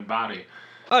body.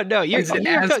 Oh no,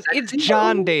 it's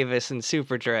John Davis and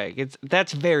Superdrag.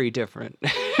 That's very different.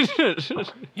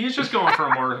 He's just going for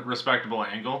a more respectable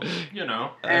angle, you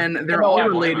know. And they're all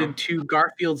related to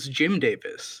Garfield's Jim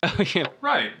Davis. Oh yeah,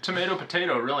 right. Tomato,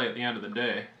 potato. Really, at the end of the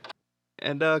day.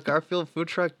 And Garfield Food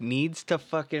Truck needs to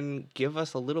fucking give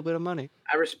us a little bit of money.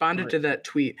 I responded to that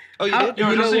tweet. Oh, you did?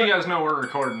 Just so you guys know, we're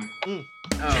recording. Oh.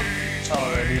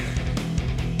 Alrighty.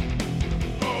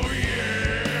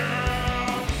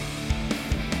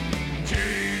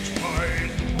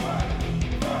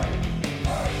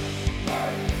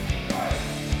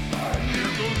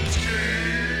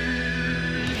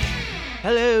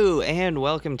 Hello, and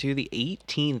welcome to the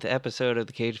 18th episode of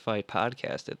the Cage Fight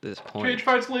podcast at this point. Cage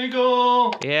Fight's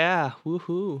legal! Yeah,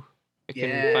 woohoo. I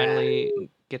can finally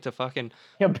get to fucking...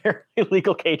 Yeah, barely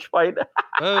legal Cage Fight.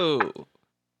 Oh,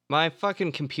 my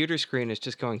fucking computer screen is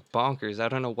just going bonkers. I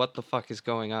don't know what the fuck is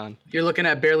going on. You're looking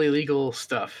at barely legal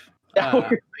stuff. Yeah,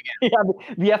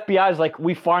 the FBI is like,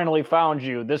 we finally found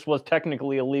you. This was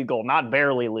technically illegal, not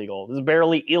barely legal. This is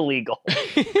barely illegal.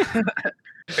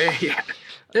 Yeah.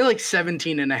 They're like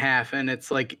 17 and a half, and it's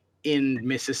like in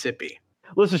Mississippi.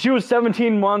 Listen, she was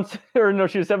 17 months, or no,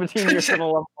 she was 17 years and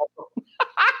 11 months.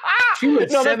 She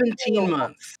was 17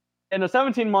 months. And the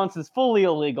 17 months is fully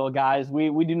illegal, guys.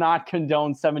 We do not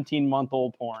condone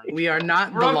 17-month-old porn. We are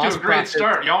not. We're off to a great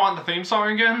start. Y'all want the theme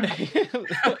song again?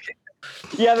 Okay.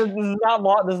 Yeah, this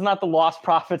is not the Lost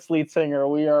Prophets lead singer.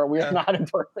 We are not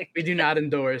endorsing. We do not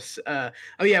endorse. But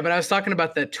I was talking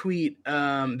about that tweet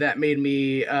that made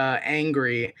me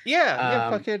angry.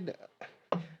 Fucking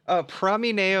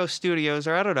Promineo Studios,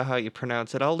 or I don't know how you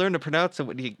pronounce it. I'll learn to pronounce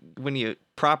it when you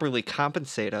properly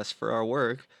compensate us for our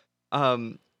work.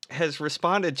 Has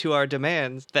responded to our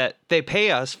demands that they pay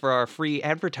us for our free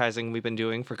advertising we've been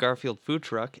doing for Garfield Food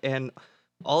Truck, and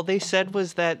all they said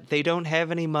was that they don't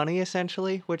have any money,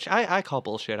 essentially, which I call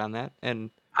bullshit on that. And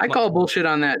I call bullshit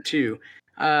on that, too.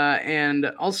 And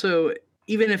also,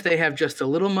 even if they have just a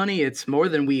little money, it's more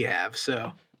than we have,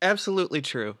 so... Absolutely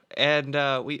true. And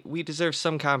we deserve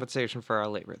some compensation for our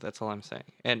labor. That's all I'm saying.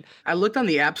 And I looked on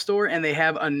the App Store, and they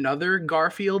have another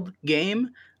Garfield game,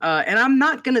 and I'm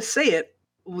not going to say it,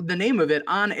 the name of it,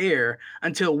 on air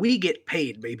until we get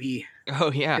paid, baby.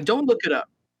 Oh, yeah. And don't look it up.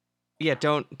 Yeah,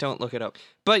 don't look it up.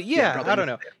 But yeah, I don't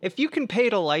know. If you can pay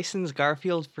to license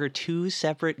Garfield for 2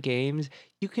 separate games,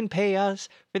 you can pay us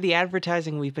for the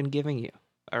advertising we've been giving you.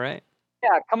 All right?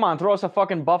 Yeah, come on, throw us a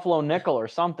fucking Buffalo nickel or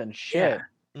something. Shit.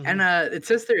 Yeah. Mm-hmm. And it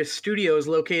says there's studios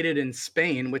located in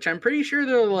Spain, which I'm pretty sure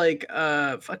they're like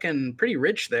fucking pretty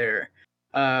rich there,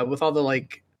 with all the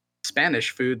like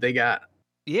Spanish food they got.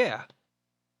 Yeah.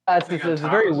 It's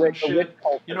very rich.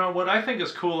 You know, what I think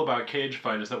is cool about Cage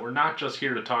Fight is that we're not just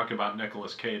here to talk about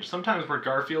Nicolas Cage. Sometimes we're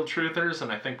Garfield truthers,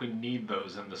 and I think we need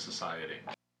those in the society.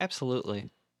 Absolutely.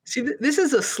 See, this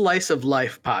is a slice of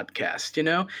life podcast, you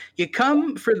know? You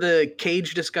come for the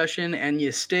Cage discussion, and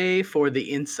you stay for the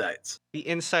insights. The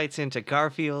insights into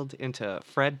Garfield, into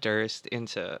Fred Durst,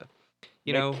 into,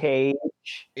 Nick Cage,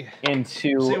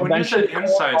 into... See, when you said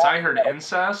insights, I heard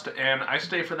incest, and I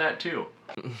stay for that, too.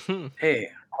 Hey...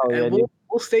 we'll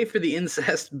stay for the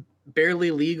incest,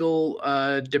 barely legal,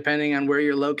 depending on where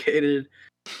you're located.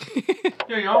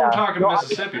 Yeah, y'all were talking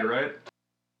Mississippi, right?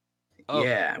 Oh.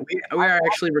 Yeah, we are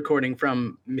actually recording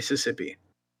from Mississippi.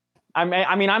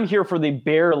 I'm here for the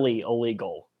barely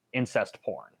illegal incest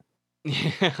porn.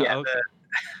 Yeah.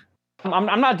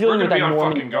 I'm not dealing with that. We're gonna be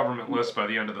on fucking government list by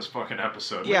the end of this fucking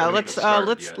episode. Yeah, let's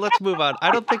move on.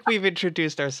 I don't think we've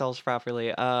introduced ourselves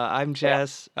properly. I'm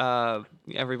Jess.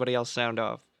 Everybody else sound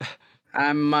off.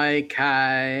 I'm Mike.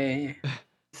 Hi.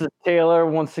 This is Taylor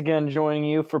once again joining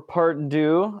you for part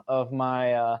 2 of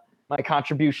my my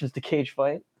contributions to Cage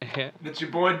Fight. It's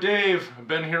your boy Dave. I've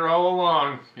been here all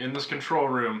along in this control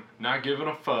room, not giving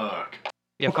a fuck.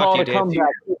 Yeah, fuck you, Dave.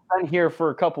 We've been here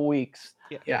for a couple weeks.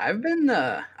 Yeah, I've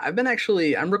been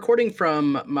actually, I'm recording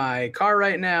from my car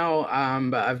right now.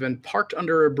 But I've been parked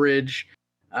under a bridge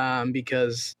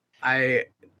because I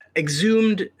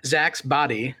exhumed Zach's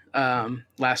body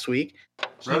last week.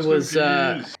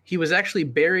 He was actually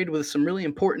buried with some really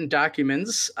important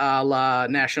documents, a la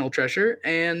National Treasure,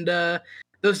 and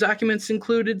those documents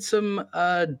included some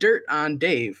dirt on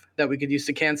Dave that we could use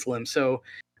to cancel him. So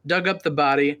dug up the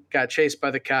body, got chased by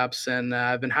the cops, and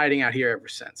I've been hiding out here ever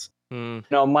since.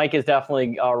 No, Mike is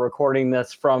definitely recording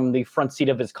this from the front seat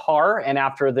of his car, and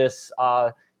after this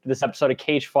episode of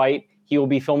Cage Fight, he will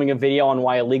be filming a video on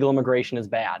why illegal immigration is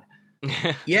bad.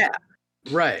 Yeah.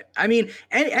 Right. I mean,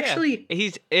 and Yeah. actually,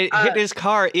 His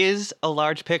car is a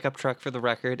large pickup truck for the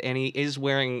record, and he is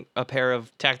wearing a pair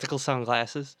of tactical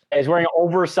sunglasses. He's wearing an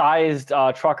oversized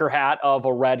trucker hat of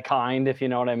a red kind, if you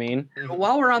know what I mean.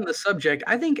 while we're on the subject,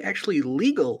 I think actually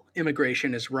legal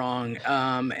immigration is wrong,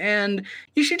 and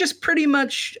you should just pretty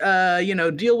much,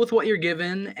 deal with what you're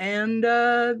given, and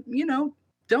don't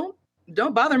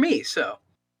bother me. So.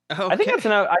 Okay. I think that's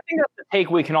the take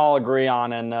we can all agree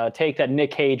on, and take that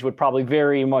Nick Cage would probably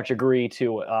very much agree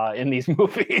to in these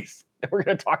movies that we're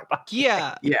going to talk about.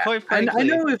 Yeah. Yeah, Quite and frankly. I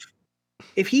know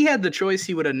if he had the choice,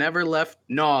 he would have never left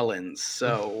Nolans.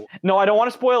 So No, I don't want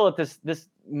to spoil it.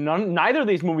 Neither of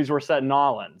these movies were set in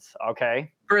Nolans. Okay,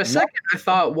 for a second, I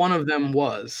thought one of them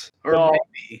was, or No.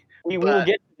 maybe. we will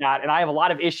get to that, and I have a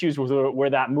lot of issues with where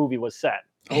that movie was set.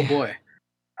 Oh boy.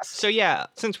 So yeah,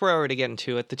 since we're already getting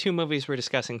to it, the two movies we're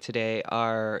discussing today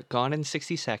are Gone in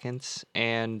 60 Seconds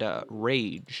and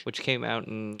Rage, which came out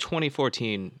in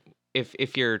 2014.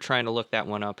 If you're trying to look that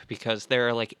one up, because there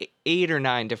are like 8 or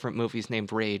 9 different movies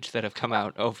named Rage that have come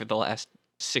out over the last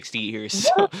 60 years.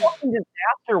 What a fucking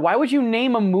disaster! Why would you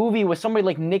name a movie with somebody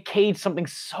like Nick Cage something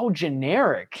so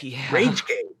generic? Yeah. Rage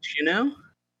Cage, you know?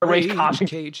 Rage Comics.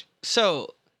 Cage.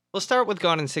 So we'll start with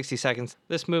Gone in 60 Seconds.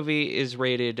 This movie is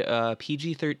rated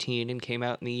PG-13 and came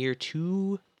out in the year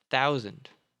 2000.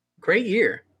 Great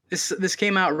year. This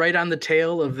came out right on the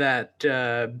tail of that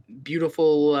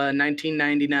beautiful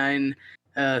 1999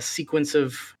 sequence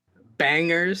of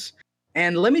bangers.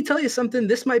 And let me tell you something,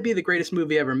 this might be the greatest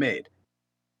movie ever made.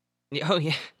 Oh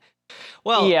yeah.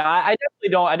 Well, Yeah, I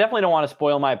definitely don't want to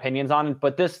spoil my opinions on it,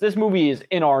 but this movie is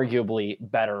inarguably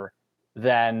better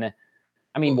than,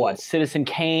 I mean, what, Citizen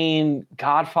Kane,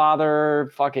 Godfather,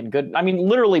 fucking good. I mean,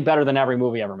 literally better than every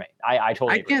movie ever made. I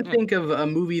totally agree. Can't think of a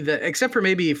movie that, except for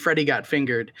maybe Freddy Got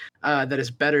Fingered, that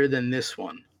is better than this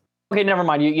one. Okay, never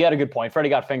mind. You had a good point. Freddy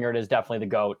Got Fingered is definitely the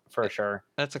GOAT for sure.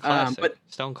 that's a classic. but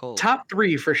Stone Cold. Top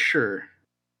 3 for sure.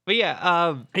 But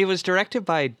yeah, it was directed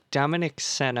by Dominic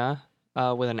Sena,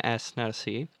 with an S, not a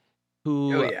C,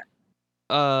 who, Oh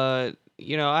yeah.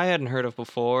 I hadn't heard of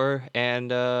before,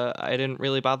 and I didn't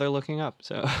really bother looking up.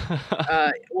 So,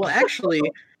 Well, actually,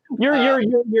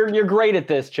 You're great at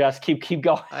this, Jess. Keep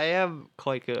going. I am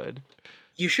quite good.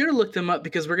 you should have looked him up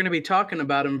because we're going to be talking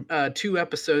about him 2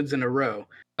 episodes in a row.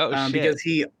 Oh shit! Because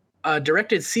he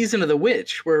directed Season of the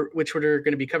Witch, which we're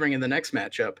going to be covering in the next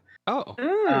matchup. Oh,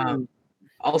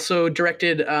 Also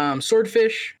directed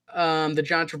Swordfish, the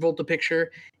John Travolta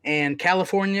picture, and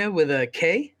California with a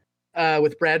K,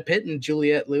 with Brad Pitt and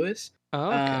Juliette Lewis.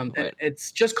 okay.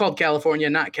 It's just called California,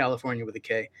 not California with a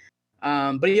K.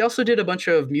 But he also did a bunch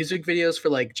of music videos for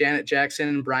like Janet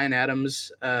Jackson, Bryan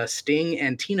Adams, Sting,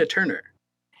 and Tina Turner.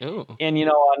 Oh, And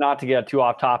not to get too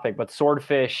off topic, but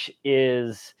Swordfish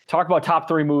is, talk about top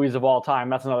 3 movies of all time.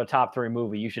 That's another top 3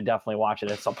 movie. You should definitely watch it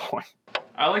at some point.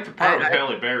 I like the part with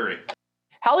Halle Berry.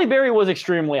 Halle Berry was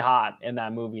extremely hot in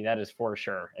that movie. That is for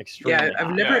sure. Extremely Yeah, I've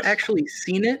hot. never Yes. actually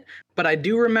seen it, but I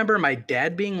do remember my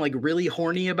dad being like really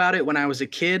horny about it when I was a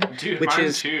kid, Dude, which mine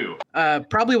is too.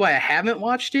 probably why I haven't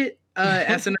watched it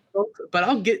as an adult. But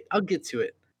I'll get to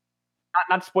it.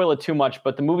 Not to spoil it too much,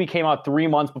 but the movie came out 3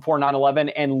 months before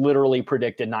 9/11 and literally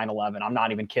predicted 9/11. I'm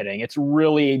not even kidding. It's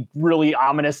really, really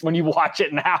ominous when you watch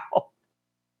it now.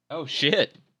 oh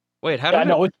shit! Wait, how Yeah, did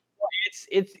no,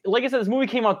 it's like I said, this movie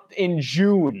came out in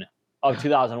June of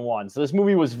 2001. So this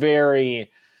movie was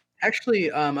very. Actually,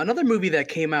 another movie that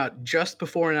came out just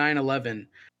before 9/11,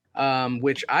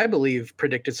 which I believe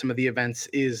predicted some of the events,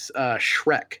 is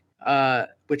Shrek,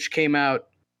 which came out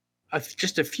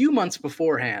just a few months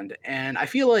beforehand. And I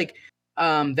feel like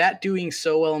that doing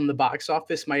so well in the box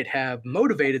office might have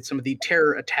motivated some of the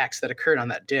terror attacks that occurred on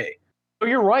that day. Oh,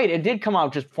 you're right. It did come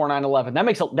out just before 9/11. That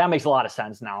makes a lot of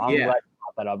sense now. I'm Yeah. glad you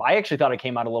brought that up. I actually thought it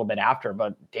came out a little bit after,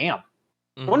 but damn.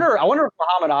 Mhm. I wonder if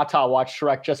Muhammad Atta watched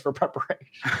Shrek just for preparation.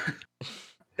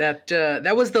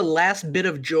 That was the last bit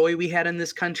of joy we had in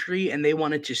this country, and they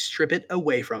wanted to strip it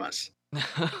away from us.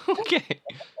 Okay.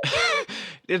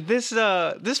 This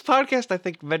podcast I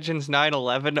think mentions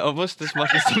 9/11 almost as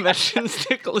much as it mentions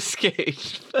Nicolas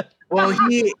Cage. Well,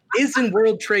 he is in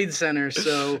World Trade Center,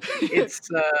 so it's.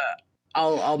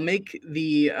 I'll make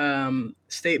the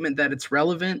statement that it's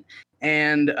relevant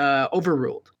and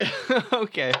overruled.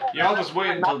 Okay. Y'all just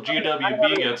wait until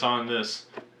GWB gets on this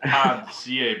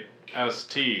podcast.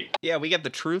 Yeah, we get the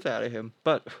truth out of him,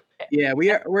 but Yeah,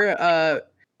 we're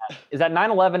Is that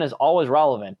 9/11 is always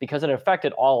relevant because it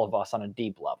affected all of us on a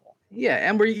deep level. yeah,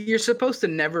 and you're supposed to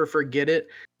never forget it.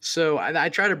 So I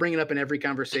try to bring it up in every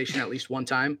conversation at least one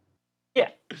time.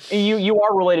 You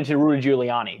are related to Rudy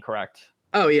Giuliani, correct?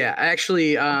 Oh yeah,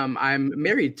 actually, I'm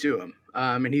married to him.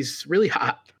 and he's really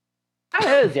hot.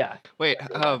 That is, yeah. Wait,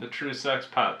 The true sex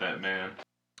pot, that man.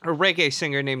 a reggae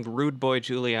singer named Rude Boy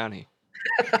Giuliani.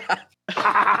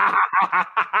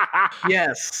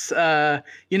 Yes,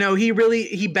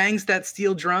 he bangs that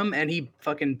steel drum, and he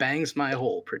fucking bangs my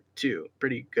hole too.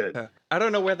 Pretty good. I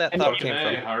don't know where that And thought Fucking came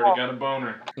A, from. I already got a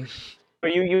boner.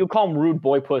 But you call him rude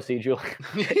boy pussy, Julie.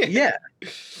 Yeah,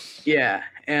 yeah,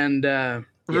 and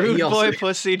Rude he also- Boy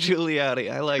Pussy Giuliani.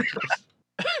 I like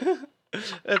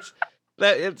this.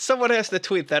 Someone has to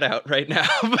tweet that out right now.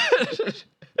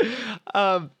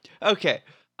 Okay.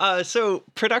 So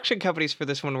production companies for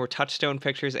this one were Touchstone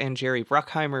Pictures and Jerry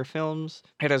Bruckheimer Films.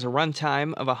 It has a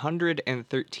runtime of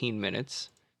 113 minutes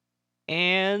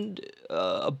and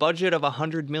a budget of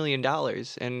 $100 million.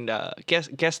 And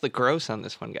guess the gross on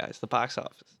this one, guys. The box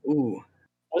office. Ooh,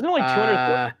 Wasn't it like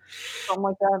 200 something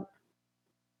like that?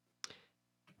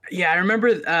 yeah, I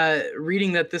remember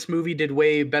reading that this movie did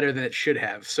way better than it should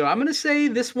have. So I'm gonna say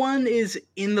this one is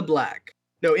in the black.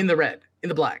 No, in the red, in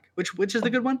the black. Which is the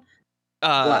good one?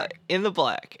 Black. In the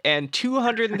black, and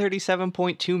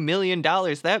 $237.2 million.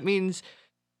 That means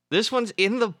this one's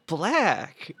in the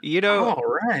black. You know, All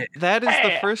right, that is the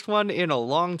Yeah. first one in a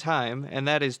long time, and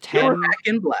that is you're 10. back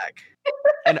in black.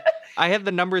 I had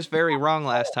the numbers very wrong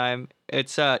last time.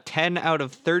 It's 10 out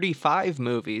of 35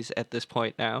 movies at this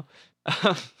point now.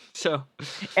 So,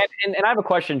 And I have a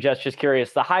question, Jess. Just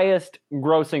curious. The highest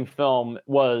grossing film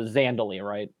was Zandali,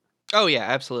 right? oh yeah,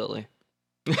 absolutely.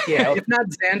 Yeah, if not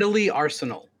Zandali,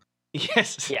 Arsenal.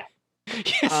 Yes. Yeah.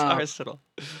 Yes, Um, Arsenal.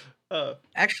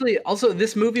 Actually, also,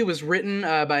 this movie was written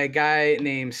by a guy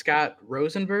named Scott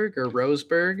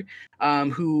Roseberg,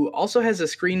 who also has a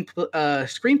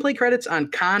screenplay credits on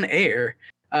Con Air,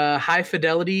 High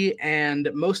Fidelity, and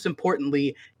most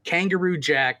importantly, Kangaroo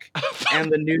Jack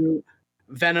and the new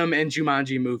Venom and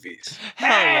Jumanji movies. Hell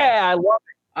yeah. Yeah, I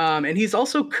love And he's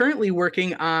also currently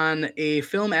working on a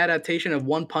film adaptation of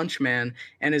One Punch Man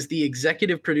and is the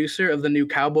executive producer of the new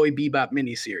Cowboy Bebop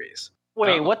miniseries.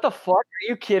 Wait, Oh. what the fuck? Are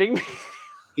you kidding me?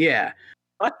 Yeah.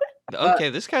 Okay,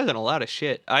 this guy's in a lot of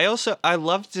shit. I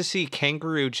love to see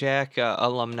Kangaroo Jack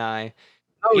alumni,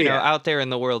 Oh, you know, yeah. out there in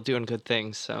the world doing good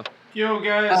things. So, Yo,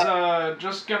 guys,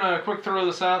 just gonna quick throw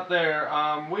this out there.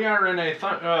 We are in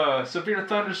a severe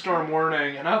thunderstorm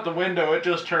warning, and out the window it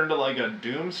just turned to like a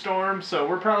doom storm, so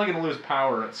we're probably gonna lose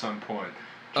power at some point.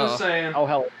 Just Oh. saying. Oh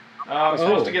hell. We're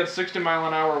supposed Oh. to get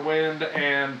 60-mile-an-hour wind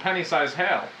and penny-sized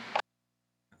hail.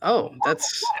 Oh,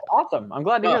 that's Awesome. I'm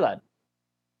glad to hear that.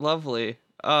 lovely.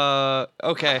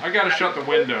 Okay. I gotta shut the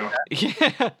window.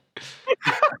 Yeah.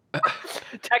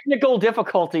 Technical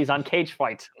difficulties on Cage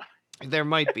Fight. There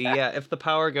might be, yeah. If the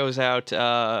power goes out,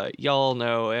 y'all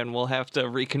know, and we'll have to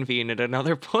reconvene at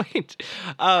another point.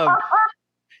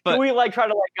 But- Can we like try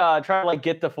to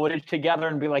get the footage together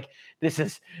and be like, this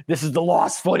is the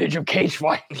lost footage of Cage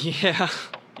Fight. Yeah.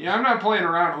 Yeah, I'm not playing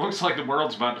around. It looks like the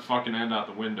world's about to fucking end out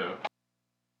the window.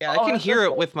 Yeah, I Oh, can that's hear it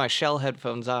cool. with my Shell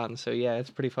headphones on, so yeah,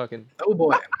 it's pretty fucking oh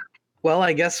boy. Well,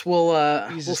 I guess we'll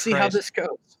Jesus see how Christ. this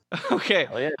goes. okay.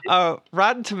 Hell yeah.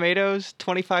 Rotten Tomatoes,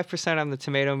 25% on the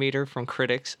tomato meter from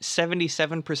critics,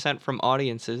 77% from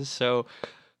audiences. So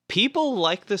people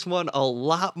like this one a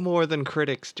lot more than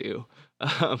critics do.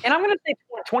 And I'm gonna say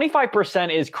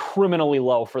 25% is criminally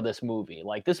low for this movie.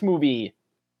 Like this movie,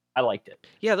 I liked it.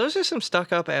 Yeah, those are some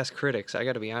stuck-up ass critics. I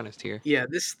got to be honest here. Yeah,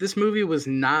 this movie was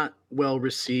not well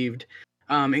received,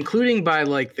 including by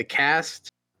like the cast.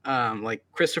 Like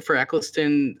Christopher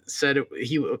Eccleston said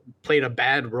he played a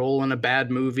bad role in a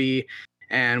bad movie,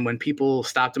 and when people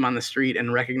stopped him on the street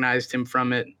and recognized him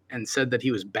from it and said that he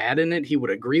was bad in it, he would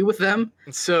agree with them.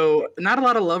 So not a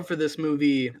lot of love for this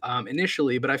movie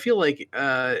initially, but I feel like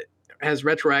has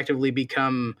retroactively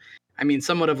become, I mean,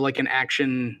 somewhat of like an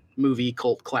action movie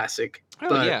cult classic. Oh,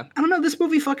 But yeah. I don't know, this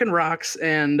movie fucking rocks,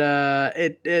 and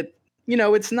it you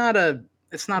know, it's not an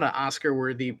Oscar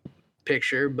worthy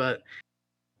picture, but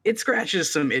it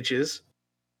scratches some itches.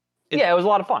 Yeah, it was a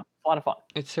lot of fun. A lot of fun.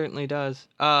 It certainly does.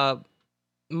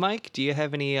 Mike, do you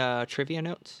have any trivia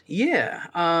notes? Yeah.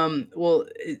 Well,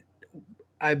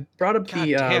 I brought up God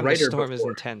the damn, writer this storm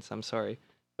before. is intense. I'm sorry.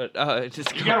 But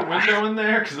just You got a window in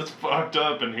there? Because it's fucked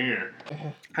up in here.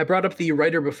 I brought up the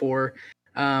writer before,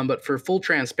 but for full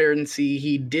transparency,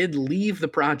 he did leave the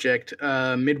project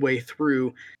midway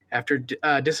through after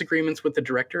disagreements with the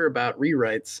director about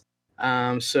rewrites.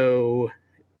 So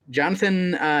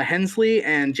Jonathan Hensley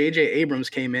and J.J.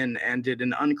 Abrams came in and did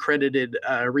an uncredited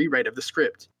rewrite of the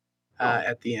script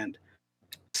at the end.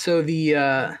 So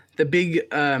the big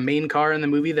main car in the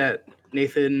movie that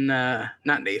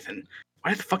not Nathan.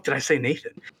 Why the fuck did I say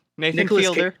Nathan? Nathan Nicolas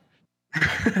Fielder.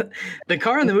 The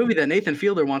car in the movie that Nathan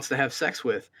Fielder wants to have sex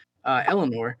with,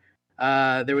 Eleanor.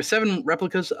 There were 7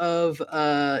 replicas of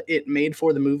it made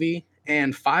for the movie,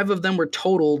 and 5 of them were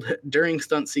totaled during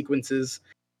stunt sequences.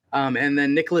 And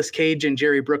then Nicolas Cage and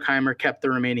Jerry Bruckheimer kept the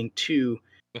remaining 2.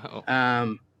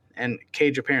 Oh. And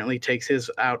Cage apparently takes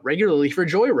his out regularly for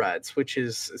joyrides, which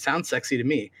sounds sexy to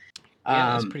me.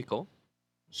 Yeah, that's pretty cool.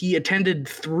 He attended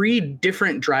 3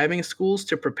 different driving schools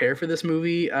to prepare for this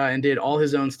movie, and did all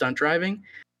his own stunt driving,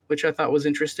 which I thought was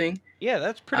interesting. Yeah,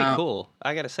 that's pretty cool.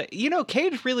 I gotta say,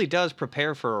 Cage really does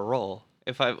prepare for a role.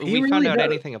 If He we really found out does.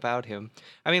 anything about him,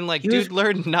 I mean, like, He dude was-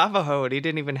 learned Navajo and he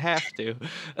didn't even have to.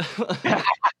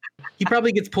 He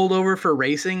probably gets pulled over for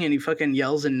racing, and he fucking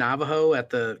yells in Navajo at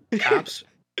the cops.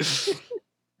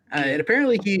 And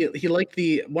apparently he liked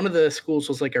one of the schools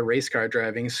was like a race car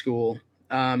driving school,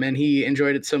 and he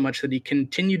enjoyed it so much that he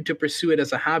continued to pursue it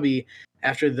as a hobby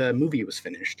after the movie was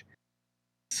finished.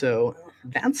 So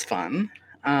that's fun.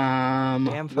 Damn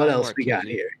What fine else work, we got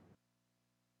Katie.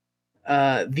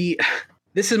 here?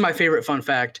 This is my favorite fun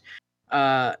fact.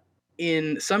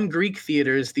 In some Greek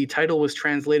theaters, the title was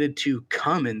translated to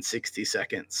 "Come in 60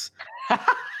 Seconds."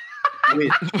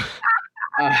 Wait,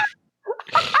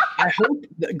 I hope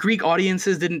the Greek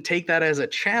audiences didn't take that as a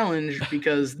challenge,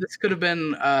 because this could have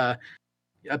been a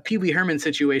Pee Wee Herman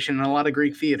situation in a lot of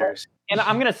Greek theaters. And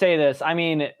I'm gonna say this. I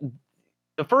mean,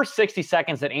 the first 60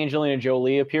 seconds that Angelina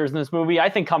Jolie appears in this movie, I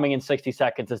think coming in 60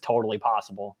 seconds is totally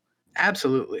possible.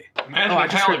 Absolutely. Imagine I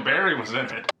if just Halle heard- Berry was in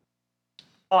it.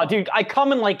 Oh, dude, I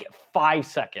come in like 5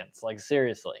 seconds. Like,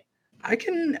 seriously. I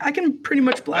can pretty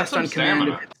much blast That's on some command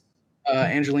stamina. if it's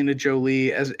Angelina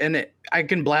Jolie, I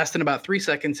can blast in about 3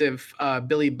 seconds if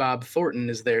Billy Bob Thornton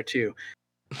is there too.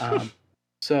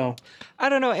 So I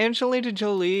don't know. Angelina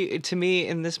Jolie, to me,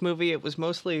 in this movie, it was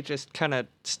mostly just kind of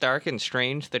stark and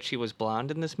strange that she was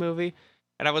blonde in this movie.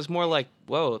 And I was more like,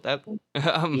 whoa, that.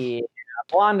 Yeah.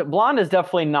 Blonde is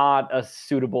definitely not a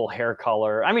suitable hair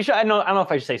color. I mean, I don't know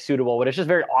if I should say suitable, but it's just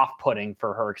very off-putting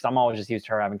for her, because I'm always just used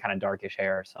to her having kind of darkish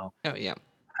hair. So Oh, yeah.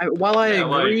 while I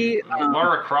Yeah, agree, like,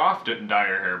 Lara Croft didn't dye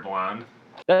her hair blonde.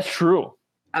 that's true.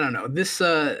 I don't know.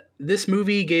 This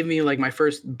movie gave me like my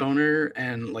first boner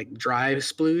and like dry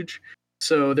splooge.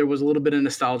 So there was a little bit of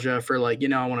nostalgia for like,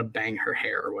 I want to bang her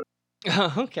hair or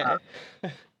whatever. Okay.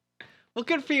 Well,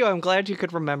 good for you. I'm glad you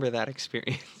could remember that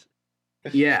experience.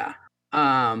 Yeah.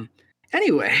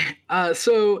 Anyway,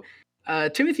 so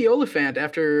Timothy Olyphant,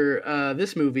 after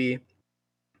this movie,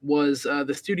 was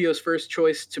the studio's first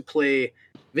choice to play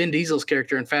Vin Diesel's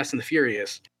character in Fast and the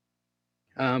Furious.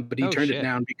 But he turned it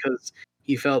down because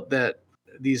he felt that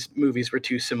these movies were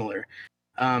too similar.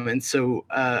 And so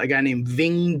a guy named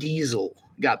Ving Diesel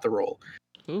got the role.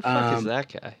 Who the fuck is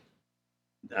that guy?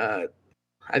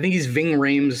 I think he's Ving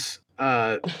Rhames'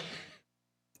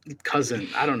 cousin.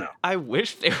 I don't know. I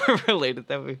wish they were related.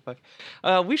 That would be fuck.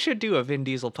 We should do a Vin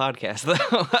Diesel podcast,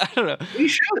 though. I don't know. We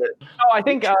should. Oh, I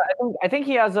think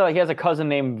he has a cousin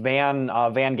named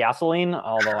Van Gasoline.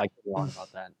 Although I could be wrong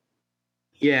about that.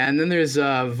 Yeah, and then there's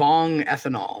Vong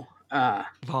Ethanol.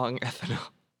 Vong Ethanol.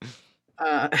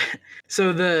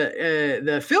 So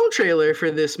the film trailer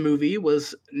for this movie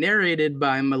was narrated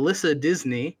by Melissa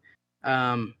Disney.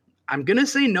 I'm gonna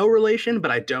say no relation,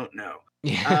 but I don't know.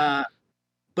 Yeah.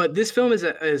 But this film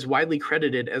is widely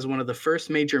credited as one of the first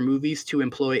major movies to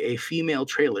employ a female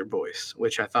trailer voice,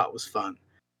 which I thought was fun.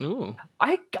 Ooh.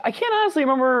 I can't honestly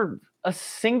remember a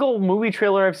single movie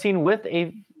trailer I've seen with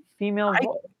a female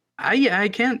voice. I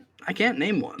can't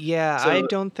name one. Yeah, So- I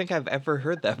don't think I've ever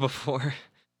heard that before.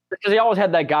 Because they always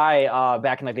had that guy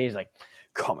back in the days, like,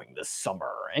 coming this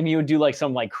summer, and he would do like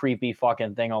some like creepy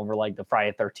fucking thing over like the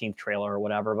Friday 13th trailer or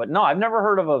whatever. But no, I've never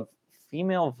heard of a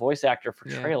female voice actor for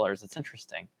Yeah. trailers. It's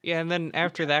interesting. Yeah, and then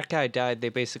after that guy died, they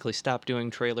basically stopped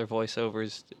doing trailer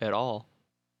voiceovers at all.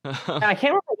 And I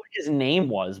can't remember what his name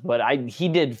was, but he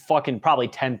did fucking probably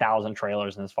 10,000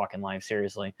 trailers in his fucking life.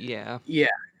 Seriously. Yeah. Yeah,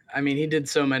 I mean, he did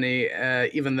so many.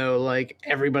 Even though like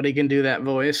everybody can do that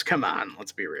voice, come on,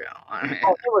 let's be real. Oh, it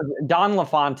was Don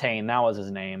LaFontaine. That was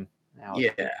his name.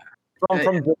 Yeah.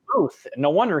 From Duluth.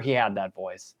 No wonder he had that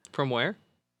voice. From where?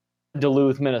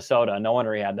 Duluth, Minnesota. No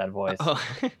wonder he had that voice. Oh.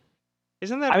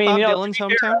 Isn't that I mean, Bob you know, Dylan's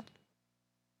hometown?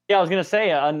 Yeah, I was gonna say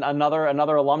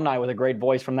another alumni with a great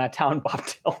voice from that town, Bob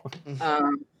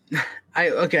Dylan.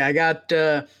 I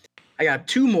got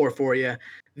 2 more for you.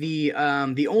 The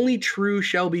only true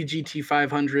Shelby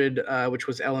GT500, which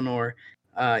was Eleanor,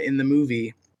 in the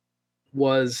movie,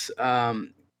 was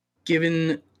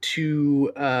given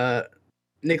to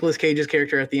Nicolas Cage's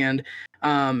character at the end,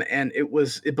 and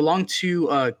it belonged to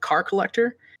a car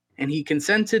collector, and he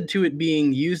consented to it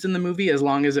being used in the movie as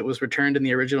long as it was returned in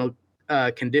the original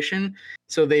condition.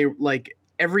 So they like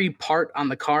every part on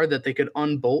the car that they could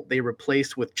unbolt, they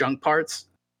replaced with junk parts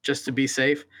just to be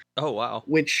safe. Oh wow.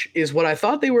 Which is what I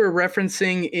thought they were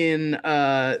referencing in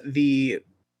the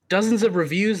dozens of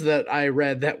reviews that I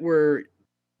read that were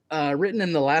written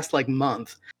in the last like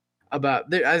month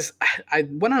about. As I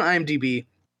went on IMDb,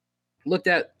 looked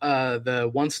at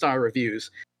the 1-star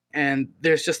reviews, and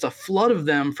there's just a flood of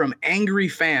them from angry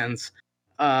fans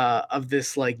of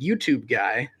this like YouTube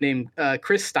guy named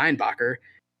Chris Steinbacher.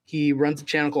 He runs a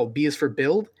channel called B is for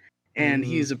Build, and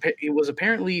he was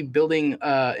apparently building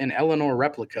an Eleanor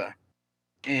replica,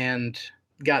 and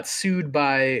got sued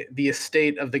by the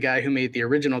estate of the guy who made the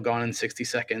original Gone in 60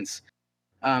 Seconds.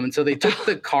 And so they took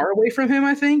the car away from him,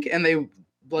 I think, and they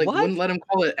like wouldn't let him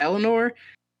call it Eleanor.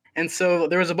 And so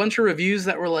there was a bunch of reviews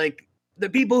that were like, the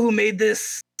people who made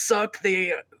this suck.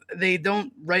 They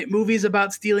don't write movies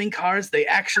about stealing cars. They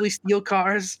actually steal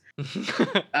cars.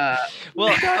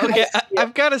 Well, okay,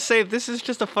 I've got to say, this is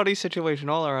just a funny situation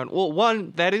all around. Well,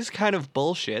 one, that is kind of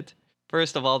bullshit.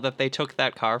 First of all, that they took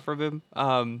that car from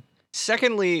him.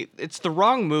 Secondly, it's the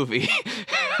wrong movie.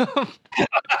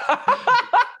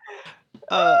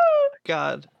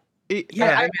 God.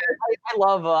 Yeah, I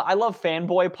love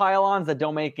fanboy pylons that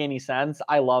don't make any sense.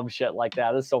 I love shit like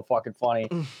that. It's so fucking funny.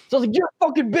 So I was like, "You're a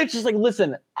fucking bitch." It's like,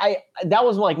 listen, that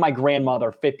was like my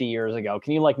grandmother 50 years ago.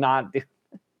 Can you like not?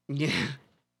 Yeah.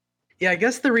 Yeah, I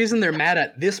guess the reason they're mad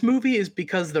at this movie is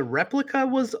because the replica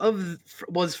was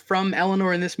from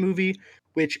Eleanor in this movie,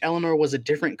 which Eleanor was a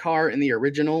different car in the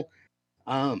original.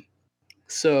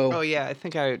 So. Oh yeah, I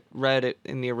think I read it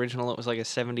in the original. It was like a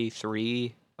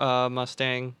 '73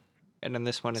 Mustang. And then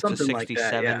this one, it's Something a like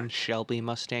 '67 that, yeah. Shelby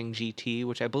Mustang GT,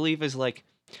 which I believe is like,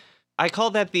 I call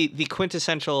that the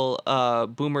quintessential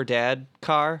boomer dad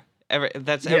car.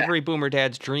 Every boomer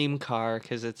dad's dream car,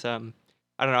 because it's I don't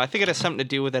know. I think it has something to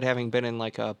do with it having been in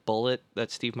like a Bullet, that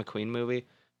Steve McQueen movie.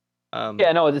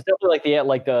 Yeah, no, it's definitely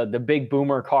like the big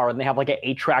boomer car, and they have like an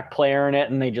 8-track player in it,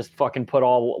 and they just fucking put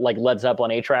all like Led Zeppelin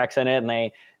 8-tracks in it, and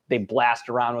they blast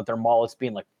around with their mullets,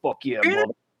 being like, "Fuck yeah, mother."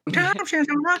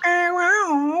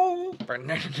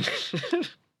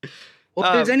 Well,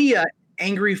 if there's any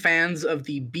angry fans of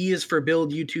the B is for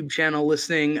Build YouTube channel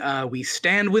listening, we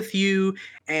stand with you,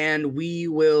 and we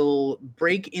will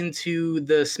break into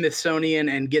the Smithsonian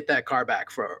and get that car back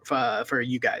for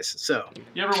you guys. So,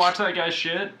 you ever watch that guy's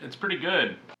shit? It's pretty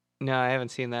good. No, I haven't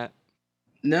seen that.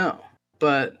 No,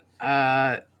 but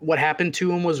what happened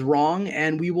to him was wrong,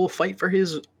 and we will fight for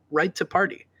his right to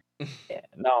party. Yeah,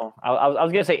 no, I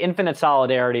was gonna say infinite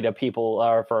solidarity to people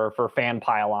for fan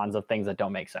pylons of things that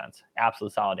don't make sense.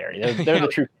 Absolute solidarity. They're the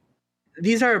truth.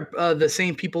 These are the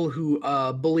same people who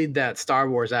bullied that Star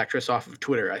Wars actress off of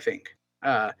Twitter, I think.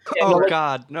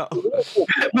 God, no.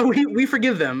 But we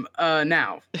forgive them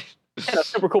now. Yeah, they're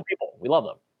super cool people. We love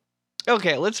them.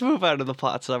 Okay, let's move on to the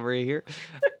plot summary here.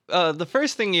 The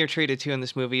first thing you're treated to in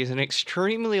this movie is an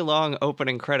extremely long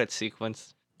opening credit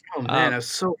sequence. Oh man, it's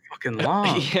so fucking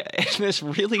long. Yeah, and this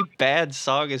really bad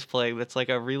song is playing. That's like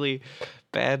a really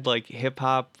bad like hip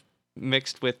hop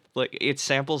mixed with like it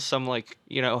samples some like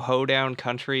hoedown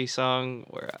country song.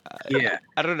 Where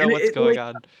I don't know what's going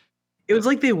on. It was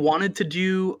like they wanted to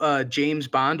do a James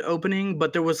Bond opening,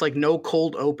 but there was like no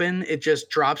cold open. It just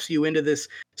drops you into this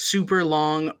super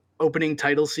long opening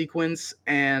title sequence,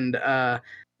 and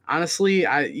honestly,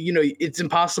 it's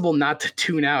impossible not to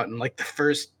tune out in like the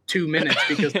first 2 minutes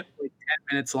because it's like 10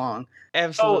 minutes long.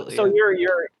 Absolutely. So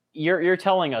you're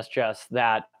telling us, Jess,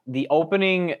 that the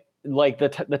opening, like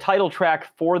the title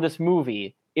track for this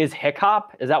movie is Hick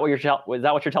Hop? Is that what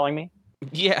you're telling me?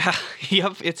 Yeah.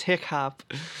 Yep. It's Hick Hop.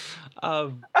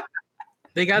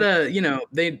 They gotta,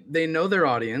 they know their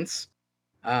audience.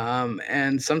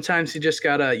 And sometimes you just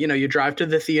gotta, you drive to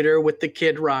the theater with the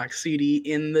Kid Rock CD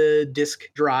in the disc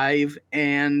drive,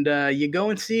 and you go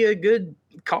and see a good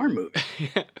car movie.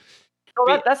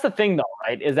 So that's the thing, though,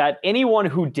 right? Is that anyone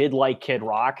who did like Kid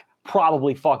Rock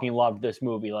probably fucking loved this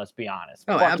movie. Let's be honest.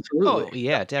 Oh, absolutely. Oh,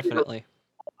 yeah, definitely.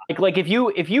 Like if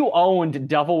you owned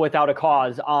Devil Without a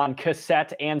Cause on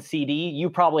cassette and CD, you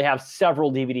probably have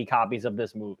several DVD copies of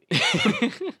this movie.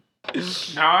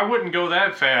 Now, I wouldn't go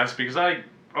that fast because I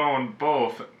own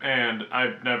both, and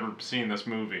I've never seen this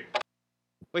movie.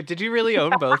 Wait, did you really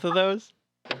own both of those?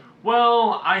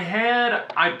 Well,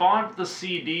 I bought the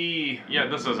CD. Yeah,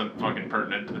 this isn't fucking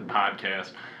pertinent to the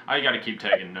podcast. I gotta keep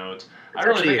taking notes. I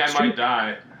really think I might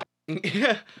die.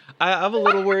 Yeah, I'm a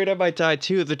little worried I might die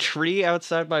too. The tree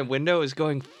outside my window is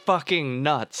going fucking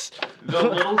nuts. The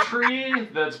little tree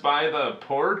that's by the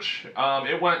porch,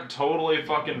 it went totally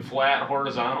fucking flat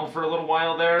horizontal for a little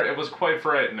while there. It was quite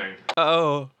frightening.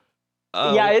 Oh.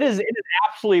 Yeah, it is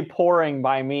absolutely pouring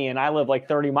by me, and I live like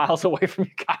 30 miles away from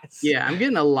you guys. Yeah, I'm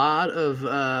getting a lot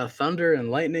of thunder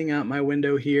and lightning out my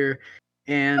window here.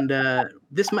 And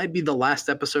this might be the last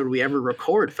episode we ever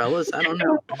record, fellas. I don't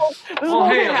know. Well,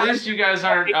 hey, at least you guys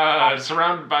aren't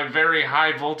surrounded by very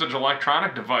high voltage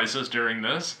electronic devices during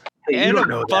this. Hey, you And don't a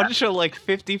know that. bunch of like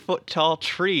 50-foot tall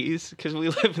trees because we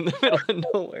live in the middle of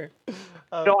nowhere.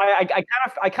 No,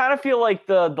 I kind of feel like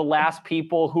the last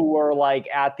people who were like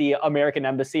at the American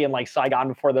embassy in like Saigon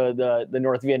before the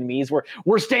North Vietnamese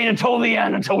we're staying until the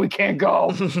end until we can't go.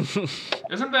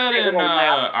 Isn't that in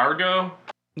Argo?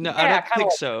 No, Yeah, I don't kinda think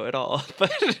like- so at all.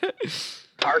 But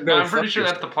Argo, I'm pretty sure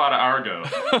that's the plot of Argo.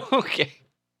 okay.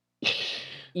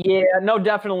 Yeah, no,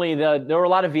 definitely. There were a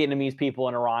lot of Vietnamese people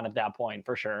in Iran at that point,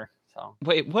 for sure. So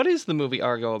Wait, what is the movie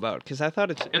Argo about? Because I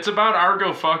thought it's It's about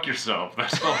Argo fuck yourself.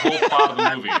 That's the whole plot of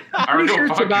the movie. I'm Argo pretty sure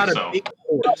it's fuck about yourself. a big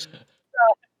horse.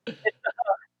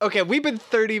 okay. We've been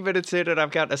 30 minutes in, and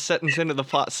I've got a sentence into the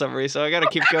plot summary, so I got to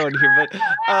keep going here.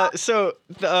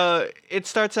 But it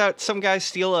starts out: some guys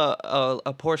steal a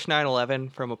Porsche 911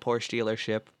 from a Porsche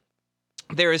dealership.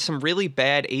 There is some really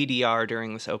bad ADR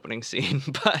during this opening scene,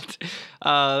 but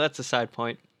that's a side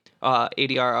point.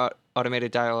 ADR,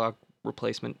 automated dialogue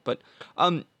replacement. But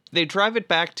they drive it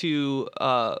back to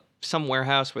some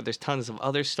warehouse where there's tons of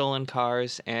other stolen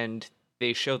cars, and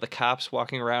they show the cops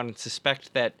walking around and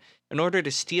suspect that in order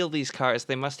to steal these cars,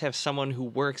 they must have someone who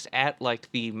works at like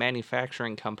the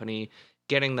manufacturing company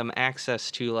getting them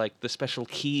access to like the special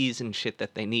keys and shit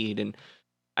that they need. And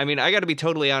I mean, I got to be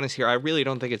totally honest here. I really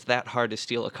don't think it's that hard to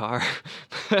steal a car.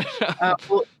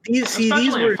 Well, these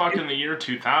Especially were in fucking the year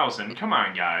 2000. Come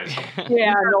on, guys.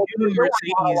 yeah, no, new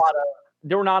Mercedes.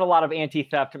 there were not a lot of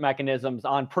anti-theft mechanisms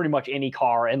on pretty much any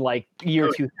car in like year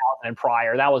 2000 and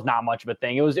prior. That was not much of a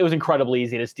thing. It was incredibly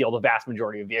easy to steal the vast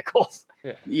majority of vehicles.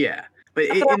 Yeah, but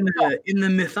in the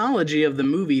mythology of the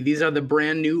movie, these are the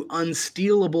brand new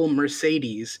unstealable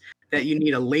Mercedes that you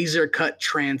need a laser cut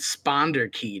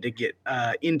transponder key to get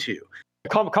into.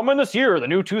 Coming this year, the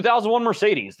new 2001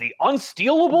 Mercedes, the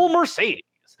unstealable Mercedes.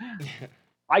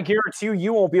 I guarantee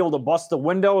you won't be able to bust the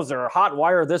windows or hot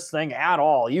wire this thing at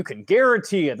all. You can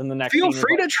guarantee it in the next. Feel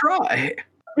free to try.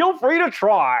 Feel free to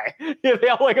try. Yeah, they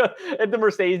have like at the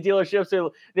Mercedes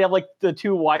dealerships, they have like the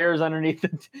two wires underneath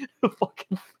the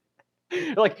fucking.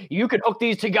 Like, you can hook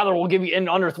these together. We'll give you in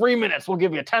under 3 minutes. We'll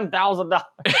give you $10,000.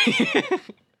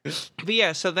 But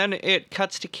yeah, so then it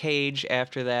cuts to Cage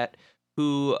after that,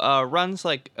 who runs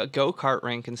like a go-kart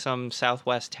rink in some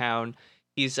southwest town.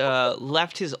 He's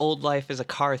left his old life as a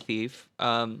car thief,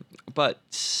 but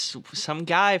some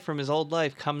guy from his old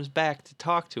life comes back to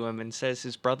talk to him and says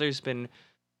his brother's been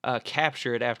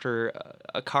captured after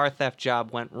a car theft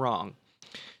job went wrong.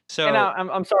 So and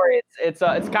I'm sorry, it's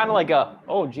kind of like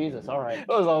oh Jesus, all right, it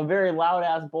was a very loud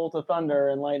ass bolt of thunder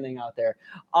and lightning out there.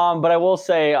 But I will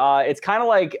say it's kind of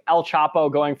like El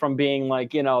Chapo going from being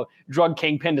like, you know, drug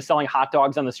kingpin to selling hot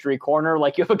dogs on the street corner.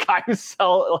 Like, you have a guy who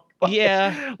sell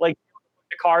like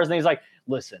cars, and he's like,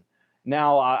 listen,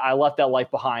 now I left that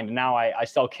life behind, and now I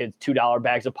sell kids $2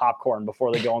 bags of popcorn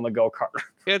before they go on the go-kart.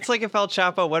 it's like if El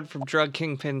Chapo went from drug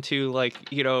kingpin to like,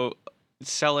 you know,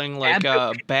 selling like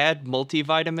bad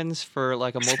multivitamins for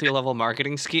like a multi-level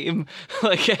marketing scheme,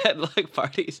 like at like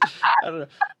parties. I don't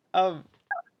know.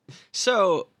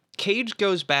 So Cage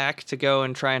goes back to go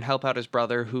and try and help out his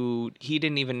brother, who he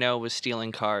didn't even know was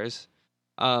stealing cars.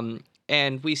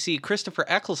 And we see Christopher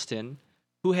Eccleston,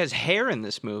 who has hair in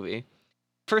this movie.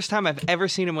 First time I've ever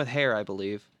seen him with hair, I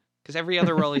believe, because every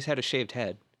other role he's had a shaved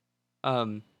head.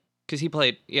 Because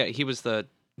he was the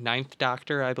 9th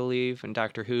Doctor, I believe, in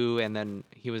Doctor Who, and then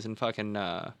he was in fucking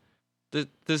the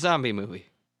zombie movie.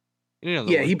 You know,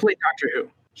 He played Doctor Who.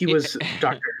 He was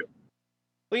Doctor Who.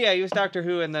 Well, yeah, he was Doctor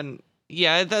Who, and then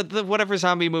the whatever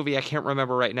zombie movie I can't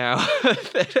remember right now.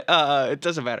 It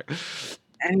doesn't matter.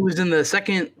 And he was in the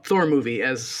second Thor movie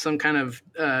as some kind of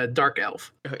dark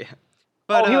elf. Oh yeah,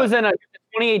 but he was in a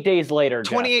 28 Days Later.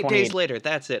 28 Days Later.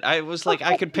 That's it. I was like,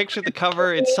 I could picture the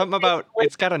cover. It's something about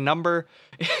it's got a number.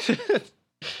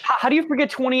 How do you forget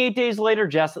 28 Days Later,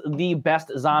 Jess? The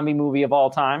best zombie movie of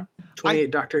all time. 28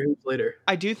 Doctor Who's later.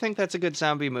 I do think that's a good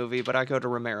zombie movie, but I go to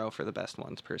Romero for the best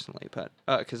ones personally. But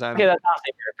because I'm okay, that's not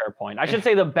a fair point. I should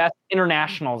say the best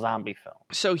international zombie film.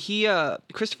 So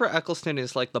Christopher Eccleston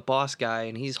is like the boss guy,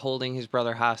 and he's holding his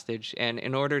brother hostage. And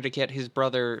in order to get his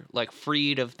brother like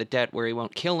freed of the debt where he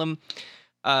won't kill him,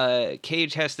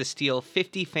 Cage has to steal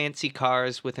 50 fancy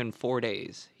cars within 4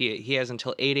 days. He has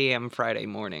until 8 a.m. Friday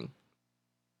morning.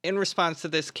 In response to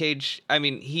this, Cage,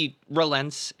 he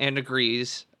relents and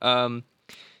agrees.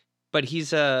 but he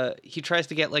tries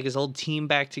to get like his old team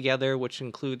back together, which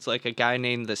includes like a guy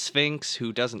named the Sphinx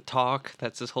who doesn't talk.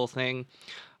 That's his whole thing.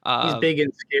 He's big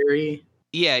and scary.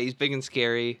 Yeah, he's big and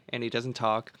scary, and he doesn't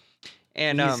talk.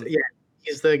 And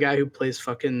he's the guy who plays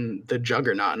fucking the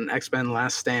Juggernaut in X-Men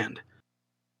Last Stand.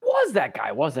 Was that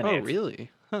guy, wasn't it? Oh, really?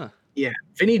 Huh. Yeah,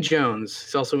 Vinnie Jones.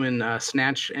 He's also in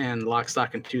Snatch and Lock,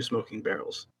 Stock, and Two Smoking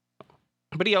Barrels.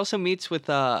 But he also meets with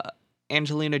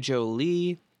Angelina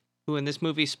Jolie, who in this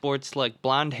movie sports like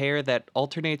blonde hair that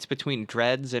alternates between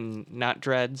dreads and not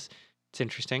dreads. It's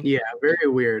interesting. Yeah, very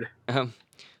weird.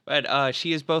 But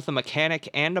she is both a mechanic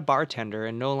and a bartender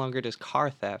and no longer does car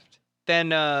theft. Then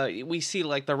we see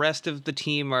like the rest of the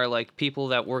team are like people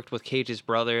that worked with Cage's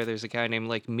brother. There's a guy named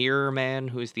like Mirror Man,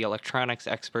 who's the electronics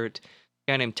expert.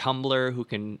 A guy named Tumbler, who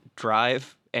can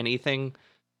drive anything.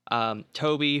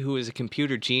 Toby, who is a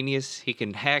computer genius. He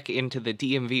can hack into the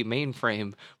DMV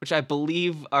mainframe, which I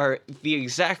believe are the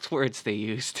exact words they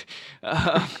used.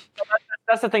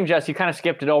 That's the thing, Jess. You kind of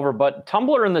skipped it over, but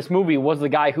Tumblr in this movie was the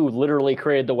guy who literally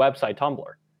created the website Tumblr.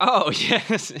 Oh,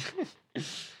 yes.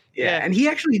 Yeah, and he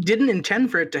actually didn't intend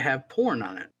for it to have porn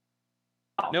on it.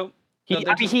 Oh. Nope. He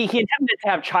intended it to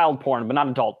have child porn, but not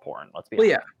adult porn. Let's be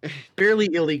honest. Yeah,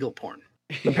 barely illegal porn.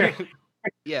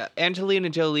 Yeah, Angelina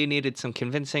Jolie needed some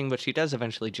convincing, but she does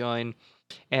eventually join,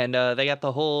 and they got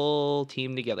the whole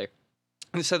team together.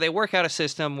 And so they work out a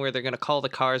system where they're going to call the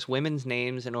cars women's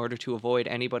names in order to avoid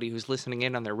anybody who's listening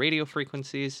in on their radio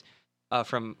frequencies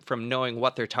from knowing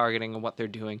what they're targeting and what they're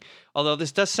doing. Although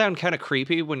this does sound kind of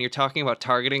creepy when you're talking about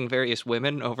targeting various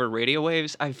women over radio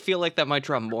waves, I feel like that might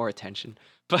draw more attention.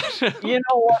 But you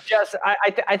know what, Jess?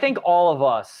 I think all of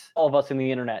us in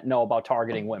the internet know about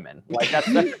targeting women. Like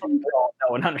that's something we all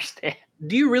know and understand.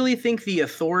 Do you really think the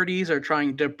authorities are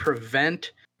trying to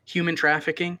prevent human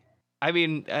trafficking? I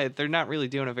mean, they're not really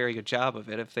doing a very good job of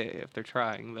it if they're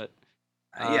trying. But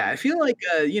yeah, I feel like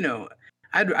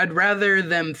I'd rather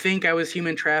them think I was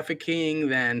human trafficking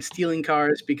than stealing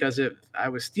cars, because if I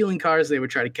was stealing cars, they would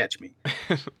try to catch me.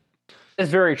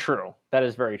 It's very true. That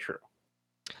is very true.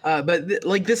 But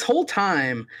like this whole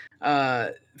time,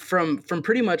 from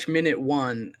pretty much minute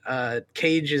one,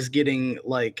 Cage is getting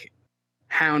like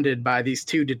hounded by these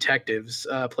two detectives,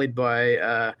 played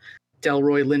by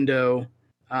Delroy Lindo,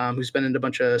 who's been in a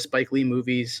bunch of Spike Lee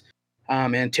movies,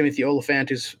 and Timothy Olyphant,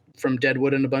 who's from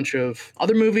Deadwood and a bunch of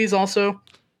other movies also.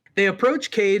 They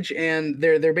approach Cage and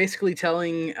they're basically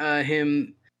telling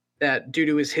him that due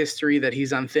to his history that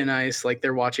he's on thin ice, like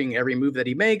they're watching every move that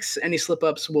he makes. Any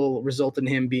slip-ups will result in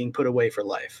him being put away for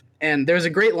life. And there's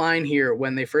a great line here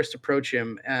when they first approach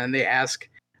him and they ask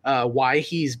why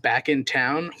he's back in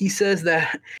town. He says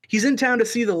that he's in town to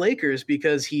see the Lakers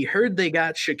because he heard they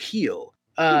got Shaquille.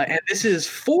 And this is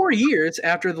 4 years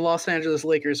after the Los Angeles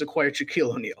Lakers acquired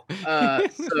Shaquille O'Neal.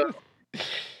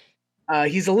 So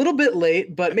he's a little bit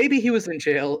late, but maybe he was in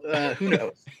jail. Who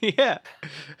knows? Yeah.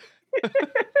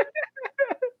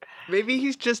 Maybe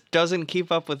he just doesn't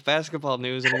keep up with basketball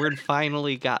news, and word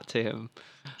finally got to him.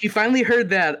 He finally heard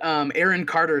that Aaron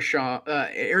Carter song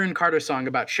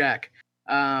about Shaq,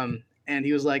 and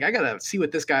he was like, "I gotta see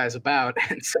what this guy is about."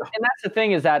 And that's the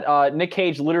thing is that Nick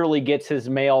Cage literally gets his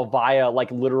mail via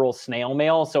like literal snail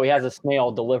mail, so he has a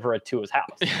snail deliver it to his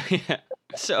house. Yeah.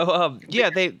 So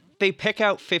they pick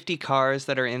out 50 cars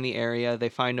that are in the area. They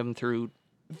find them through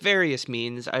various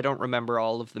means. I don't remember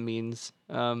all of the means.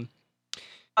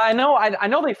 I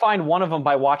know they find one of them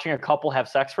by watching a couple have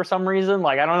sex for some reason.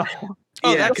 Like I don't know.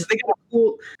 Yeah, because they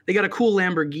got a cool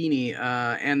Lamborghini,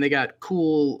 and they got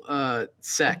cool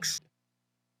sex.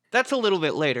 That's a little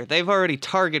bit later. They've already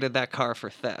targeted that car for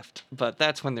theft, but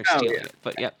that's when they're stealing it.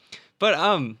 But yeah,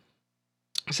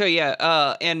 so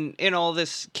yeah, and in all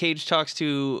this, Cage talks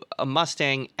to a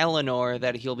Mustang Eleanor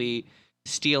that he'll be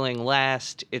stealing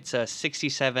last. It's a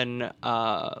 67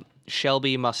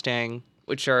 Shelby Mustang,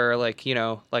 which are like, you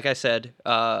know, like I said,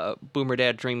 Boomer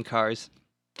Dad dream cars.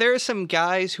 There are some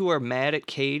guys who are mad at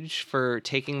Cage for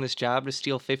taking this job to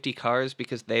steal 50 cars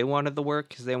because they wanted the work,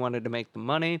 because they wanted to make the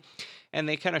money. And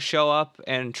they kind of show up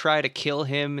and try to kill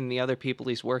him and the other people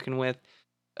he's working with.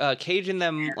 Cage and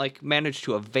them like manage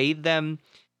to evade them,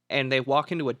 and they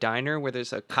walk into a diner where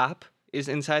there's a cop is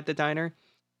inside the diner,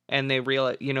 and they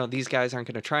realize, you know, these guys aren't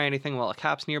going to try anything while a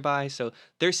cop's nearby. So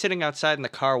they're sitting outside in the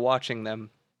car watching them,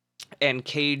 and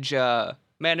Cage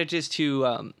manages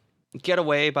to get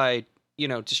away by, you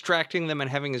know, distracting them and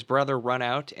having his brother run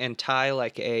out and tie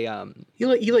like a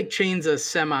he chains a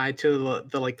semi to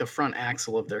the front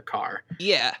axle of their car.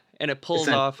 Yeah, and it pulls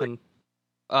off, and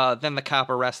then the cop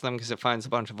arrests them because it finds a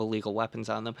bunch of illegal weapons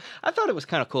on them. I thought it was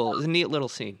kind of cool. It was a neat little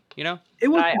scene, you know? It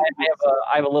was.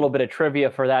 I have a little bit of trivia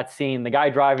for that scene. The guy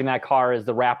driving that car is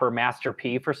the rapper Master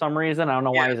P for some reason. I don't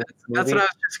know why he's in this movie. That's what I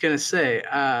was just gonna say.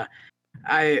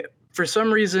 I for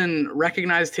some reason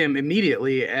recognized him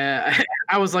immediately.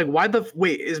 I was like,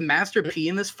 wait, is Master P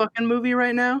in this fucking movie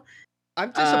right now?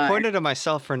 I'm disappointed in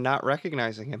myself for not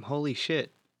recognizing him. Holy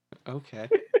shit. Okay.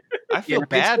 I feel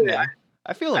bad now.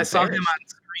 I feel embarrassed. I saw him on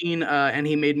screen, and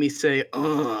he made me say,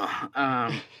 ugh.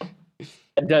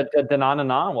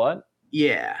 Da-na-na-na, what?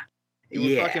 Yeah.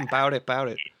 You were fucking bout it.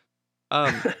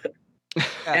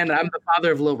 And I'm the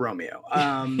father of Lil Romeo.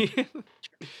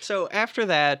 So after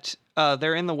that,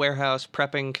 they're in the warehouse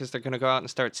prepping because they're going to go out and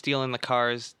start stealing the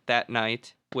cars that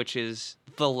night, which is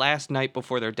the last night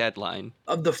before their deadline.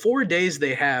 Of the 4 days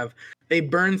they have, they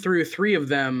burn through 3 of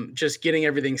them just getting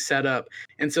everything set up.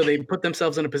 And so they put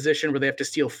themselves in a position where they have to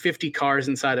steal 50 cars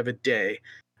inside of a day,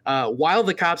 while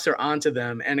the cops are onto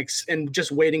them and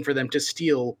just waiting for them to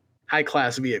steal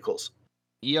high-class vehicles.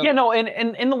 Yep. Yeah, no, and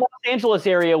in the Los Angeles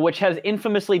area, which has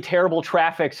infamously terrible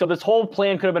traffic, so this whole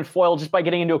plan could have been foiled just by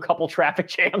getting into a couple traffic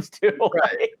jams too.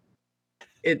 Right.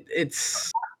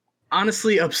 It's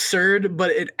honestly absurd,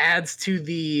 but it adds to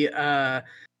the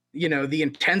the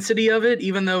intensity of it,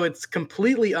 even though it's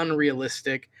completely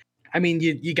unrealistic. I mean,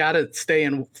 you gotta stay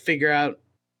and figure out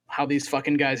how these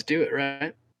fucking guys do it,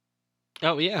 right?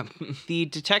 Oh yeah, the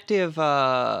detective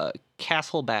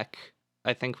Castlebeck,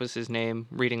 I think was his name,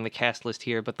 reading the cast list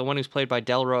here, but the one who's played by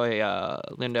Delroy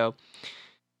Lindo.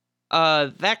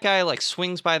 That guy like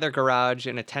swings by their garage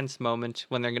in a tense moment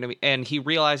when they're gonna be, and he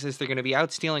realizes they're gonna be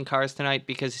out stealing cars tonight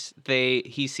because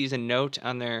he sees a note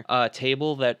on their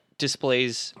table that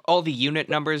displays all the unit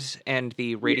numbers and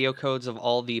the radio codes of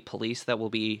all the police that will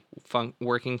be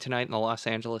working tonight in the Los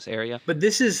Angeles area. But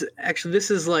this is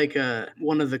like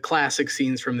one of the classic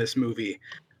scenes from this movie.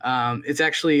 It's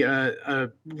actually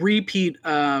a repeat.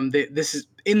 This is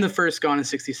in the first Gone in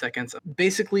 60 Seconds.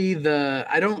 Basically,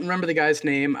 I don't remember the guy's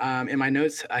name. In my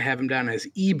notes, I have him down as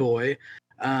E-Boy.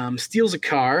 Steals a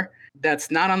car that's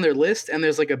not on their list, and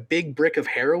there's like a big brick of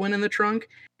heroin in the trunk.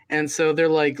 And so they're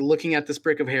like looking at this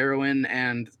brick of heroin,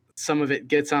 and some of it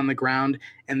gets on the ground.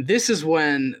 And this is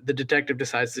when the detective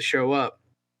decides to show up.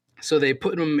 So they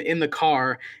put him in the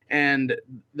car, and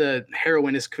the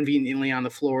heroin is conveniently on the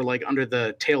floor, like under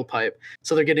the tailpipe.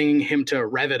 So they're getting him to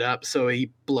rev it up so he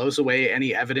blows away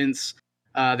any evidence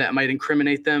that might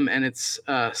incriminate them. And it's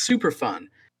super fun.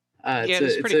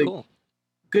 It's pretty cool.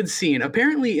 Good scene.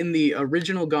 Apparently in the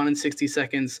original Gone in 60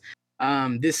 Seconds,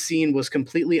 this scene was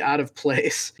completely out of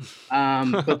place,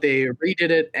 but they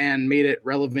redid it and made it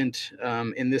relevant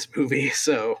in this movie.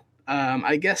 So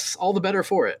I guess all the better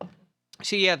for it.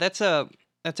 So yeah, that's a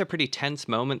pretty tense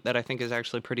moment that I think is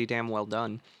actually pretty damn well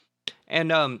done.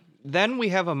 And then we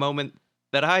have a moment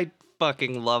that I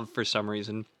fucking love for some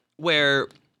reason, where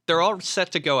they're all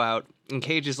set to go out, and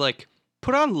Cage is like,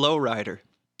 put on Lowrider.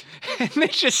 And they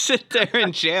just sit there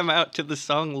and jam out to the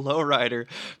song Lowrider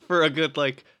for a good,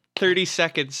 30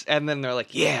 seconds, and then they're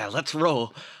like, yeah, let's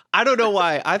roll. I don't know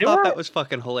why. I thought that was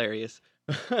fucking hilarious.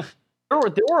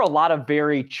 There were a lot of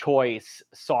very choice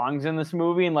songs in this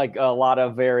movie, and a lot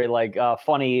of very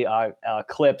funny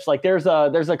clips. Like there's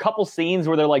a couple scenes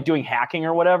where they're doing hacking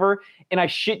or whatever, and I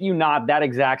shit you not, that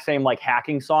exact same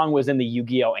hacking song was in the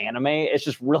Yu-Gi-Oh anime. It's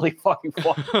just really fucking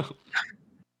fun.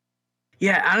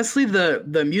 Yeah, honestly,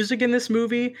 the music in this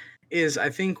movie is, I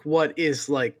think, what is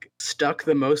stuck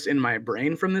the most in my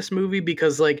brain from this movie,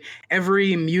 because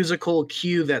every musical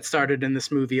cue that started in this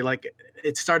movie,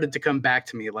 it started to come back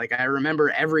to me. I remember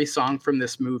every song from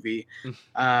this movie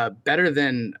better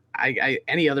than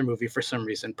any other movie for some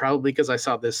reason, probably because I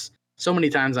saw this so many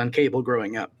times on cable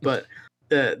growing up. But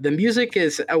the music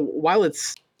is, while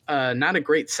it's not a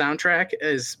great soundtrack,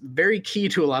 is very key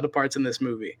to a lot of parts in this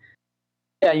movie.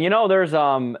 Yeah, there's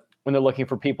when they're looking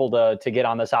for people to get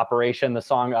on this operation, the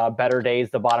song "Better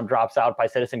Days," "The Bottom Drops Out" by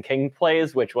Citizen King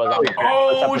plays, which was shit.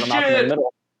 In the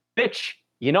middle. Bitch,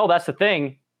 that's the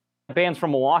thing. The band's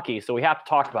from Milwaukee, so we have to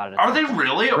talk about it. Are they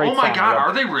really? Oh my god,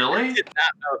 are they really? I did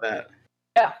not know that.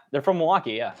 Yeah, they're from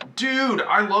Milwaukee. Yeah, dude,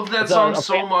 I love that song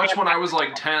so much. When I was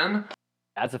 10,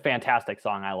 that's a fantastic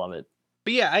song. I love it.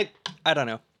 But yeah, I don't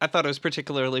know. I thought it was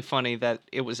particularly funny that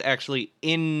it was actually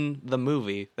in the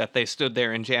movie that they stood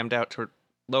there and jammed out to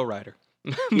Lowrider.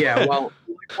 Yeah, well,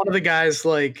 one of the guys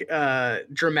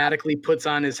dramatically puts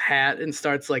on his hat and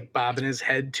starts bobbing his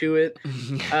head to it,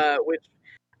 which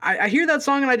I hear that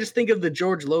song and I just think of the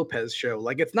George Lopez show.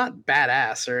 It's not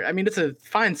badass, it's a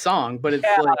fine song, but it's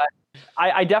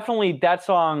I definitely, that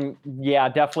song, yeah,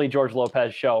 definitely George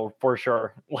Lopez show for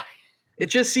sure. It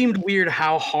just seemed weird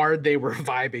how hard they were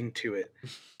vibing to it.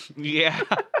 Yeah.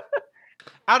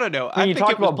 I don't know. When I you think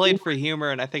talk it was about played for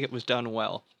humor, and I think it was done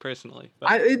well, personally.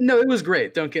 But No, it was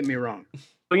great. Don't get me wrong.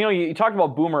 But you talked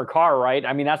about Boomer Car, right?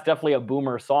 I mean, that's definitely a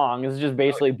Boomer song. It's just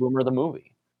basically Boomer the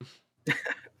movie.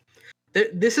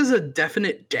 This is a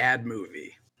definite dad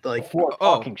movie. Like, For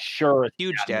fucking sure, it's a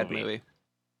huge dad movie.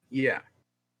 yeah,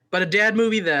 but a dad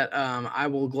movie that I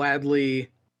will gladly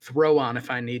throw on if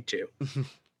I need to.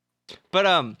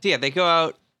 But yeah, they go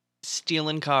out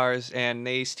stealing cars, and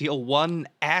they steal one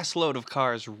assload of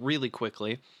cars really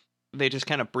quickly. They just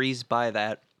kind of breeze by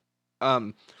that.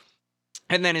 And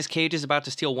then as Cage is about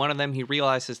to steal one of them, he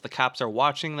realizes the cops are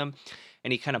watching them,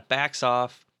 and he kind of backs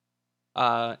off.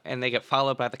 And they get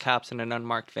followed by the cops in an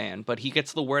unmarked van. But he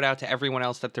gets the word out to everyone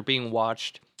else that they're being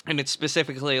watched. And it's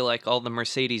specifically like all the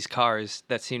Mercedes cars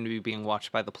that seem to be being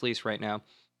watched by the police right now.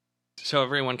 So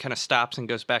everyone kind of stops and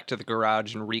goes back to the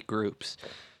garage and regroups.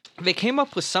 They came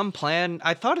up with some plan.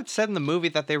 I thought it said in the movie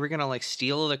that they were going to like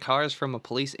steal the cars from a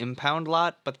police impound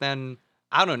lot. But then,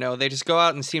 I don't know, they just go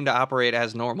out and seem to operate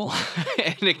as normal.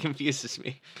 And it confuses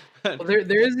me. Well,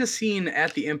 there is a scene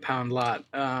at the impound lot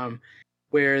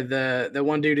where the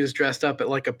one dude is dressed up at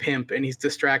like a pimp and he's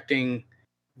distracting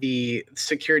the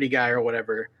security guy or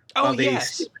whatever. Oh,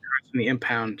 yes. Steal the cars from the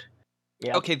impound.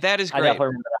 Yeah. Okay, that is I great. definitely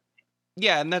remember that.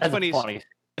 Yeah, and that's when funny.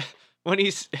 when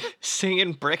he's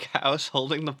singing Brick House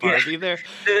holding the Barbie there.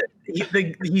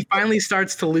 He finally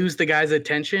starts to lose the guy's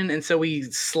attention, and so he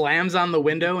slams on the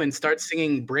window and starts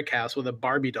singing Brick House with a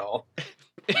Barbie doll.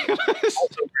 Also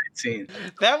a great scene.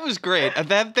 That was great.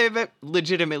 That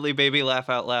legitimately made me laugh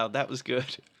out loud. That was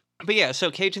good. But yeah,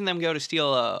 so Cage and them go to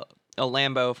steal a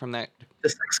Lambo from that... The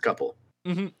sex couple.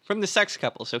 Mm-hmm, from the sex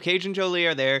couple. So Cage and Jolie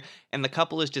are there, and the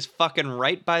couple is just fucking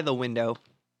right by the window.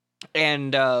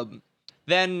 And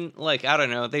then, like, I don't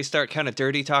know, they start kind of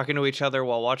dirty talking to each other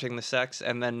while watching the sex,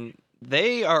 and then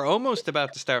they are almost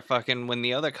about to start fucking when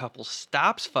the other couple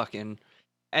stops fucking,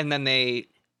 and then they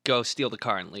go steal the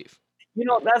car and leave. You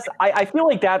know, I feel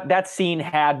like that scene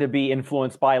had to be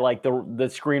influenced by like the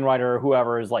screenwriter or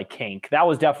whoever is like kink. That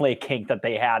was definitely a kink that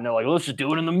they had. And they're like, let's just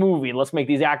do it in the movie and let's make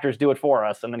these actors do it for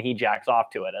us. And then he jacks off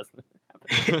to it.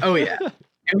 Oh yeah.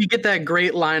 And you get that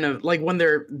great line of like when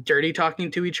they're dirty talking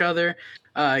to each other,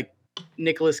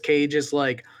 Nicolas Cage is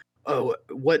like, oh,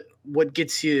 what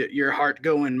gets your heart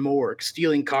going more,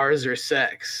 stealing cars or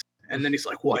sex? And then he's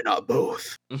like, why not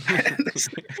both?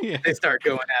 Yeah. They start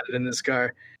going at it in this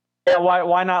car. Yeah,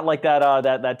 why not like that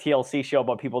TLC show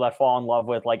about people that fall in love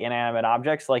with like inanimate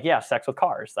objects? Like, yeah, sex with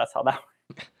cars. That's how that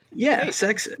works. Yeah,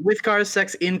 sex with cars,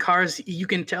 sex in cars. You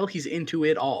can tell he's into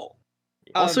it all.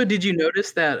 Also, did you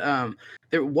notice that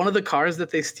one of the cars that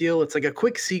they steal, it's like a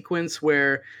quick sequence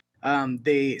where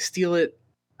they steal it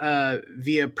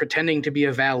via pretending to be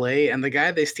a valet, and the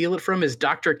guy they steal it from is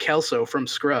Dr. Kelso from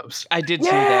Scrubs. I did see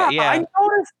that, yeah. I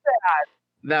noticed that.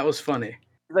 That was funny.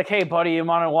 He's like, hey, buddy, you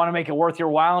want to make it worth your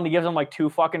while? And he gives him like 2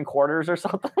 fucking quarters or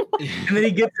something. And then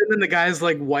he gets in, and the guy's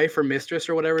like wife or mistress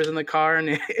or whatever is in the car,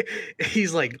 and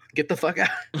he's like, get the fuck out.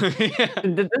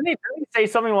 Didn't he say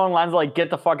something along the lines of like, get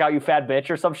the fuck out, you fat bitch,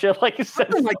 or some shit? Like, he says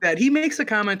Something like that. He makes a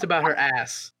comment about her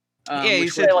ass. Yeah, he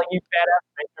which said, was- like, you fat ass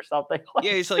bitch or something.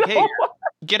 yeah, he's like, hey,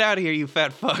 get out of here, you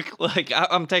fat fuck. Like,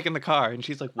 I'm taking the car. And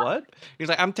she's like, what? He's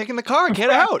like, I'm taking the car, get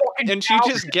out. And she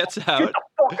just gets out. Get the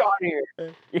fuck out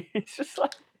of here. He's just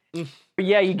like, but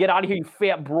yeah, you get out of here, you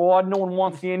fat broad. No one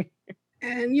wants you in.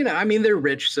 And you know, I mean, they're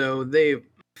rich, so they're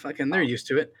used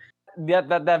to it.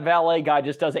 That valet guy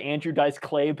just does an Andrew Dice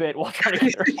Clay bit while trying to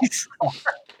get her. He's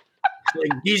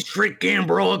like, this freaking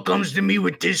bro comes to me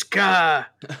with this car.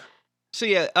 So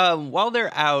yeah, while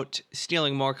they're out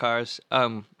stealing more cars,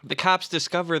 the cops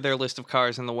discover their list of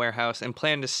cars in the warehouse and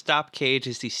plan to stop Cage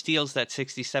as he steals that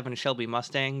 67 Shelby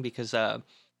Mustang because,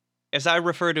 as I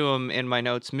refer to him in my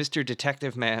notes, Mr.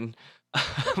 Detective Man,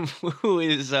 who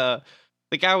is the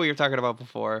guy we were talking about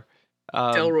before.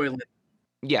 Delroy Lindo.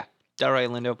 Yeah, Delroy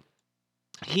Lindo.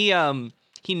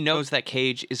 He knows that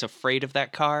Cage is afraid of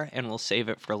that car and will save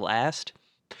it for last.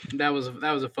 That was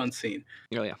a fun scene.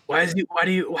 Oh yeah. How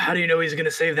do you know he's gonna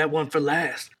save that one for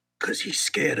last? Because he's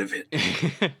scared of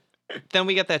it. Then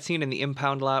we get that scene in the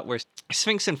impound lot where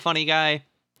Sphinx and Funny Guy,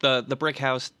 the brick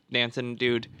house dancing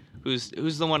dude, who's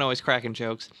the one always cracking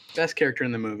jokes. Best character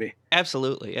in the movie.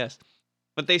 Absolutely, yes.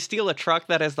 But they steal a truck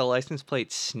that has the license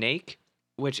plate Snake,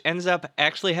 which ends up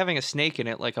actually having a snake in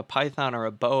it, like a python or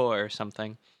a boa or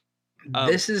something.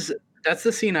 That's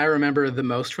the scene I remember the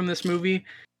most from this movie.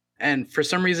 And for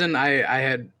some reason, I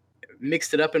had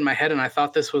mixed it up in my head, and I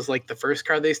thought this was like the first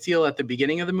car they steal at the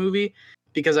beginning of the movie,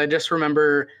 because I just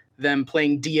remember them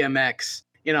playing DMX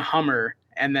in a Hummer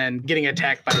and then getting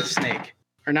attacked by a snake.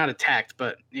 Or not attacked,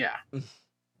 but yeah.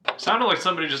 Sounded like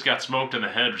somebody just got smoked in the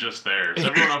head just there. Is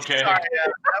everyone okay? Sorry,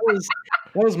 that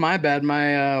was my bad.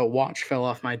 My watch fell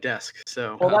off my desk.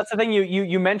 So Well, that's the thing.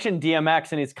 You mentioned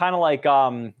DMX, and it's kind of like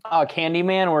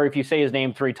Candyman, where if you say his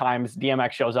name 3 times,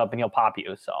 DMX shows up and he'll pop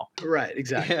you. So right,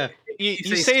 exactly. Yeah.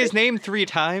 You say his name 3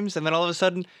 times, and then all of a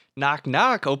sudden, knock,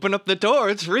 knock, open up the door.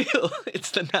 It's real.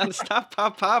 It's the nonstop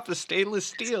pop pop of stainless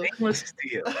steel. Stainless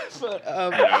steel. But,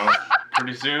 You know,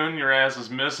 pretty soon your ass is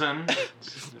missing.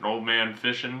 An old man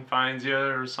fishing finds you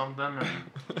or something.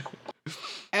 And...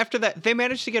 After that, they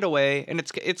manage to get away, and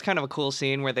it's kind of a cool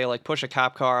scene where they like push a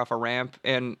cop car off a ramp,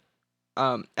 and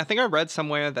I think I read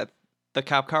somewhere that the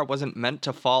cop car wasn't meant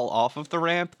to fall off of the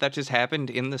ramp. That just happened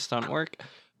in the stunt work.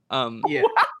 Yeah.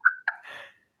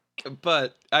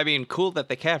 But I mean, cool that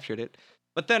they captured it.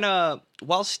 But then,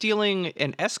 while stealing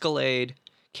an Escalade,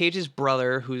 Cage's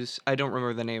brother, who's I don't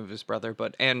remember the name of his brother,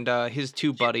 but and his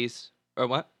 2 buddies, or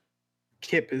what?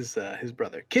 Kip is his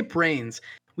brother. Kip Raines.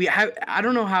 I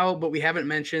don't know how, but we haven't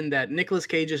mentioned that Nicolas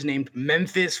Cage is named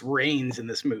Memphis Reigns in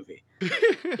this movie.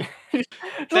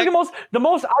 It's like either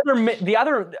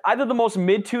the most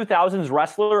mid 2000s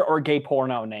wrestler or gay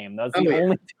porno name. That's the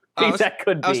only things that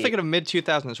could be. I was thinking of mid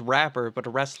 2000s rapper, but a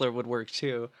wrestler would work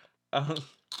too.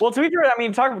 Well, to be fair, I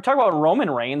mean, talk about Roman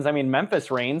Reigns. I mean,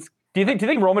 Memphis Reigns. Do you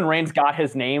think Roman Reigns got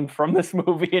his name from this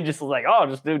movie and just was like, oh,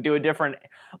 just do a different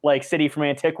like city from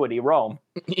antiquity, Rome?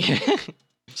 Yeah.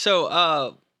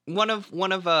 So, one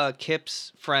of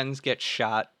Kip's friends gets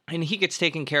shot, and he gets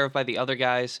taken care of by the other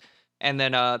guys. And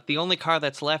then the only car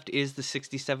that's left is the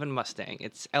 '67 Mustang.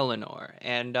 It's Eleanor,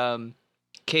 and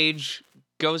Cage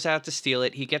goes out to steal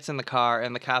it. He gets in the car,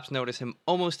 and the cops notice him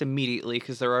almost immediately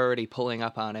because they're already pulling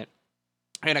up on it.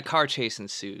 And a car chase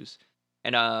ensues,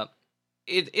 and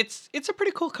it's a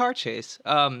pretty cool car chase.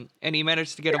 And he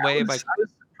managed to get away I was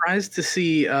surprised to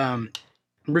see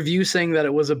reviews saying that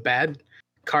it was a bad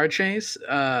car chase,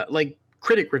 like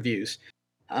critic reviews,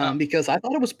 because I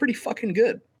thought it was pretty fucking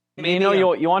good. Maybe,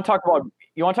 you want to talk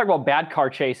about bad car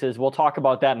chases? We'll talk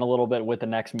about that in a little bit with the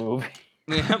next movie.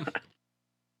 Yeah.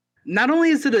 Not only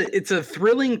is it's a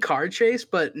thrilling car chase,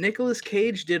 but Nicolas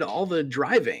Cage did all the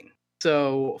driving.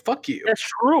 So fuck you. That's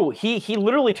true. He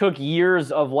literally took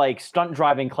years of like stunt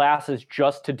driving classes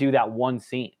just to do that one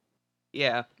scene.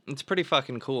 Yeah, it's pretty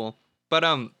fucking cool. But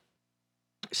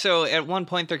so at one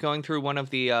point they're going through one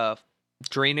of the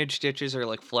drainage ditches or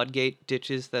like floodgate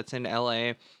ditches that's in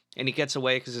LA, and he gets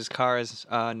away because his car has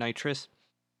nitrous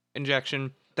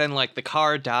injection. Then like the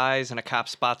car dies and a cop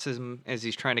spots him as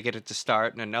he's trying to get it to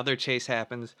start, and another chase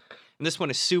happens. And this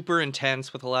one is super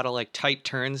intense with a lot of like tight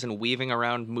turns and weaving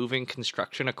around moving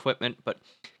construction equipment, but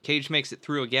Cage makes it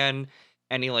through again,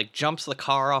 and he like jumps the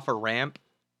car off a ramp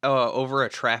over a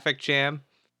traffic jam,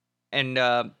 and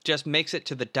just makes it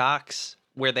to the docks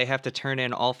where they have to turn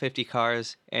in all 50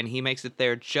 cars, and he makes it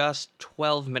there just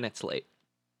 12 minutes late.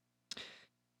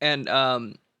 And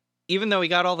even though he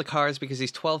got all the cars because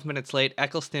he's 12 minutes late,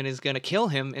 Eccleston is going to kill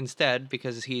him instead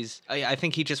because I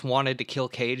think he just wanted to kill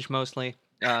Cage mostly.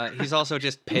 He's also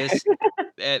just pissed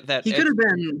that he could have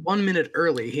been 1 minute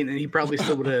early. He probably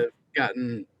still would have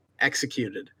gotten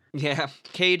executed. Yeah,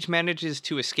 Cage manages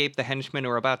to escape the henchmen who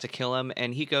are about to kill him,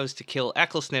 and he goes to kill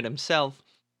Eccleston himself.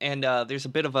 And there's a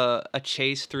bit of a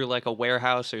chase through like a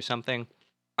warehouse or something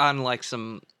on like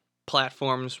some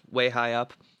platforms way high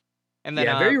up. And then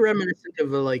very reminiscent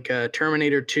of a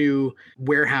Terminator 2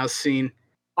 warehouse scene.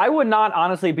 I would not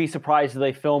honestly be surprised if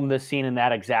they filmed this scene in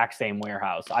that exact same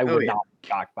warehouse. I would not be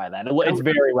shocked by that. It's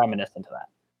very reminiscent to that.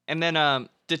 And then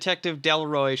Detective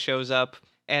Delroy shows up,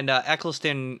 and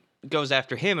Eccleston goes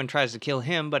after him and tries to kill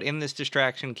him, but in this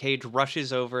distraction, Cage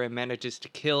rushes over and manages to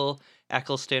kill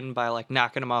Eccleston by like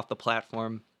knocking him off the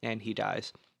platform, and he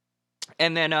dies.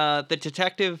 And then the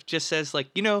detective just says, like,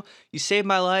 you saved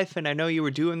my life, and I know you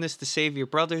were doing this to save your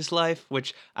brother's life,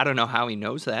 which I don't know how he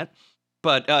knows that,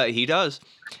 but he does.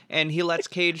 And he lets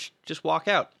Cage just walk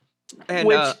out. And,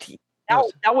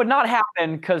 that would not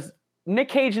happen because Nick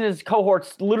Cage and his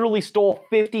cohorts literally stole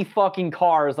 50 fucking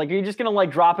cars. Like, you're just going to,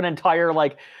 like, drop an entire,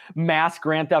 like, mass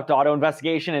Grand Theft Auto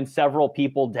investigation and several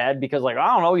people dead because, like, I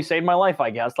don't know, you saved my life, I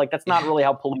guess. Like, that's not really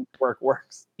how police work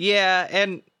works. Yeah,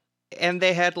 and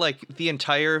they had, like, the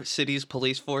entire city's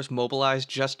police force mobilized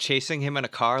just chasing him in a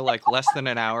car, like, less than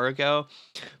an hour ago.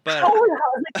 But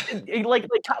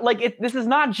this is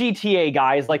not GTA,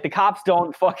 guys. Like, the cops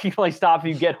don't fucking, like, stop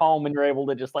you get home and you're able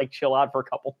to just, like, chill out for a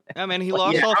couple minutes. I mean, he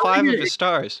lost all 5 of his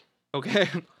stars. Okay?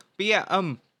 But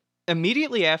yeah,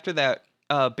 immediately after that,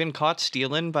 Been Caught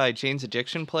Stealing by Jane's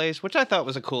Addiction plays, which I thought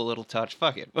was a cool little touch.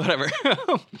 Fuck it. Whatever.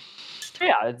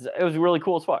 Yeah, it was really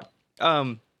cool as fuck.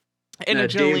 And Dave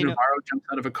Angelina. Navarro jumps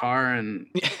out of a car and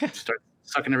starts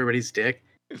sucking everybody's dick.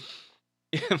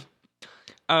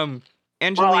 Angelina.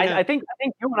 Well, I think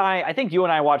you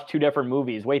and I watched two different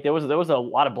movies. Wait, there was a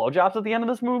lot of blowjobs at the end of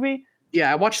this movie.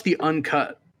 Yeah, I watched the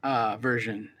uncut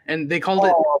version, and they called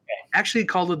it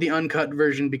the uncut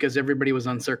version because everybody was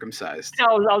uncircumcised. I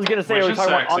was gonna say, Which are we is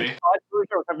talking about sexy. uncut version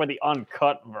or we're talking about the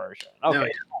uncut version? Okay. No,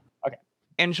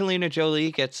 Angelina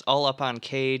Jolie gets all up on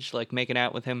Cage, like making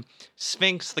out with him.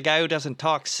 Sphinx, the guy who doesn't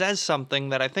talk, says something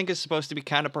that I think is supposed to be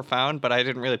kind of profound, but I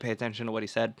didn't really pay attention to what he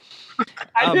said.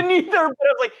 I didn't either, but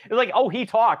it was like, oh, he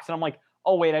talks, and I'm like,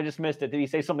 oh wait, I just missed it. Did he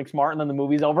say something smart, and then the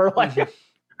movie's over? Like,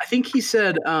 I think he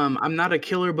said, "I'm not a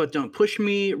killer, but don't push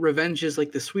me. Revenge is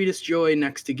like the sweetest joy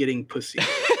next to getting pussy."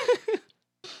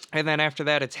 And then after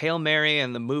that, it's Hail Mary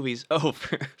and the movie's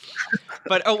over.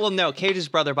 But, oh, well, no. Cage's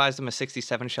brother buys them a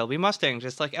 67 Shelby Mustang,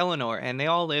 just like Eleanor, and they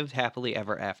all lived happily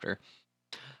ever after.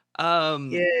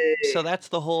 Yay. So that's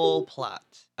the whole plot.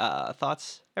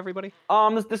 Thoughts, everybody?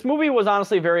 this movie was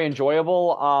honestly very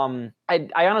enjoyable. I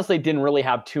honestly didn't really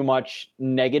have too much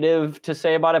negative to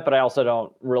say about it, but I also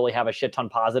don't really have a shit ton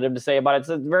positive to say about it. It's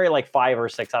a very like 5 or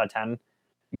 6 out of 10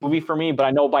 movie for me, but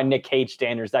I know by Nick Cage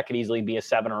standards that could easily be a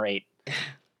 7 or 8,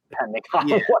 depending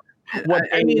on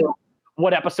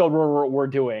what episode we're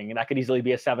doing, and that could easily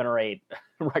be a 7 or 8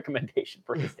 recommendation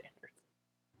for his standards.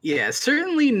 Yeah,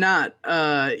 certainly not.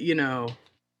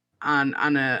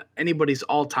 On anybody's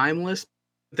all-time list.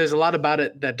 There's a lot about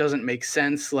it that doesn't make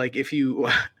sense. Like if you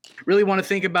really want to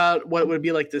think about what it would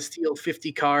be like to steal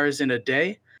 50 cars in a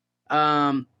day.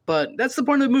 But that's the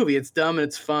point of the movie. It's dumb and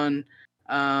it's fun.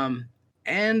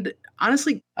 And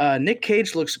honestly, Nick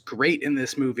Cage looks great in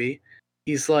this movie.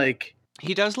 He's like,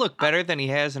 he does look better than he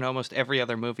has in almost every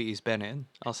other movie he's been in.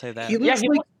 I'll say that. He looks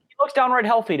looks downright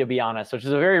healthy, to be honest, which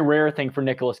is a very rare thing for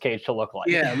Nicolas Cage to look like.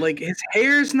 Yeah, like his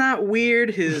hair's not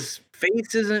weird. His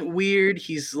face isn't weird.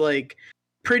 He's like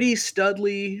pretty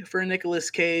studly for Nicolas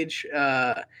Cage.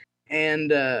 I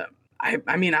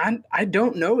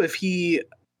don't know if he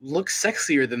looks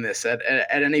sexier than this at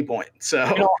any point.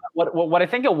 So what I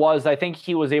think it was, I think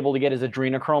he was able to get his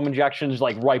adrenochrome injections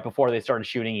like right before they started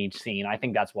shooting each scene. I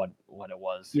think that's what it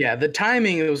was. Yeah, the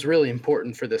timing was really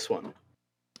important for this one.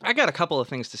 I got a couple of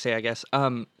things to say, I guess.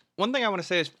 One thing I want to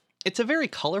say is it's a very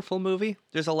colorful movie.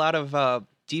 There's a lot of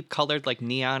deep colored, like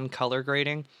neon color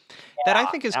grading that I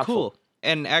think is cool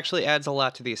and actually adds a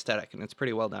lot to the aesthetic, and it's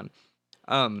pretty well done.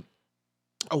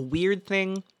 A weird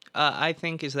thing I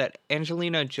think is that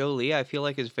Angelina Jolie, I feel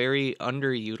like, is very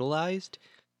underutilized.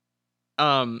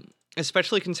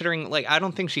 Especially considering, like, I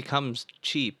don't think she comes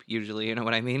cheap usually. You know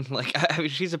what I mean? Like,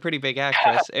 she's a pretty big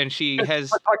actress, and she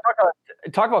has.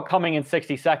 Talk about coming in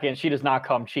 60 seconds. She does not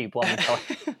come cheap, let me tell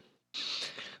you.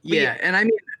 Yeah, and I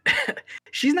mean,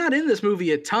 she's not in this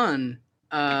movie a ton,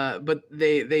 but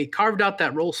they carved out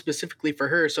that role specifically for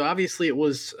her. So obviously it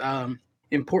was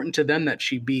important to them that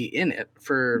she be in it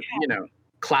for,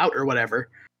 clout or whatever.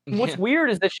 What's weird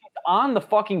is that she's on the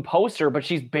fucking poster, but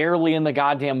she's barely in the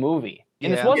goddamn movie.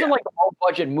 And this wasn't like a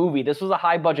low-budget movie. This was a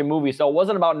high-budget movie, so it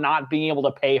wasn't about not being able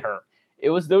to pay her.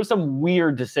 There was some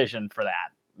weird decision for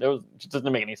that. It just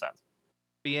doesn't make any sense.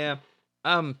 Yeah.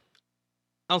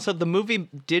 Also, the movie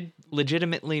did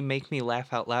legitimately make me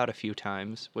laugh out loud a few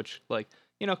times, which, like,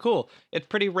 cool. It's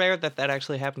pretty rare that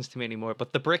actually happens to me anymore.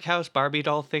 But the Brick House Barbie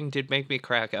doll thing did make me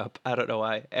crack up. I don't know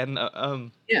why. And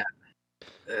yeah,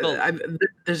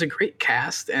 there's a great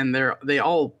cast, and they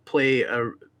all play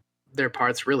their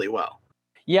parts really well.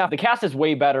 Yeah, the cast is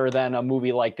way better than a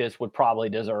movie like this would probably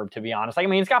deserve, to be honest. Like, I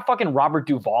mean, it's got fucking Robert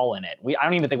Duvall in it. I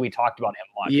don't even think we talked about him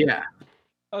much. Yeah.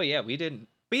 Oh, yeah, we didn't.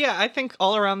 But yeah, I think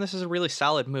all around this is a really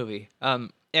solid movie.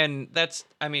 And that's,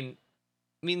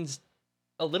 means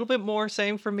a little bit more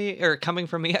saying for me, or coming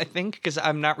from me, I think, because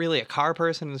I'm not really a car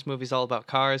person. This movie's all about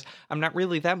cars. I'm not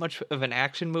really that much of an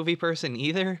action movie person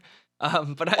either.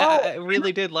 But I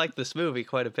really did like this movie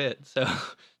quite a bit, so...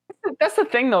 That's the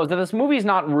thing, though, is that this movie's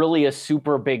not really a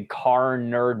super big car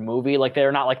nerd movie. Like,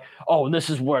 they're not like, oh, this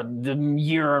is where the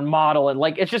year and model, and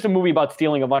like, it's just a movie about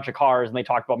stealing a bunch of cars, and they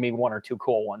talk about maybe 1 or 2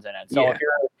 cool ones in it. So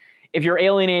if you're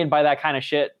alienated by that kind of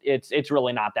shit, it's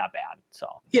really not that bad. So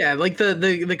yeah, like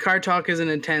the car talk isn't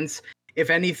intense. If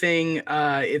anything,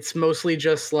 it's mostly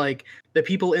just like the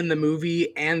people in the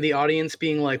movie and the audience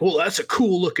being like, well, that's a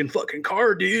cool looking fucking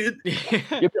car, dude. You'd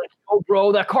be like, oh,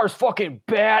 bro, that car's fucking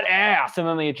badass. And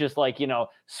then they just like,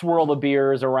 swirl the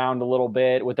beers around a little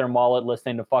bit with their mullet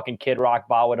listening to fucking Kid Rock,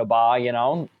 Ba Wada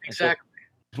Ba, Exactly.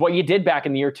 It's what you did back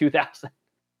in the year 2000.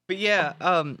 But yeah,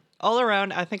 all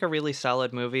around, I think a really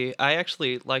solid movie. I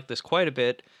actually like this quite a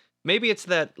bit. Maybe it's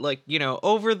that, like,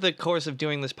 over the course of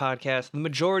doing this podcast, the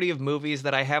majority of movies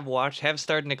that I have watched have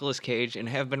starred Nicolas Cage and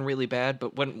have been really bad.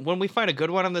 But when we find a good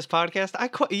one on this podcast,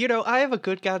 I have a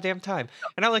good goddamn time,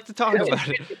 and I like to talk about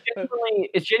it.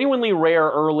 It's genuinely rare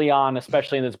early on,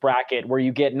 especially in this bracket, where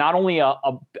you get not only a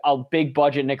big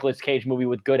budget Nicolas Cage movie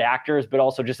with good actors, but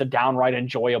also just a downright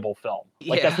enjoyable film.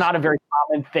 Like, that's not a very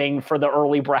common thing for the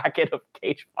early bracket of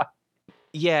Cage Fight.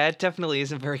 Yeah, it definitely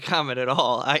isn't very common at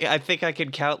all. I think I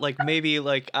could count maybe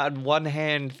on one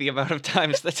hand the amount of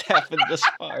times that's happened this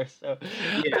far. So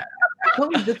yeah, I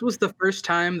felt like this was the first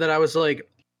time that I was like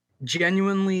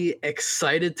genuinely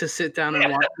excited to sit down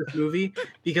and watch this movie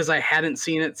because I hadn't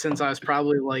seen it since I was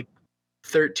probably like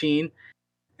 13,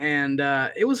 and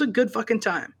it was a good fucking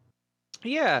time.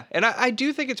 Yeah, and I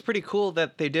do think it's pretty cool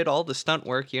that they did all the stunt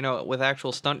work, with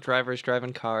actual stunt drivers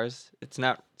driving cars. It's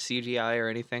not CGI or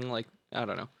anything, I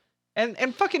don't know.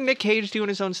 And fucking Nick Cage doing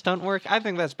his own stunt work, I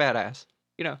think that's badass.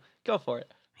 Go for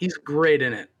it. He's great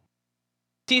in it.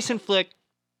 Decent flick.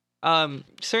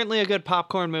 Certainly a good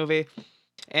popcorn movie,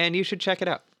 and you should check it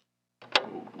out.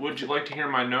 Would you like to hear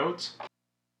my notes?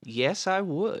 Yes, I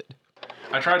would.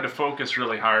 I tried to focus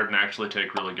really hard and actually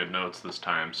take really good notes this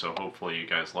time, so hopefully you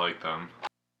guys like them.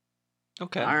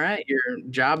 Okay. All right, your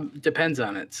job depends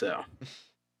on it, so.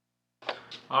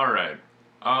 All right.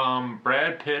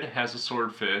 Brad Pitt has a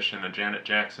swordfish in a Janet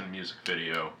Jackson music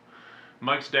video.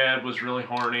 Mike's dad was really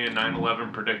horny and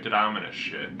 9/11 predicted ominous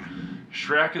shit.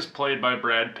 Shrek is played by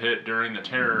Brad Pitt during the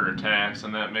terror attacks,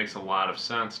 and that makes a lot of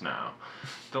sense now.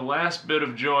 The last bit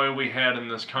of joy we had in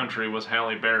this country was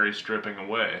Halle Berry stripping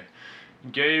away.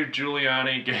 Gay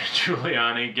Giuliani,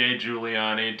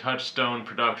 Touchstone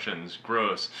Productions,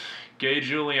 gross. Gay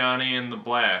Giuliani in the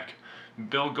black.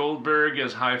 Bill Goldberg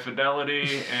as High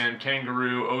Fidelity, and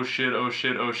Kangaroo, oh shit,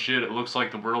 it looks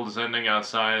like the world is ending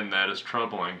outside and that is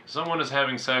troubling. Someone is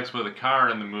having sex with a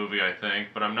car in the movie, I think,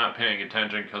 but I'm not paying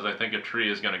attention because I think a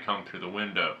tree is going to come through the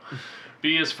window.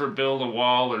 B is for build a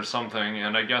wall or something,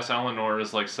 and I guess Eleanor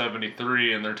is like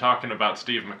 73 and they're talking about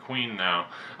Steve McQueen now.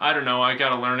 I don't know, I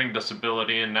got a learning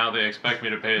disability and now they expect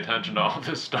me to pay attention to all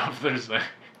this stuff they're saying.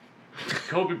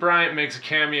 Kobe Bryant makes a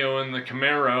cameo in the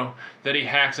Camaro that he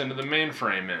hacks into the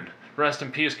mainframe in. Rest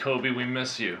in peace, Kobe, we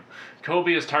miss you.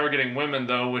 Kobe is targeting women,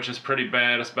 though, which is pretty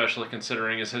bad, especially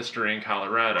considering his history in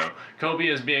Colorado. Kobe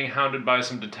is being hounded by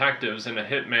some detectives and a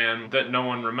hitman that no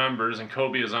one remembers, and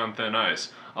Kobe is on thin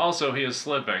ice. Also, he is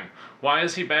slipping. Why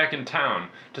is he back in town?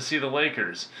 To see the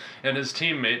Lakers and his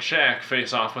teammate Shaq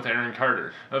face off with Aaron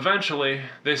Carter. Eventually,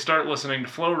 they start listening to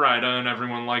Flo Rida and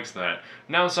everyone likes that.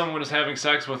 Now someone is having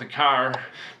sex with a car.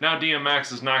 Now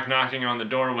DMX is knocking on the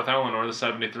door with Eleanor, the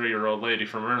 73-year-old lady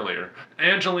from earlier.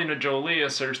 Angelina Jolie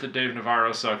asserts that Dave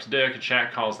Navarro sucks dick and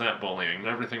Shaq calls that bullying.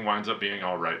 Everything winds up being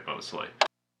alright mostly.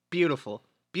 Beautiful.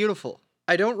 Beautiful.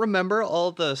 I don't remember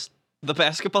all the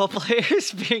basketball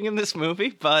players being in this movie,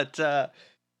 but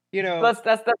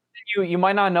that's you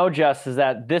might not know, Jess, is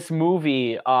that this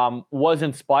movie was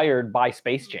inspired by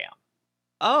Space Jam.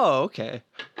 Oh, okay.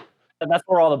 And that's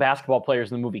where all the basketball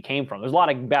players in the movie came from. There's a lot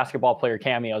of basketball player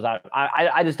cameos.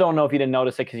 I just don't know if you didn't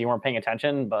notice it because you weren't paying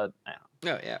attention, but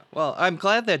Oh yeah. Well, I'm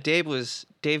glad that Dave was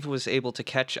able to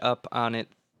catch up on it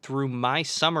through my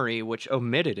summary, which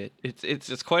omitted it.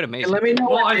 It's quite amazing. Let me know.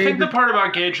 Well, I think the part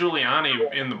about Gay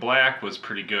Giuliani in the black was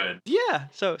pretty good. Yeah.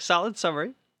 So solid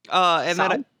summary. And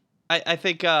Solid. then I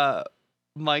think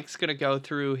Mike's gonna go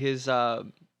through his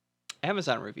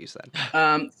Amazon reviews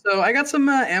then. So I got some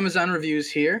Amazon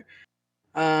reviews here.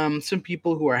 Some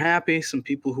people who are happy, some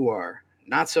people who are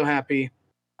not so happy,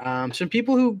 some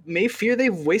people who may fear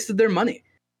they've wasted their money.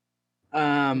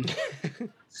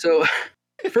 So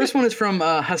first one is from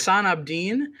Hassan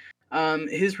Abdeen.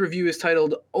 His review is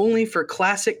titled "Only for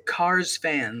Classic Cars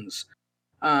Fans."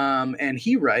 And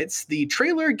he writes, the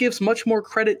trailer gives much more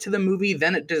credit to the movie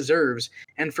than it deserves,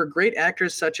 and for great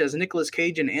actors such as Nicolas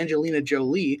Cage and Angelina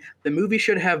Jolie, the movie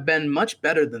should have been much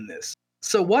better than this.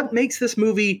 So what makes this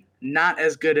movie not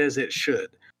as good as it should?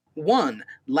 1.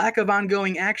 Lack of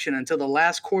ongoing action until the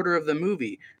last quarter of the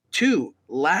movie. 2.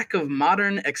 Lack of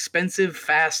modern, expensive,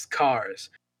 fast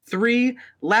cars. 3.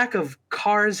 Lack of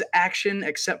Cars action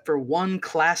except for one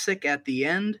classic at the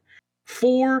end.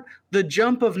 4. The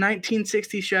jump of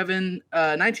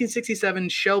 1967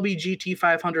 Shelby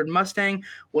GT500 Mustang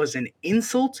was an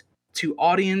insult to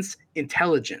audience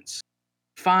intelligence.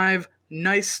 5.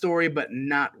 Nice story, but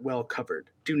not well covered.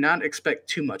 Do not expect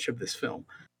too much of this film.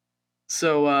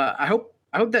 So I hope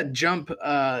that jump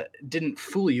didn't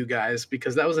fool you guys,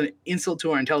 because that was an insult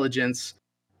to our intelligence.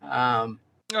 Oh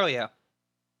yeah.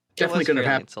 Definitely couldn't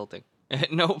have happened. Insulting.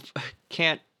 Nope.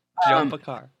 Can't jump a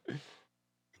car.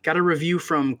 got a review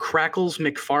from Crackles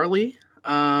McFarley.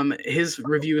 His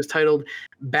review is titled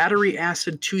 "Battery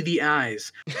Acid to the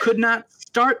Eyes. Could not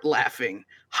start laughing.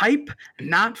 Hype,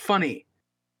 not funny.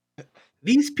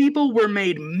 These people were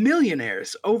made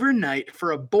millionaires overnight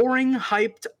for a boring,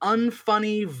 hyped,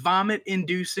 unfunny,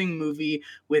 vomit-inducing movie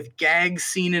with gags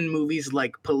seen in movies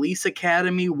like Police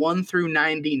Academy 1 through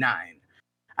 99.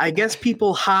 I guess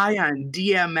people high on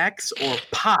DMX or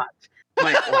pot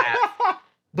might laugh,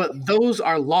 but those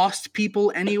are lost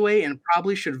people anyway and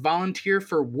probably should volunteer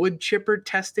for wood chipper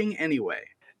testing anyway."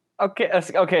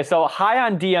 Okay. So high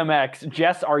on DMX.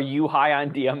 Jess, are you high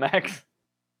on DMX?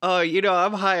 Oh,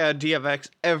 I'm high on DMX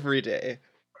every day.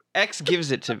 X gives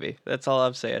it to me. That's all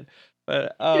I'm saying.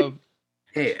 But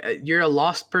Hey, you're a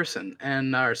lost person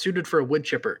and are suited for a wood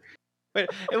chipper.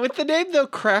 but with the name though,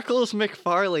 Crackles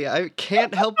McFarley, I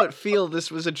can't help but feel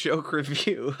this was a joke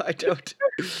review. I don't.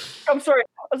 I'm sorry.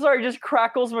 Just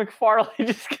Crackles McFarley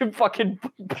just can fucking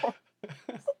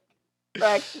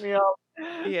cracks me up.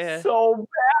 Yeah. So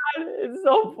bad. It's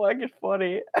so fucking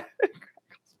funny.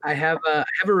 I have a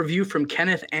review from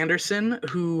Kenneth Anderson,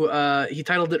 who he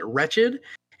titled it "Wretched,"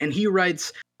 and he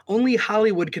writes, "Only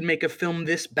Hollywood could make a film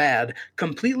this bad,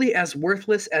 completely as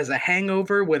worthless as A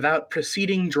Hangover without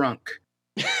proceeding drunk."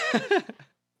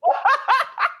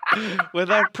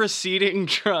 Without proceeding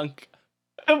drunk.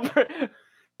 That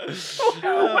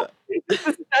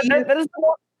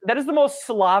is the most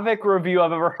Slavic review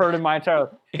I've ever heard in my entire life.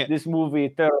 Yeah. This movie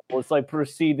is terrible. It's like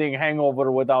proceeding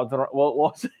hangover without what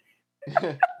was it?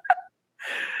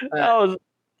 that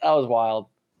was wild.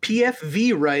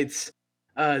 PFV writes,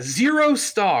 0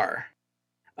 star.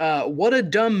 What a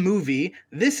dumb movie.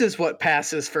 This is what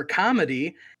passes for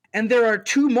comedy. And there are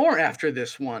 2 more after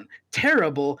this one.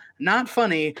 Terrible, not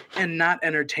funny, and not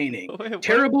entertaining. Wait, what?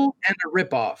 Terrible and a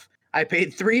ripoff. I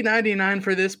paid $3.99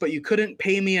 for this, but you couldn't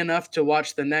pay me enough to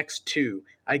watch the next 2.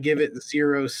 I give it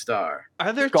 0 star.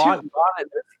 Are there Gone, two?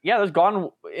 yeah, there's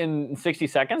Gone in 60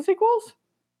 Seconds sequels?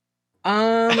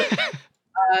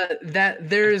 That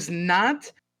there's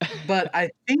not, but I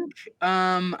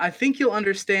think you'll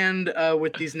understand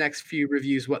with these next few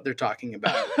reviews what they're talking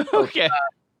about. Okay.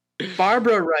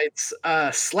 Barbara writes,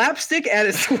 slapstick at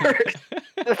its worst.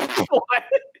 What?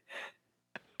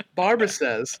 Barbara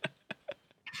says,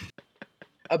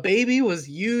 "A baby was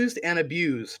used and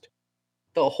abused.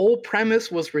 The whole premise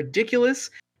was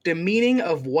ridiculous, demeaning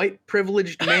of white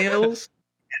privileged males,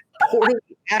 and poorly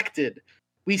acted.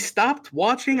 We stopped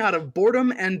watching out of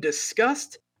boredom and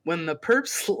disgust when the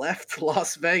perps left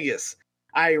Las Vegas.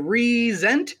 I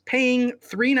resent paying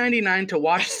 $3.99 to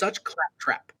watch such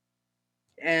claptrap."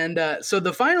 And so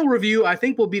the final review, I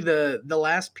think, will be the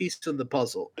last piece of the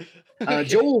puzzle.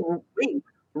 Joel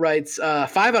writes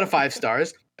 5 out of 5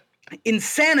 stars.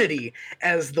 "Insanity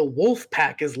as the wolf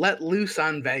pack is let loose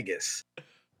on Vegas.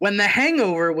 When The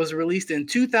Hangover was released in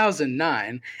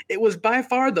 2009, it was by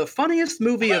far the funniest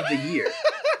movie of the year.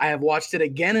 I have watched it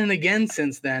again and again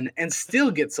since then and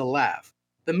still gets a laugh.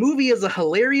 The movie is a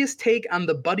hilarious take on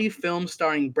the buddy film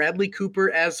starring Bradley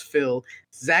Cooper as Phil,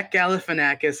 Zach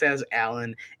Galifianakis as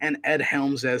Alan, and Ed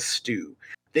Helms as Stu.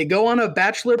 They go on a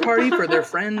bachelor party for their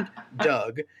friend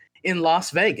Doug in Las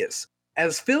Vegas.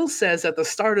 As Phil says at the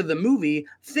start of the movie,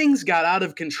 things got out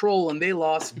of control and they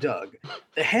lost Doug.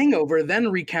 The Hangover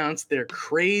then recounts their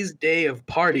crazed day of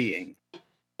partying."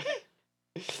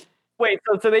 Wait,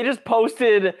 so they just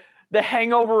posted the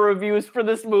Hangover reviews for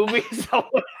this movie? So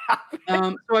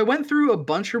So I went through a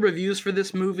bunch of reviews for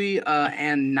this movie,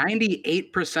 and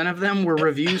 98% of them were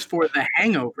reviews for The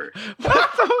Hangover.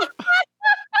 What the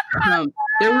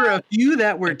There were a few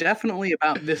that were definitely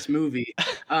about this movie,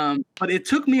 but it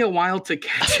took me a while to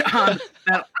catch on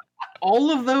that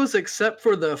all of those except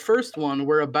for the first one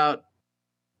were about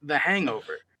The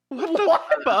Hangover. What the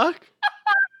fuck?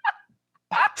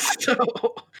 So,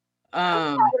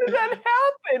 how did that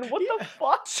happen? What the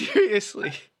fuck?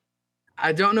 Seriously.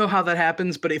 I don't know how that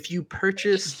happens, but if you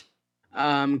purchased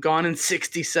Gone in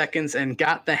 60 Seconds and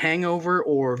got The Hangover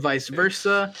or vice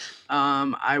versa,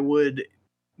 I would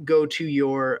go to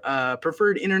your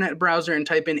preferred internet browser and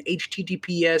type in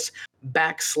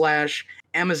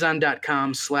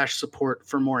https:/amazon.com/support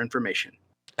for more information.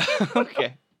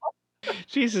 Okay.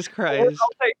 Jesus Christ.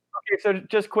 Okay, so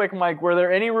just quick, Mike, were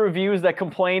there any reviews that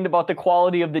complained about the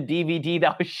quality of the DVD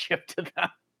that was shipped to them?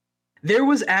 There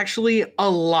was actually a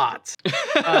lot.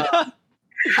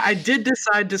 I did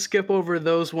decide to skip over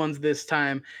those ones this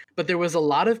time, but there was a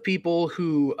lot of people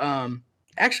who,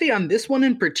 actually on this one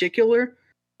in particular,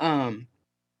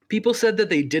 people said that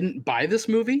they didn't buy this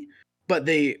movie, but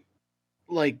they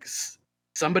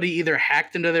somebody either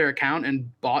hacked into their account and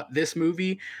bought this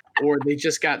movie, or they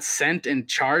just got sent and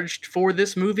charged for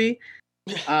this movie.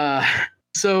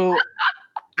 So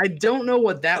I don't know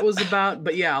what that was about,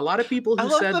 but yeah, a lot of people I who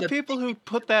love said the that people who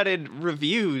put that in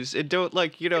reviews and don't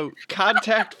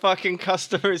contact fucking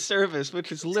customer service,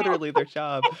 which is literally their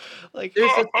job. Like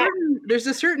there's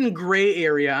a certain gray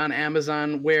area on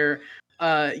Amazon where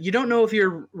you don't know if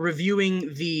you're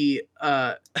reviewing the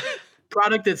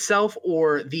product itself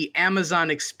or the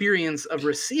Amazon experience of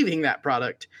receiving that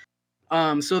product.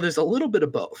 So there's a little bit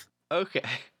of both. Okay.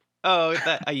 Oh,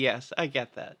 yes, I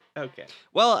get that. Okay.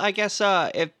 Well, I guess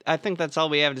I think that's all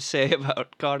we have to say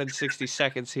about Gone in 60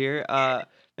 Seconds here. I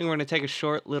think we're gonna take a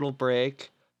short little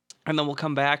break, and then we'll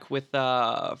come back with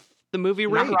the movie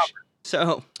Not Rage. Robert.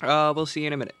 So we'll see you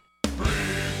in a minute.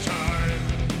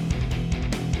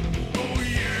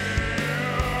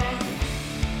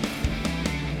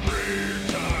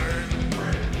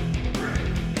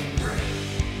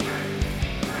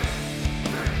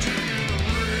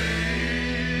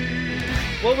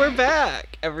 Well, we're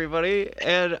back, everybody,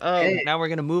 and now we're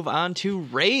gonna move on to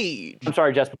Rage. I'm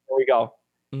sorry, Jess, before we go.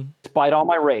 Despite all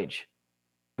my rage,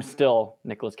 I'm still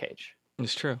Nicolas Cage.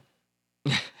 It's true.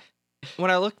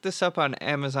 When I looked this up on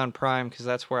Amazon Prime, because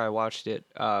that's where I watched it,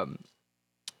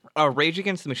 a Rage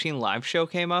Against the Machine live show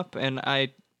came up, and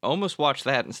I almost watched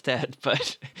that instead,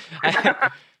 but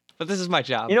but this is my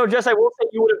job. You know, Jess, I will say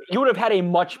you would have had a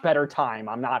much better time.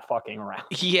 I'm not fucking around.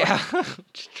 Yeah,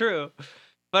 it's true.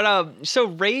 But so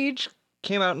Rage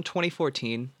came out in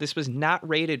 2014. This was not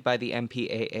rated by the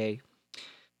MPAA.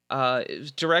 It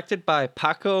was directed by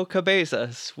Paco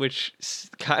Cabezas, which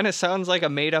kind of sounds like a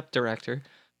made-up director.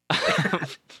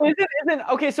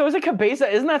 Okay, so is it Cabeza?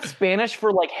 Isn't that Spanish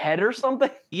for like head or something?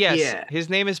 Yes, Yeah. his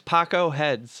name is Paco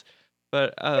Heads.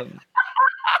 But That's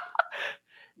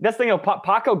the thing.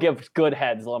 Paco gives good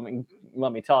heads. Let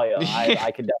me tell you,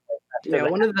 I could definitely. Yeah,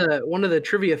 one of the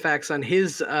trivia facts on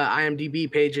his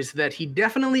IMDb page is that he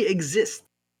definitely exists.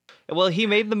 well, he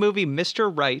made the movie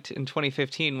Mr. Right in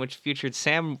 2015, which featured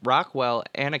Sam Rockwell,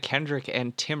 Anna Kendrick,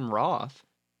 and Tim Roth,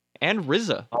 and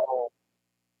RZA. Oh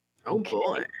Okay.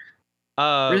 boy.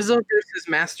 RZA. RZA versus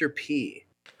Master P.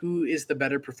 Who is the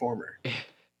better performer?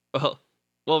 Well,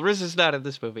 RZA's not in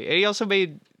this movie. And he also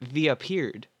made The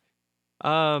Appeared.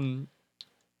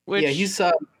 Which Yeah, he's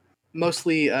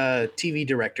mostly a TV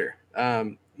director.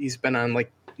 He's been on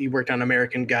he worked on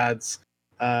American Gods,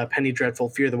 Penny Dreadful,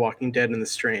 Fear the Walking Dead, and The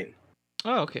Strain.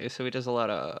 Oh, okay. So he does a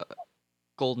lot of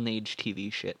Golden Age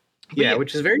TV shit. But Yeah,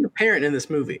 which is very apparent in this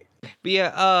movie. But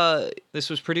yeah, this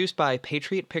was produced by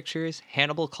Patriot Pictures,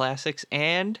 Hannibal Classics,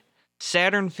 and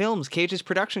Saturn Films, Cage's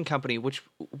production company, which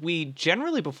we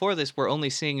generally before this were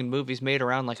only seeing in movies made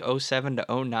around like 07 to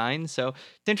 09. So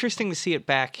it's interesting to see it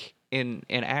back in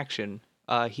action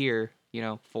here,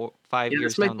 5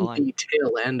 years This might down the be line. the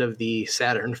tail end of the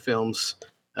Saturn Films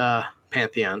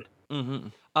pantheon. Mm-hmm.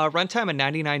 Runtime of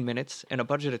 99 minutes and a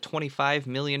budget of $25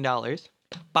 million.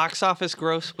 Box office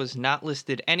gross was not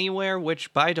listed anywhere,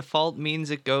 which by default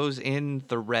means it goes in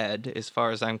the red as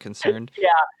far as I'm concerned. Yeah.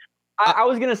 I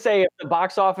was gonna say if the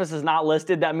box office is not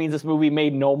listed, that means this movie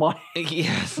made no money.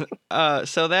 Yes.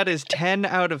 So that is 10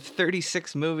 out of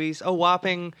 36 movies, a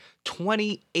whopping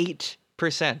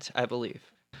 28%, I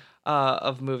believe,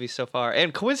 of movies so far.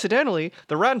 And coincidentally,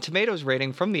 the Rotten Tomatoes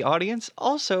rating from the audience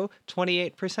also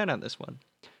 28% on this one.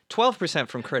 12%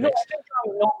 from critics.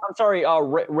 No, I'm sorry.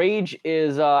 Rage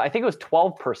is, I think it was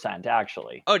 12%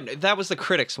 actually. Oh, no, that was the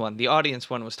critics one. The audience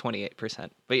one was 28%.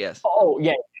 But yes. Oh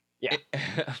yeah.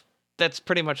 That's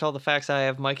pretty much all the facts I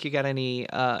have. Mike, you got any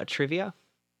trivia?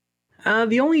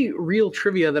 The only real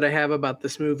trivia that I have about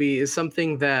this movie is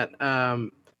something that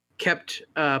kept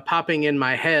popping in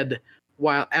my head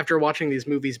after watching these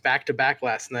movies back to back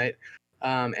last night,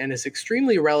 and is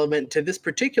extremely relevant to this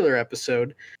particular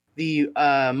episode. The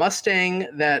Mustang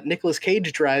that Nicolas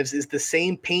Cage drives is the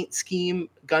same paint scheme,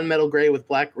 gunmetal gray with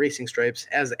black racing stripes,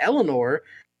 as Eleanor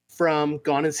from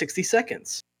Gone in 60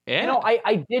 Seconds. Yeah. You know,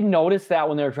 I did notice that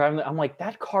when they were driving. I'm like,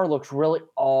 that car looks really.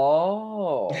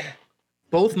 Oh.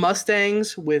 Both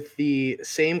Mustangs with the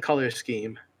same color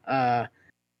scheme.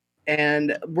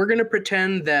 And we're going to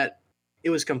pretend that it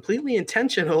was completely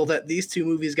intentional that these two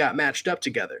movies got matched up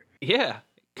together. Yeah,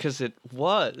 because it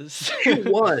was. It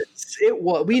was.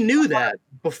 We knew that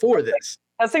before this.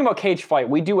 That's the thing about Cage Fight.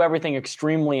 We do everything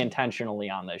extremely intentionally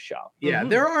on this show. Yeah, Mhm.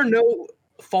 there are no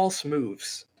false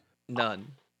moves.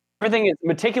 None. Everything is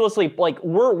meticulously, like,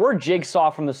 we're Jigsaw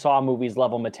from the Saw movies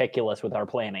level meticulous with our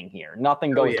planning here.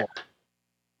 Nothing goes yeah. wrong.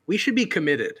 We should be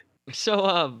committed.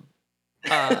 So,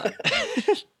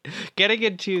 getting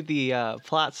into the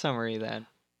plot summary then.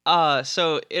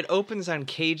 So it opens on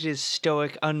Cage's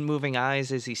stoic, unmoving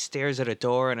eyes as he stares at a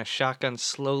door, and a shotgun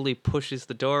slowly pushes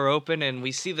the door open, and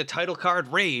we see the title card,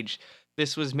 Rage.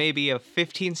 This was maybe a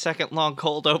 15-second long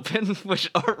cold open,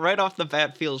 which right off the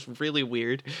bat feels really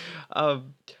weird.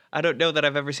 I don't know that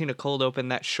I've ever seen a cold open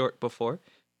that short before,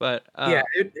 but Yeah,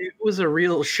 it was a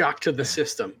real shock to the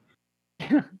system.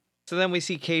 So then we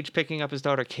see Cage picking up his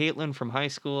daughter Caitlin from high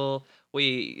school.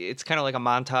 It's kind of like a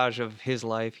montage of his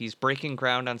life. He's breaking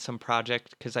ground on some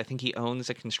project because I think he owns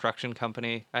a construction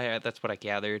company. That's what I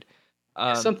gathered.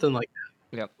 Something like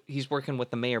that. Yeah, he's working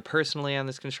with the mayor personally on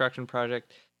this construction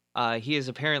project. He is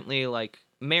apparently like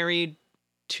married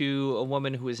to a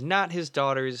woman who is not his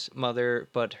daughter's mother,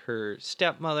 but her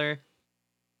stepmother.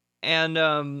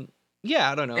 And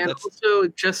yeah, I don't know. And also,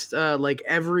 just like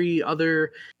every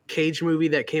other Cage movie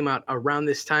that came out around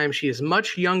this time, she is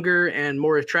much younger and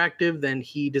more attractive than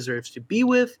he deserves to be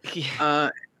with.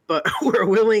 Yeah. But we're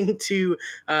willing to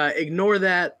ignore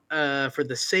that for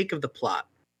the sake of the plot.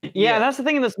 Yeah, that's the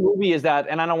thing in this movie is that,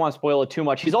 and I don't want to spoil it too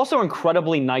much, he's also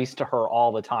incredibly nice to her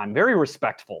all the time. Very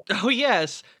respectful. Oh,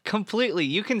 yes, completely.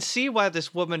 You can see why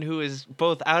this woman who is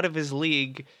both out of his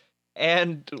league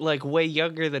and like way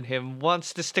younger than him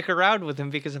wants to stick around with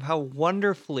him because of how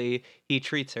wonderfully he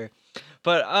treats her.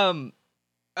 But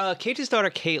Cage's daughter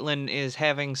Caitlin is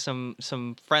having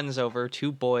some friends over,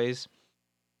 2 boys,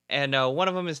 and one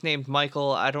of them is named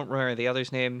Michael. I don't remember the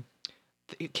other's name.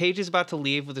 Cage is about to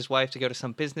leave with his wife to go to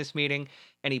some business meeting,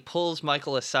 and he pulls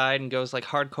Michael aside and goes like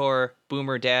hardcore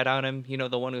boomer dad on him. You know,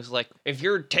 the one who's like, if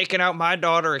you're taking out my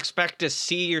daughter, expect to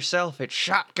see yourself at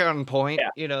shotgun point. Yeah.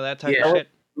 You know, that type of shit.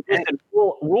 Listen,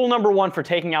 rule number 1 for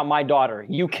taking out my daughter: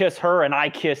 you kiss her and I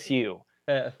kiss you.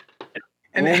 And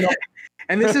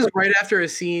this is right after a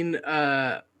scene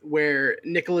where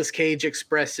Nicolas Cage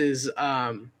expresses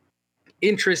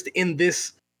interest in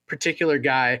this particular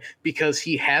guy because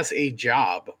he has a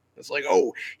job. It's like,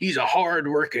 oh, he's a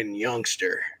hard-working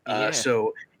youngster.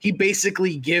 So he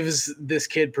basically gives this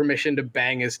kid permission to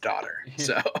bang his daughter.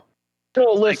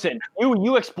 So listen,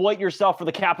 you exploit yourself for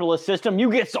the capitalist system,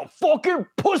 you get some fucking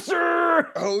pussy.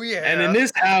 Oh yeah. And in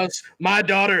this house, my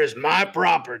daughter is my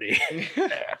property.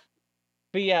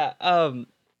 But yeah,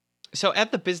 so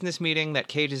at the business meeting that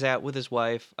Cage is at with his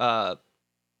wife,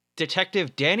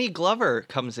 Detective Danny Glover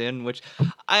comes in, which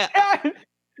that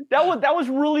was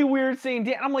really weird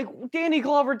seeing I'm like, Danny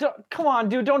Glover, come on,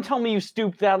 dude, don't tell me you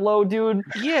stooped that low, dude.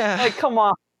 Yeah, like, come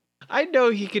on. I know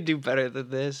he could do better than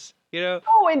this, you know.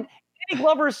 Oh, and Danny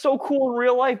Glover is so cool in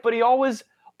real life, but he always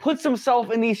puts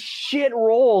himself in these shit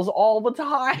roles all the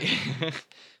time.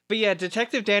 But yeah,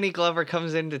 Detective Danny Glover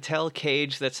comes in to tell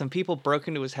Cage that some people broke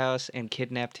into his house and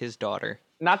kidnapped his daughter.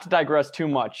 Not to digress too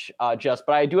much, but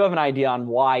I do have an idea on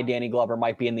why Danny Glover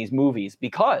might be in these movies,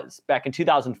 because back in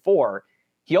 2004,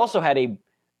 he also had a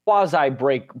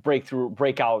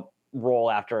breakout role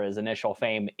after his initial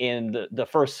fame in the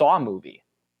first Saw movie.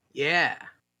 Yeah.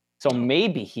 So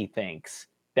maybe he thinks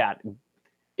that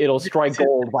it'll strike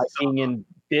gold by being in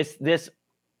this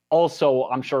also,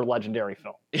 I'm sure, legendary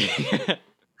film.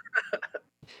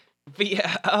 But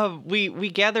yeah, we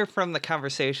gather from the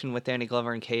conversation with Danny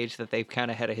Glover and Cage that they've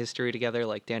kind of had a history together.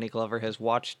 Like, Danny Glover has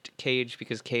watched Cage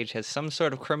because Cage has some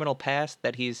sort of criminal past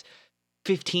that he's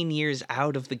 15 years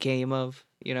out of the game of,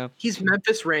 you know. He's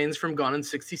Memphis Reigns from Gone in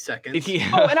 60 Seconds. Yeah.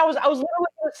 Oh, and I was literally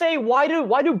going to say, why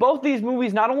do both these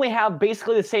movies not only have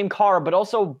basically the same car, but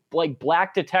also like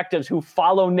black detectives who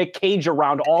follow Nick Cage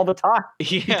around all the time?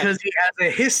 Yeah. Because he has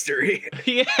a history.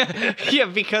 Yeah,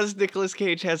 because Nicolas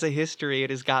Cage has a history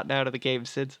and has gotten out of the game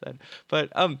since then.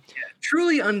 But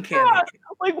truly uncanny. Yeah,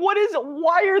 like,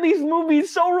 why are these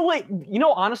movies so related? You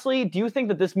know, honestly, do you think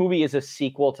that this movie is a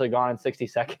sequel to Gone in 60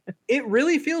 Seconds? It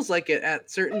really feels like it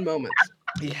at certain moments.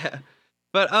 Yeah.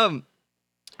 But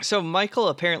so Michael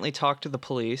apparently talked to the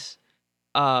police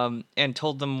and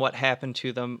told them what happened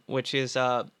to them, which is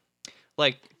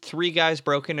like 3 guys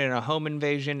broke in a home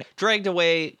invasion, dragged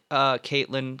away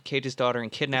Caitlin, Cage's daughter,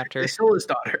 and kidnapped her. They stole his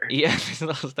daughter. Yeah, they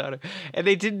stole his daughter. And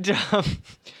they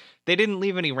didn't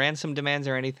leave any ransom demands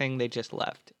or anything. They just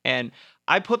left. And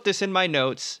I put this in my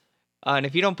notes. And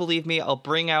if you don't believe me, I'll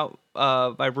bring out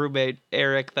my roommate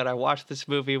Eric that I watched this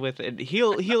movie with, and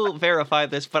he'll verify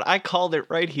this. But I called it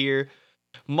right here.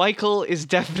 Michael is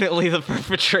definitely the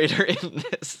perpetrator in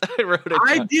this. I wrote it down.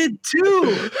 I did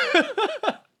too.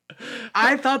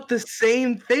 I thought the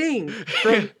same thing.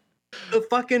 the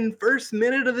fucking first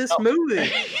minute of this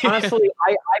movie. Honestly,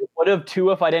 I would have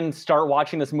too if I didn't start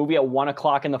watching this movie at 1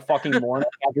 o'clock in the fucking morning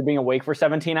after being awake for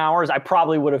 17 hours. I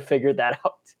probably would have figured that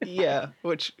out. Yeah,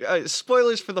 which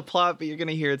spoilers for the plot, but you're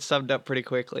gonna hear it summed up pretty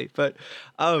quickly. But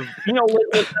You know,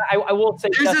 I will say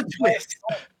There's a Justin, twist.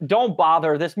 don't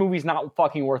bother. This movie's not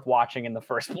fucking worth watching in the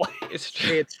first place. it's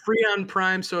true. It's free on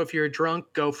Prime, so if you're drunk,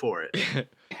 go for it.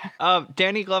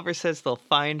 Danny Glover says they'll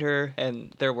find her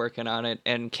and they're working on it,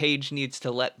 and Cage needs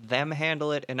to let them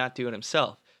handle it and not do it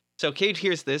himself. So Cage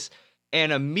hears this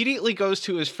and immediately goes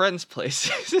to his friend's place.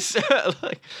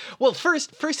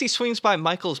 First he swings by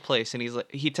Michael's place and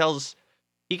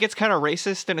he gets kind of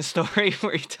racist in a story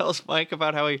where he tells Mike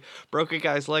about how he broke a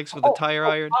guy's legs with a tire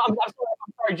iron. I'm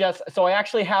sorry, Jess. So I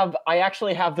actually have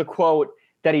the quote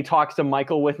that he talks to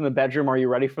Michael with in the bedroom. Are you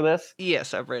ready for this?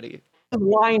 Yes, I'm ready. The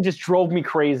line just drove me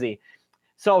crazy.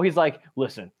 So he's like,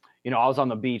 listen, I was on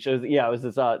the beach. It was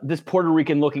this Puerto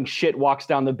Rican looking shit walks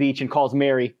down the beach and calls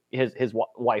Mary, his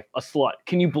wife, a slut.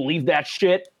 Can you believe that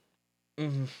shit?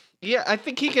 Mm-hmm. Yeah, I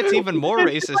think he gets even more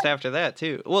racist after that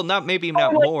too. Well, not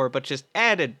more, but just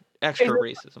added extra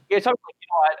racism. Yeah, so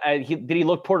did he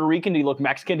look Puerto Rican? Did he look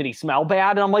Mexican? Did he smell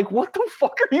bad? And I'm like, what the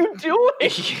fuck are you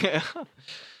doing? Yeah.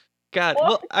 God,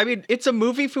 well, I mean, it's a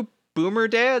movie for boomer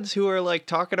dads who are like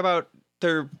talking about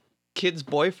their kids'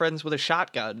 boyfriends with a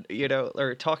shotgun,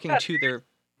 or talking to their...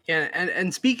 Yeah,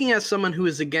 and speaking as someone who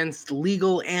is against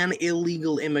legal and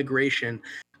illegal immigration,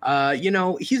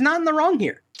 he's not in the wrong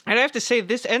here. And I have to say,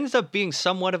 this ends up being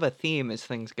somewhat of a theme as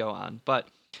things go on, but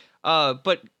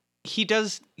he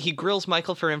grills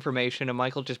Michael for information, and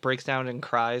Michael just breaks down and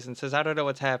cries and says, I don't know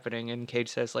what's happening, and Cage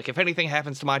says, like, if anything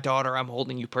happens to my daughter, I'm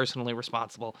holding you personally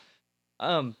responsible.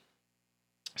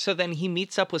 So then he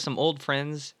meets up with some old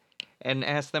friends and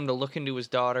asks them to look into his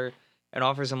daughter and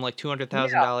offers them like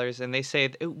 $200,000. And they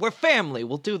say, we're family.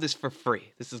 We'll do this for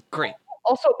free. This is great.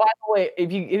 Also, by the way,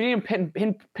 if you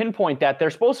didn't pinpoint that,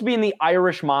 they're supposed to be in the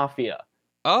Irish Mafia.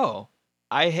 Oh,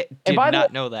 I did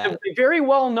not know that. The very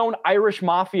well-known Irish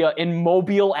Mafia in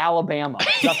Mobile, Alabama.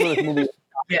 That's where this movie is.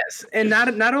 Yes, and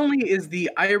not only is the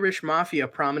Irish Mafia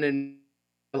prominent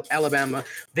in Alabama,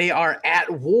 they are at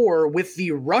war with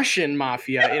the Russian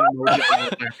Mafia in Mobile,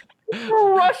 Alabama.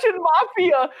 Russian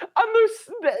Mafia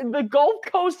on the Gulf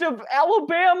Coast of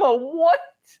Alabama. What?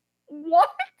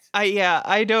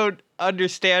 I don't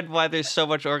understand why there's so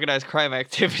much organized crime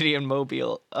activity in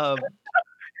Mobile. By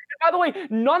the way,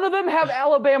 none of them have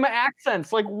Alabama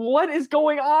accents. Like, what is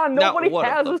going on? Nobody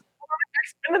has a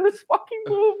accent in this fucking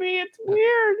movie. It's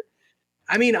weird.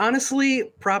 I mean, honestly,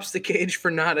 props to Cage for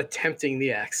not attempting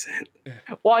the accent.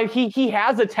 Well, he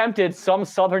has attempted some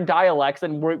Southern dialects,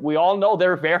 and we all know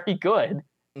they're very good.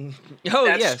 Oh,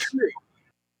 That's yes. True.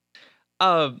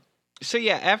 So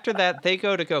yeah, after that, they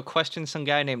go question some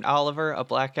guy named Oliver, a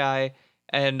black guy,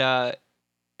 and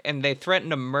they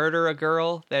threaten to murder a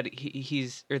girl that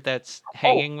that's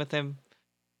hanging with him.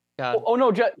 God. Oh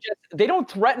no, just they don't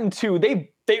threaten to. They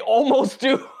almost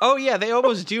do. Oh yeah, they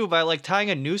almost do by like tying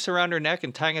a noose around her neck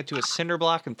and tying it to a cinder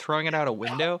block and throwing it out a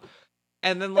window,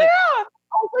 and then like. Yeah!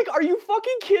 I was like, are you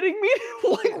fucking kidding me?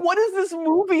 Like, what is this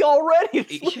movie already?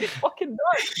 It's fucking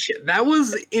nuts. That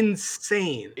was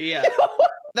insane. Yeah.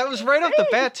 That was right off the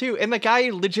bat, too. And the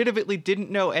guy legitimately didn't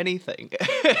know anything.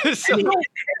 So...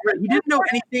 he didn't know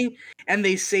anything, and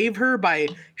they save her by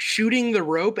shooting the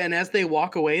rope, and as they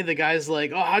walk away, the guy's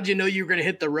like, oh, how'd you know you were going to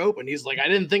hit the rope? And he's like, I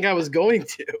didn't think I was going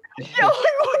to. Yeah, like,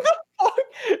 what the fuck?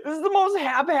 This is the most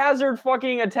haphazard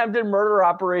fucking attempted murder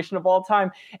operation of all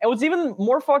time. And what's even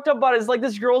more fucked up about it is like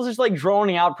this girl's just like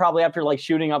droning out probably after like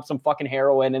shooting up some fucking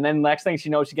heroin, and then next thing she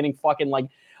knows, she's getting fucking like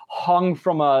hung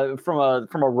from a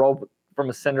rope from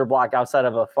a cinder block outside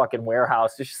of a fucking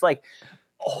warehouse. It's just like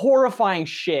horrifying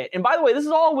shit. And by the way, this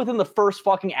is all within the first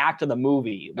fucking act of the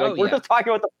movie. Like we're just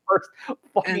talking about the first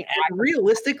fucking act.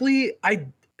 Realistically,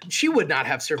 she would not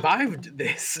have survived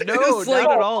this. No,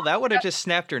 not at all. That would have just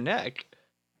snapped her neck.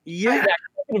 Yeah. That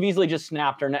could have easily just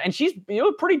snapped her neck. And she's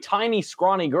a pretty tiny,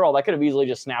 scrawny girl. That could have easily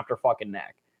just snapped her fucking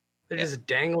neck. They're just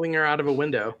dangling her out of a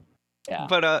window. Yeah.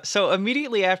 But so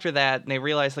immediately after that, and they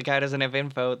realize the guy doesn't have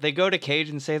info, they go to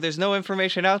Cage and say there's no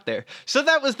information out there. So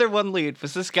that was their one lead,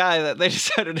 was this guy that they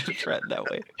decided to threaten that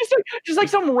way. Just like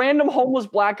some random homeless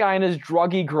black guy and his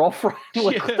druggy girlfriend.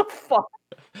 Like, what the fuck?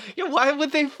 Yeah, why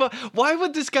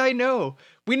would this guy know?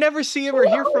 We never see him or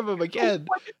hear from him again.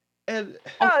 And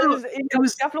it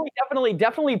was definitely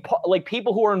like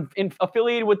people who are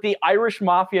affiliated with the Irish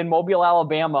Mafia in Mobile,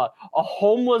 Alabama, a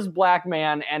homeless black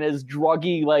man and his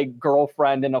druggy like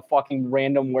girlfriend in a fucking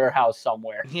random warehouse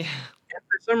somewhere. Yeah. And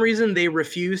for some reason they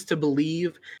refuse to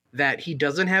believe that he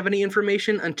doesn't have any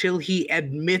information until he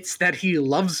admits that he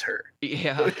loves her.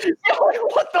 Yeah. Yeah, like,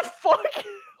 what the fuck?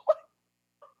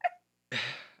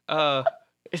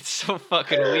 It's so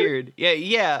fucking weird.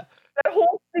 Yeah. That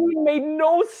whole thing made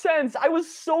no sense. I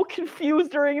was so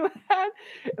confused during that.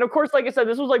 And of course, like I said,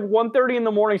 this was like 1:30 in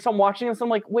the morning. So I'm watching this. I'm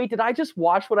like, wait, did I just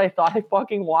watch what I thought I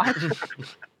fucking watched?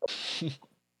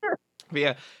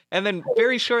 Yeah. And then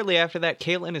very shortly after that,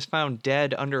 Caitlin is found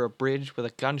dead under a bridge with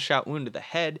a gunshot wound to the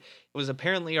head. It was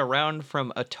apparently a round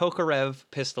from a Tokarev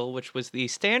pistol, which was the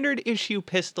standard issue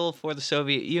pistol for the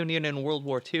Soviet Union in World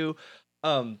War II.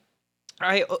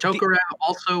 Tokarev,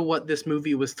 also what this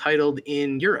movie was titled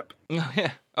in Europe.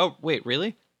 Yeah. Oh, wait,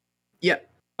 really? Yeah.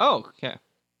 Oh, okay.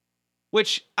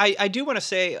 Which I do want to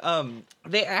say,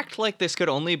 they act like this could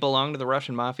only belong to the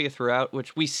Russian mafia throughout,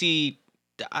 which we see.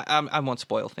 I won't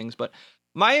spoil things, but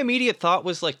my immediate thought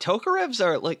was like Tokarevs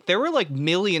are like, there were like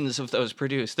millions of those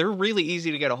produced. They're really easy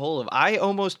to get a hold of. I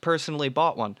almost personally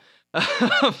bought one.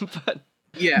 But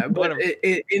yeah, but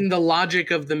in the logic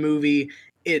of the movie,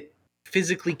 it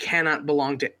physically cannot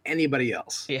belong to anybody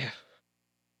else. Yeah.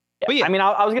 But yeah, I mean,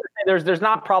 I was gonna say there's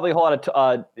not probably a whole lot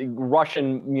of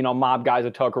Russian, mob guys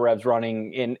with Tokarevs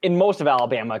running in most of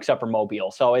Alabama except for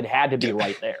Mobile, so it had to be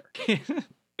right there.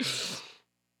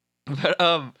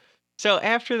 But so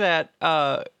after that,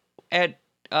 at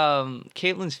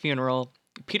Caitlin's funeral,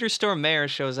 Peter Stormare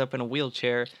shows up in a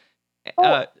wheelchair.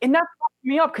 And that fucked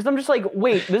me up because I'm just like,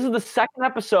 wait, this is the second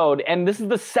episode, and this is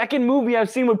the second movie I've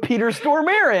seen with Peter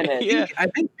Stormare in it. Yeah. I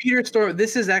think Peter Stormare.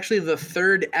 This is actually the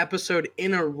third episode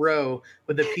in a row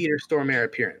with a Peter Stormare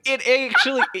appearance. It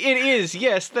is.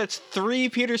 Yes, that's 3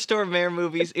 Peter Stormare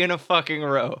movies in a fucking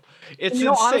row. It's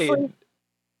insane. Honestly,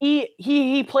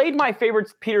 he played my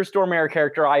favorite Peter Stormare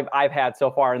character I've had so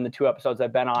far in the 2 episodes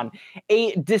I've been on,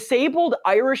 a disabled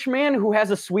Irishman who has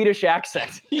a Swedish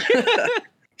accent.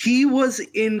 He was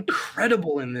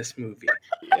incredible in this movie.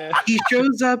 Yeah. He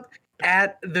shows up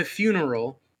at the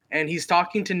funeral and he's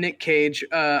talking to Nick Cage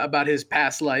about his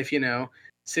past life,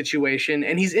 situation.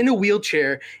 And he's in a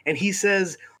wheelchair and he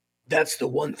says, "That's the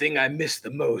one thing I miss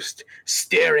the most,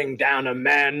 staring down a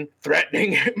man,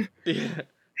 threatening him."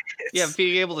 Yeah,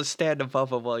 being able to stand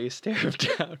above him while you stare him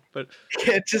down. But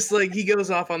yeah, just like he goes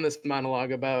off on this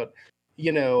monologue about,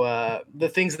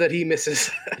 the things that he misses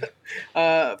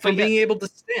from being able to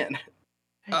stand.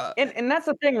 And that's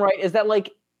the thing, right? Is that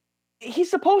like he's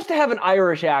supposed to have an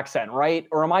Irish accent, right?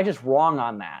 Or am I just wrong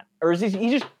on that? Or is he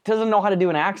just doesn't know how to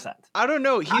do an accent? I don't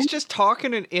know. He's just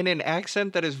talking in an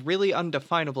accent that is really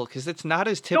undefinable because it's not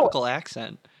his typical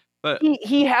accent. But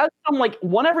he has some like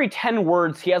 1 every 10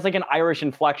 words. He has like an Irish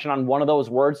inflection on one of those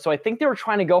words. So I think they were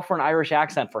trying to go for an Irish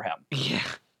accent for him. Yeah.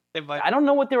 I don't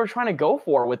know what they were trying to go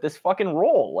for with this fucking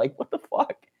role. Like, what the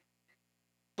fuck?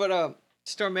 But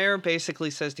Stormare basically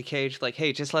says to Cage, like,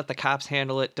 hey, just let the cops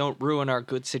handle it. Don't ruin our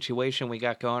good situation we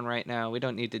got going right now. We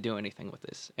don't need to do anything with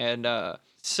this. And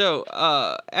so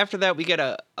after that, we get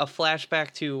a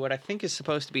flashback to what I think is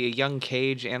supposed to be a young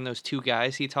Cage and those 2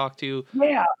 guys he talked to.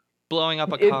 Yeah. Blowing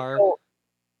up a car.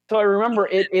 So I remember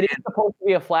it is supposed to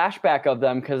be a flashback of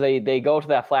them because they go to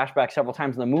that flashback several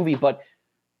times in the movie, but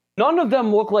none of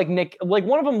them look like Nick. Like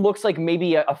one of them looks like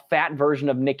maybe a fat version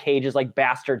of Nick Cage's like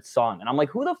bastard son. And I'm like,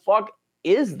 who the fuck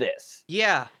is this?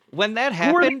 Yeah. When that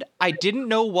happened, I didn't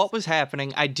know what was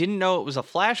happening. I didn't know it was a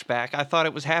flashback. I thought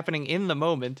it was happening in the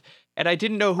moment. And I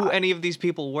didn't know who any of these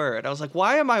people were. And I was like,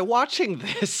 why am I watching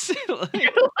this?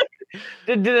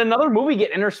 Did another movie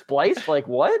get interspliced? Like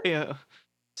what? Yeah.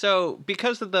 So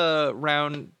because of the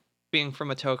round being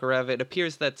from a Tokarev, it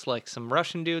appears that's like some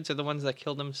Russian dudes are the ones that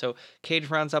killed him. So Cage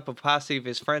rounds up a posse of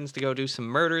his friends to go do some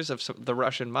murders of the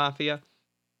Russian mafia.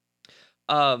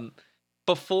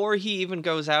 Before he even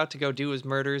goes out to go do his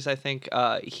murders, I think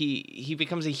he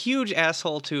becomes a huge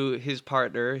asshole to his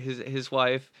partner, his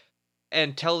wife,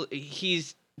 and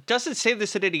doesn't say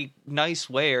this in any nice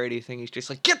way or anything. He's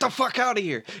just like, get the fuck out of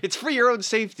here. It's for your own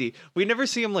safety. We never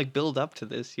see him like build up to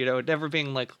this, never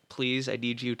being like, please, I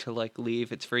need you to like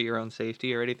leave. It's for your own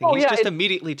safety or anything. He's just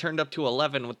immediately turned up to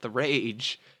 11 with the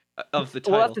rage of the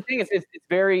title. Well, that's the thing.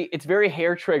 It's very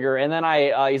hair trigger. And then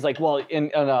he's like, well,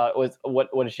 what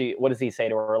does he say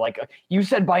to her? Like, you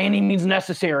said by any means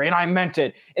necessary, and I meant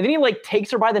it. And then he like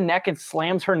takes her by the neck and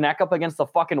slams her neck up against the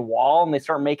fucking wall, and they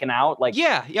start making out. Like,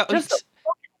 yeah, just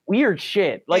weird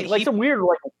shit, like some weird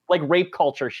like rape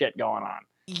culture shit going on.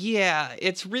 Yeah,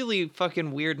 it's really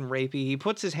fucking weird and rapey. He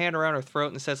puts his hand around her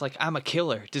throat and says like, I'm a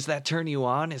killer. Does that turn you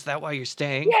on? Is that why you're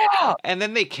staying? Yeah. And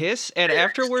then they kiss, and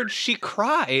afterwards she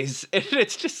cries, and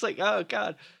it's just like, oh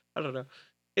god, I don't know.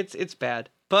 It's bad.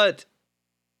 But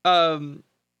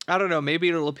I don't know. Maybe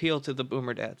it'll appeal to the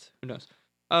boomer dads. Who knows?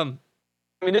 I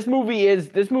mean, this movie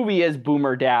is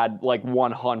Boomer Dad like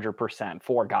 100%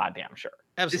 for goddamn sure.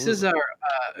 Absolutely. This is our.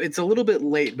 It's a little bit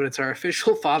late, but it's our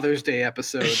official Father's Day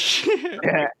episode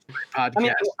podcast. I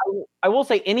mean, I will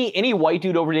say any white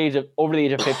dude over the age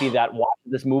of 50 that watches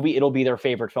this movie, it'll be their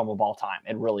favorite film of all time.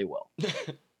 It really will.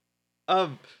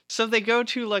 So they go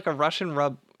to like a Russian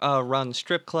run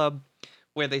strip club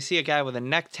where they see a guy with a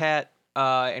neck tat,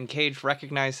 and Cage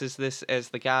recognizes this as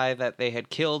the guy that they had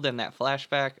killed in that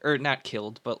flashback, or not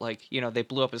killed, but like, you know, they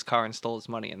blew up his car and stole his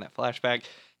money in that flashback.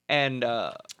 And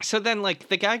so then like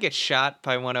the guy gets shot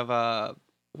by one of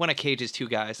Cage's two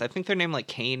guys. I think they're named like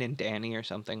Kane and Danny or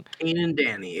something. Kane and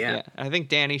Danny, yeah. I think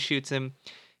Danny shoots him,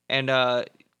 and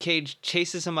Cage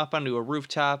chases him up onto a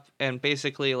rooftop, and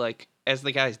basically like as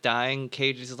the guy's dying,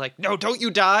 Cage is like, "No, don't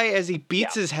you die!" as he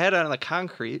beats his head on the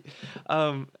concrete.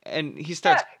 And he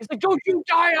starts. He's like, "Don't you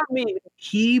die on me!"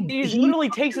 He literally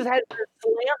takes his head and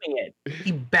slamming it.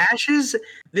 He bashes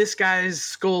this guy's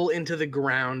skull into the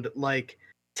ground like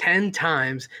 10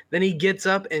 times. Then he gets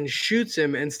up and shoots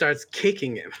him and starts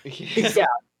kicking him. Yeah.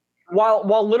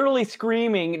 While literally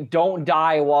screaming, "Don't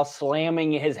die," while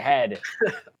slamming his head.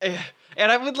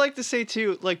 And I would like to say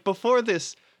too, like before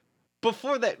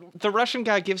that, the Russian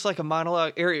guy gives like a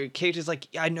monologue. Cage is like,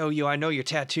 I know your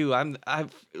tattoo.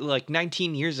 I've like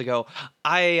 19 years ago,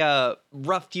 I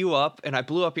roughed you up and I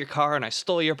blew up your car and I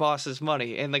stole your boss's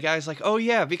money. And the guy's like, oh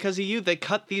yeah, because of you, they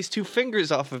cut these 2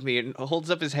 fingers off of me, and holds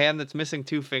up his hand that's missing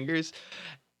 2 fingers.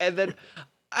 And then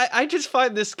I just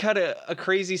find this kind of a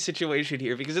crazy situation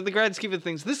here, because in the grand scheme of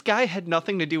things, this guy had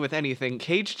nothing to do with anything.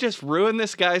 Cage just ruined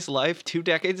this guy's life 2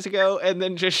 decades ago, and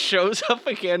then just shows up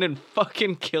again and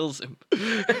fucking kills him.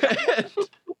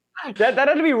 That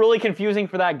had to be really confusing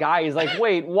for that guy. He's like,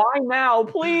 wait, why now?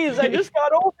 Please, I just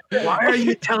got over it. Why are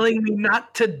you telling me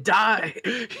not to die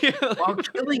while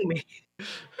killing me?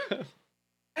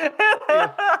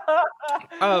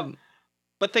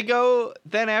 But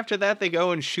then after that, they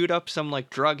go and shoot up some like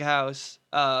drug house.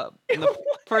 And the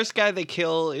first guy they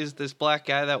kill is this black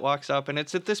guy that walks up. And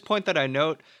it's at this point that I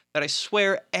note that I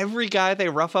swear every guy they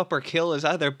rough up or kill is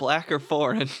either black or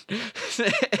foreign.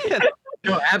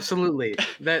 No, absolutely.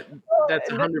 That's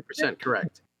 100%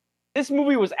 correct. This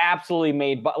movie was absolutely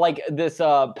made by like this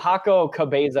Paco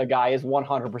Cabeza guy is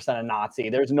 100% a Nazi.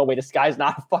 There's no way this guy's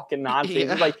not a fucking Nazi.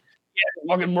 Yeah. He's like,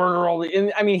 fucking murder all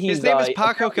the. I mean, his name is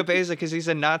Paco Cabeza because he's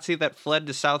a Nazi that fled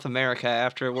to South America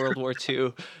after World War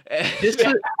II. This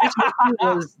movie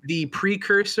was the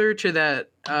precursor to that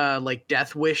like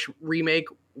Death Wish remake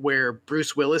where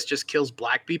Bruce Willis just kills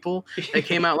black people that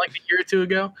came out like a year or 2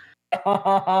 ago.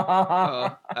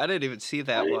 I didn't even see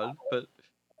that one, but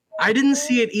I didn't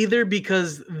see it either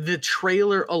because the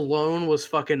trailer alone was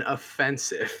fucking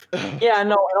offensive. Yeah,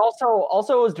 no, and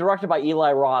also it was directed by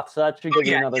Eli Roth, so that should give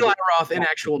you another. Eli Roth, an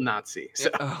actual Nazi. So.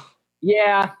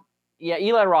 Yeah,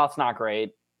 Eli Roth's not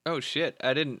great. Oh shit,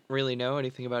 I didn't really know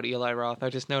anything about Eli Roth. I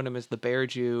just known him as the Bear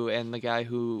Jew and the guy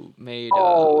who made.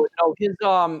 No,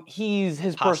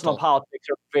 his personal politics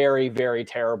are very, very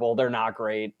terrible. They're not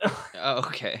great. Oh,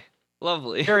 okay,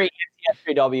 lovely. Very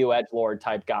SJW edgelord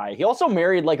type guy. He also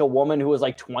married like a woman who was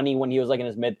like 20 when he was like in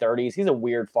his mid-30s. He's a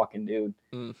weird fucking dude.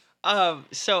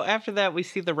 So after that, we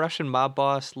see the Russian mob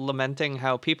boss lamenting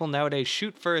how people nowadays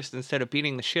shoot first instead of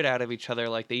beating the shit out of each other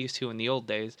like they used to in the old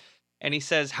days. And he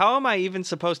says, how am I even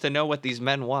supposed to know what these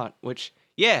men want? Which,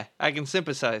 yeah, I can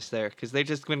sympathize there, because they've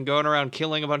just been going around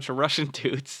killing a bunch of Russian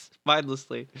dudes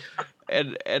mindlessly.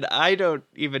 and I don't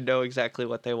even know exactly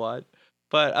what they want.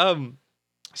 But,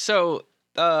 so...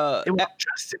 they want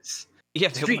justice. Yeah,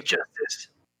 justice.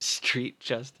 Street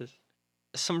justice.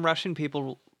 Some Russian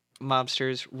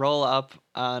mobsters roll up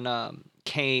on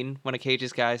Kane, one of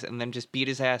Cage's guys, and then just beat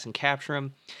his ass and capture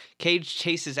him. Cage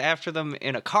chases after them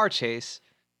in a car chase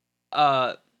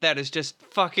that is just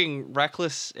fucking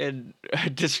reckless and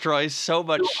destroys so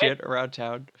much shit around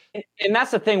town. And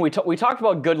that's the thing, we talked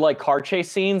about good like car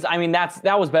chase scenes. I mean,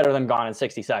 that was better than Gone in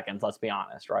 60 Seconds, let's be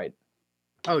honest, right?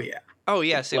 Oh yeah. Oh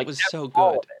yes, it was so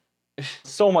good.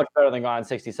 So much better than Gone in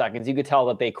 60 Seconds. You could tell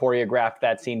that they choreographed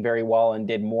that scene very well and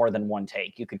did more than one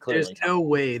take. You could clearly tell. No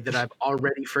way that I've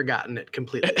already forgotten it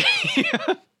completely.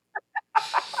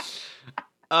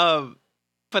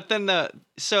 But then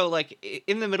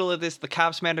in the middle of this, the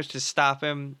cops manage to stop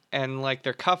him and like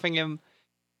they're cuffing him.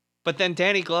 But then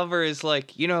Danny Glover is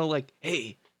like,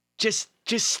 hey, just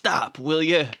stop, will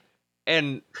you?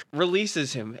 And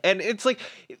releases him. And it's like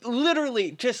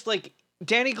literally just like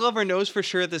Danny Glover knows for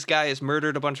sure this guy has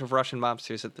murdered a bunch of Russian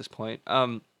mobsters at this point.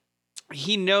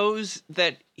 he knows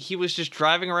that he was just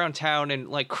driving around town and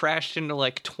like crashed into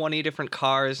like 20 different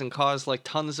cars and caused like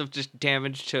tons of just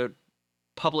damage to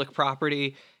public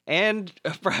property and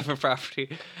private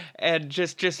property and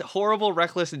just horrible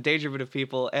reckless endangerment of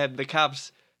people, and the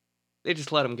cops, they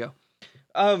just let him go.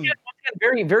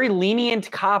 Very, very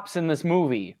lenient cops in this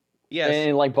movie. Yes.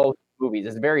 In like both movies.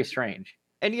 It's very strange.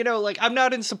 And you know, like, I'm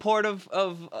not in support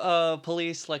of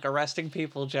police like arresting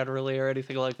people generally or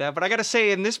anything like that, but I gotta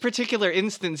say, in this particular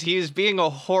instance, he is being a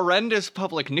horrendous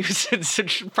public nuisance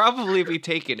and should probably be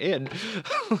taken in.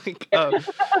 Like,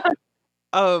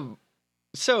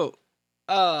 so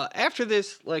after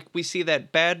this, like, we see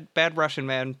that bad Russian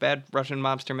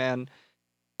mobster man,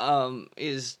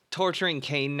 is torturing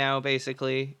Kane now,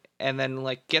 basically. And then,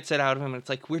 like, gets it out of him. And it's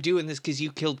like, we're doing this because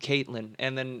you killed Caitlin.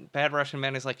 And then Bad Russian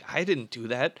Man is like, I didn't do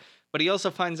that. But he also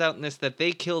finds out in this that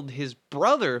they killed his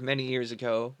brother many years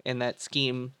ago in that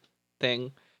scheme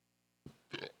thing.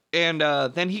 And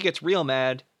then he gets real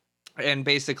mad and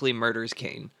basically murders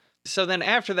Kane. So then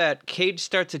after that, Cage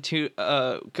starts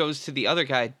goes to the other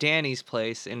guy, Danny's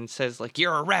place, and says, like,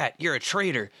 you're a rat. You're a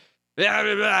traitor. Blah,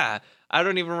 blah, blah. I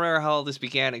don't even remember how all this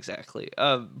began exactly.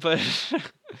 But...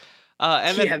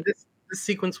 and then, this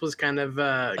sequence was kind of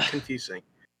confusing.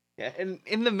 Yeah, and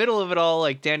in the middle of it all,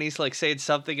 like, Danny's like saying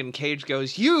something, and Cage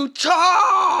goes, "You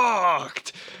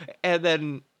talked," and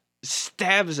then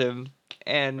stabs him,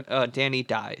 and Danny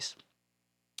dies.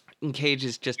 And Cage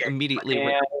is just immediately.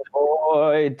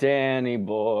 Danny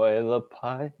boy, the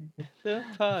pipes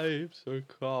are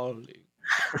calling.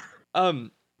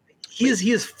 He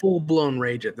is full blown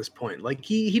rage at this point. Like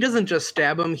he doesn't just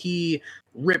stab him; he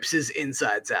rips his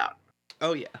insides out.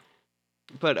 Oh yeah,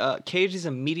 but Cage is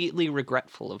immediately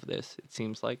regretful of this. It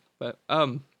seems like, but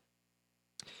then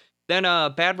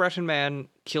Bad Russian Man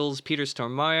kills Peter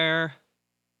Stormare.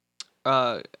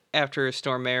 After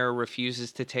Stormare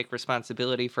refuses to take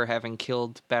responsibility for having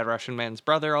killed Bad Russian Man's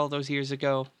brother all those years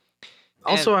ago.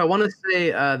 Also, I want to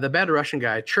say the Bad Russian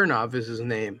guy, Chernov is his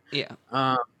name. Yeah.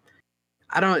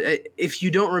 I don't. If you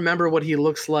don't remember what he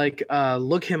looks like,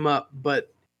 look him up.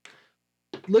 But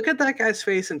look at that guy's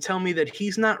face and tell me that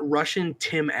he's not Russian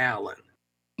Tim Allen.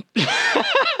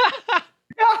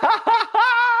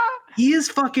 He is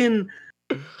fucking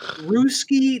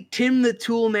Ruski Tim the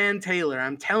Toolman Taylor.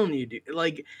 I'm telling you, dude.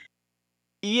 Like,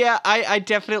 yeah, I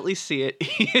definitely see it.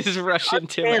 He is Russian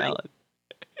Tim Allen.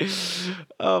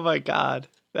 Oh my god,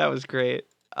 that was great.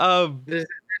 There's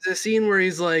a scene where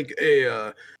he's like, "Hey,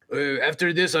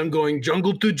 after this, I'm going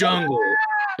jungle to jungle."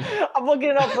 I'm looking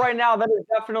it up right now. That is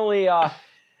definitely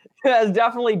that's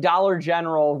definitely Dollar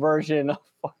General version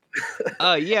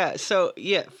of. Yeah. So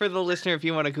yeah, for the listener, if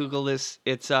you want to Google this,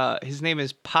 it's his name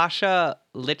is Pasha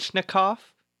Lichnikov.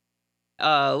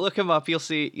 Look him up. You'll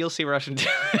see Russian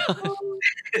Tim Allen.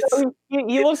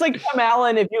 He looks like Tim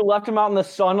Allen if you left him out in the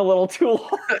sun a little too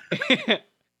long.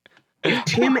 If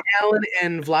Tim Allen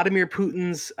and Vladimir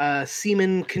Putin's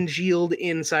semen congealed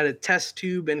inside a test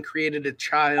tube and created a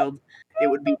child, it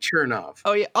would be Chernov.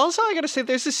 Oh yeah. Also, I gotta say,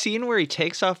 there's a scene where he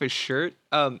takes off his shirt.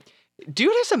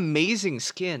 Dude has amazing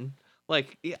skin.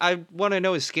 Like, I want to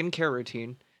know his skincare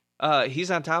routine.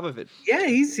 He's on top of it. Yeah,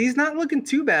 he's not looking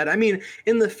too bad. I mean,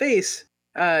 in the face,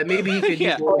 maybe he could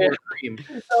use a little more cream.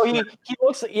 So he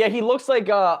looks like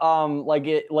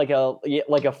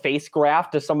a face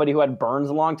graft to somebody who had burns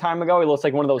a long time ago. He looks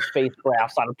like one of those face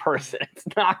grafts on a person. It's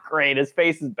not great. His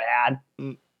face is bad.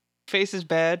 Face is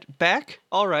bad. Back,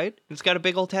 all right. It's got a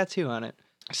big old tattoo on it.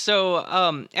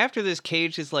 So after this,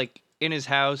 Cage is like in his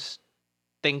house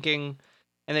thinking,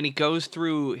 and then he goes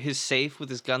through his safe with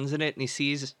his guns in it, and he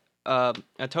sees a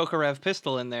Tokarev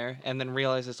pistol in there, and then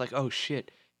realizes, like, oh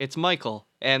shit, it's Michael.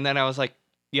 And then I was like,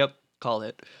 yep, called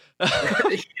it.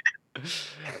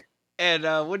 And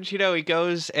wouldn't you know, he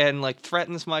goes and like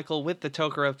threatens Michael with the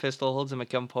Tokarev pistol, holds him at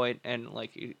gunpoint, and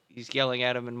like he's yelling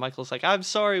at him, and Michael's like, I'm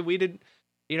sorry, we didn't,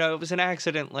 it was an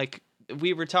accident, like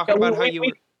we were talking about how you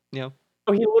were,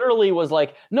 So he literally was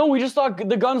like, no, we just thought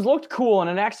the guns looked cool and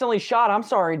it accidentally shot. I'm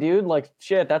sorry, dude. Like,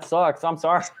 shit, that sucks. I'm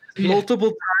sorry.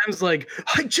 Multiple times, like,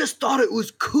 I just thought it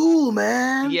was cool,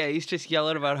 man. Yeah, he's just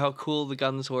yelling about how cool the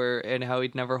guns were and how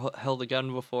he'd never held a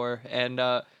gun before. And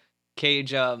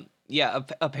Cage,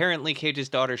 apparently Cage's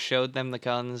daughter showed them the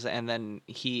guns, and then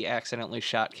he accidentally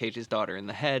shot Cage's daughter in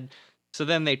the head. So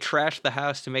then they trashed the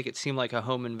house to make it seem like a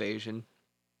home invasion.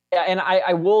 Yeah, and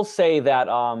I will say that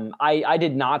I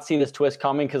did not see this twist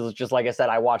coming because it's just like I said,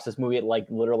 I watched this movie at like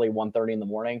literally 1:30 in the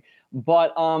morning.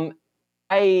 But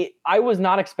I was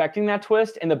not expecting that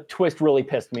twist, and the twist really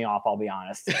pissed me off, I'll be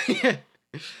honest.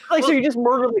 So you just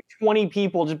murdered like 20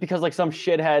 people just because like some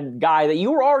shithead guy that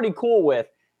you were already cool with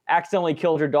accidentally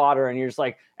killed your daughter, and you're just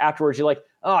like afterwards you're like,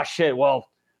 oh shit, well,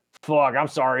 fuck, I'm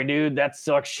sorry, dude, that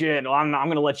sucks shit. I'm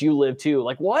gonna let you live too.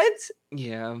 Like what?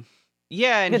 Yeah,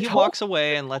 and The he tone- walks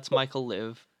away and lets Michael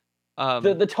live.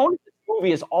 The tone of this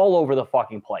movie is all over the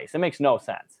fucking place. It makes no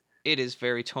sense. It is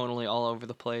very tonally all over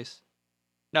the place.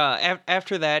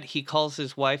 After that, he calls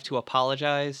his wife to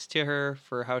apologize to her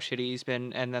for how shitty he's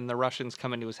been, and then the Russians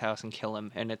come into his house and kill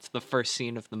him, and it's the first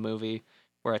scene of the movie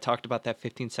where I talked about that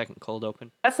 15-second cold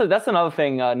open. That's another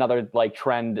thing, another like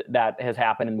trend that has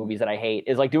happened in movies that I hate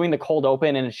is like doing the cold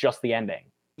open and it's just the ending.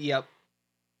 Yep.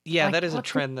 Yeah, Like, that is a what the-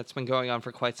 trend that's been going on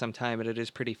for quite some time, and it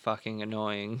is pretty fucking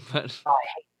annoying. But I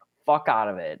hate the fuck out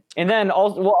of it. And then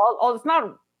also, well, it's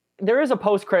not. There is a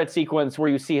post-credit sequence where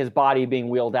you see his body being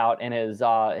wheeled out, and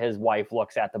his wife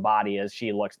looks at the body as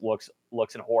she looks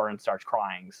in horror and starts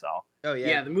crying. So oh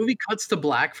Yeah, the movie cuts to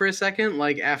black for a second,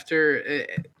 like after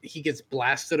he gets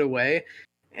blasted away,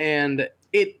 and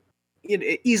it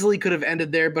easily could have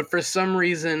ended there, but for some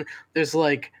reason there's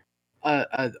like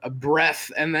a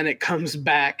breath, and then it comes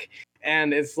back,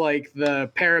 and it's like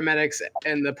the paramedics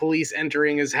and the police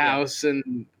entering his house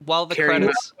and while the carrying him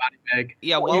out credits, of the body bag.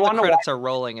 yeah, You while the wanna know credits are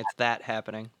rolling, it's that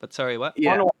happening. But sorry, what? I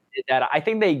don't know why they did that. I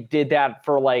think they did that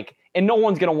for like, and no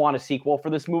one's gonna want a sequel for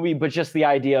this movie, but just the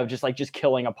idea of just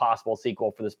killing a possible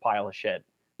sequel for this pile of shit.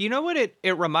 You know what it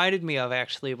reminded me of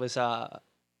actually was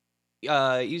you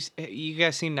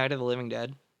guys seen Night of the Living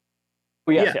Dead?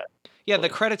 But yes, Yeah. yeah. Yeah, the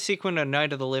credit sequence of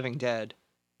Night of the Living Dead.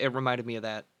 It reminded me of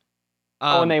that.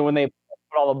 When they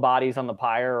put all the bodies on the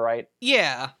pyre, right?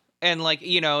 Yeah, and like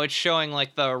it's showing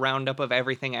like the roundup of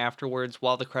everything afterwards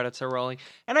while the credits are rolling,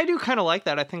 and I do kind of like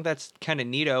that. I think that's kind of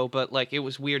neato, but like it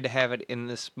was weird to have it in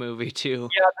this movie too.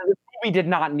 Yeah, this movie did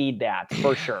not need that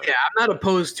for sure. Yeah, I'm not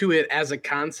opposed to it as a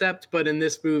concept, but in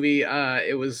this movie,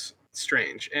 it was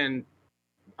strange and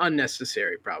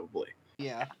unnecessary, probably.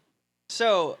 Yeah.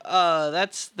 So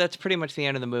that's pretty much the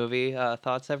end of the movie.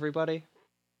 Thoughts, everybody?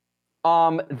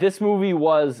 This movie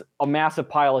was a massive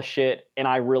pile of shit, and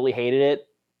I really hated it.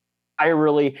 I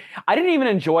didn't even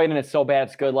enjoy it, and it's so bad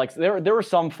it's good. Like there were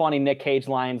some funny Nick Cage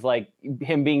lines, like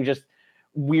him being just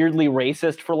weirdly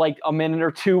racist for like a minute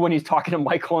or two when he's talking to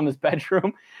Michael in his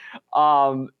bedroom.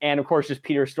 And of course, just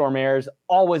Peter Stormare's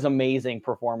always amazing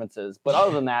performances. But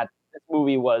other than that, this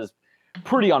movie was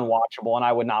pretty unwatchable, and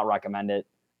I would not recommend it.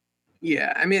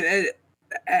 Yeah, I mean,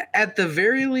 at the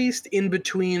very least, in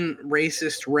between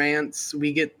racist rants,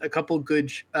 we get a couple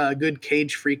good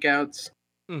Cage freakouts,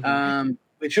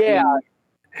 which we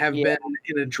have been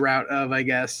in a drought of, I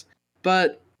guess.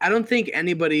 But I don't think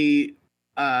anybody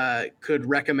could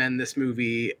recommend this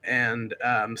movie and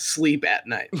sleep at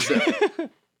night. So.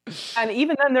 And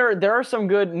even then, there are some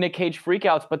good Nick Cage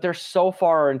freakouts, but they're so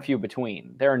far and few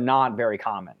between. They're not very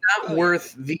common. Not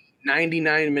worth the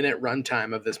 99-minute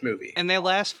runtime of this movie. And they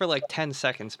last for like 10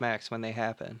 seconds max when they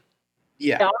happen.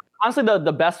 Yeah. Honestly,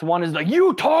 the best one is the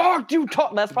you talk.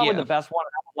 That's probably the best one.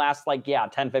 That one lasts like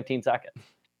 10, 15 seconds.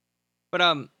 But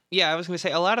I was gonna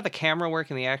say a lot of the camera work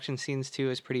in the action scenes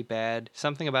too is pretty bad.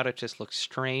 Something about it just looks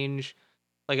strange.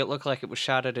 Like it looked like it was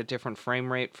shot at a different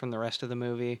frame rate from the rest of the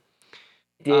movie.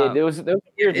 It did. There was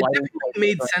weird it lighting. definitely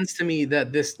made sense to me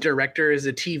that this director is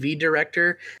a TV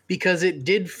director, because it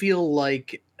did feel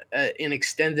like an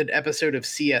extended episode of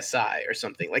CSI or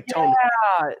something like tone.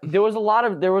 Yeah, there was a lot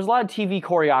of TV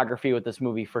choreography with this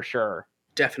movie for sure.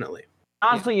 Definitely.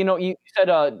 Honestly, you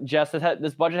said Jess,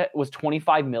 this budget was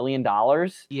 $25 million.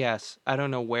 Yes, I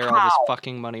don't know where all this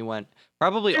fucking money went.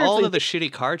 Probably all of the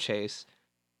shitty car chase.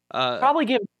 Probably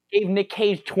gave Nick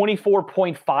Cage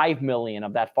 $24.5 million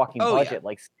of that fucking budget. Yeah.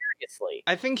 Like seriously,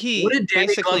 I think he. What did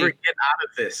Danny Glover get out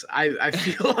of this? I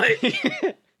feel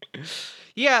like.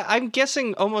 Yeah, I'm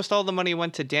guessing almost all the money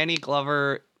went to Danny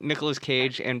Glover, Nicolas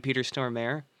Cage, and Peter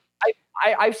Stormare.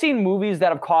 I've seen movies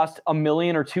that have cost $1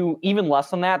 million or $2 million, even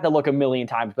less than that look a million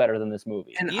times better than this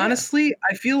movie. And honestly,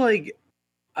 I feel like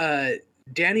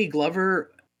Danny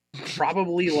Glover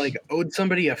probably like owed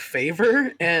somebody a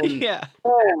favor, and that's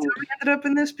how he ended up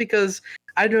in this, because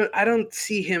I don't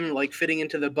see him like fitting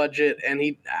into the budget, and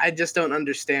I just don't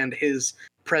understand his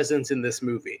presence in this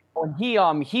movie.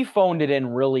 He phoned it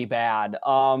in really bad.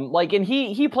 And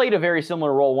he played a very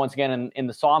similar role once again in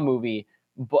the Saw movie,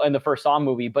 in the first Saw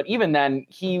movie, but even then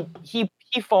he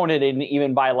phoned it in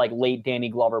even by like late Danny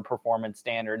Glover performance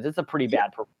standards. It's a pretty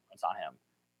bad performance on him.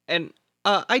 And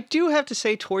I do have to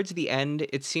say, towards the end,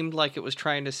 it seemed like it was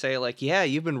trying to say, like, yeah,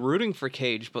 you've been rooting for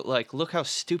Cage, but, like, look how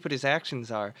stupid his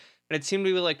actions are. And it seemed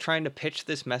to be, like, trying to pitch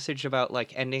this message about,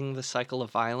 like, ending the cycle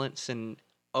of violence and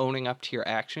owning up to your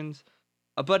actions.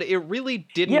 But it really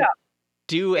didn't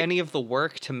do any of the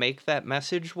work to make that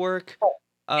message work.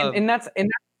 And that's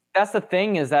that's the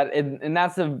thing is that, and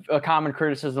that's a common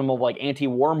criticism of like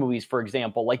anti-war movies, for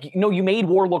example. Like, you made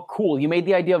war look cool. You made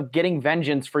the idea of getting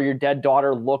vengeance for your dead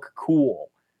daughter look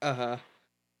cool. Uh-huh.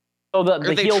 So Or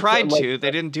they tried to.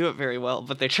 They didn't do it very well,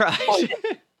 but they tried.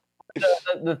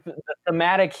 The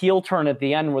thematic heel turn at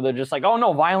the end where they're just like, oh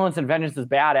no, violence and vengeance is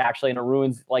bad actually, and it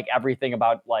ruins like everything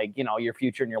about like, your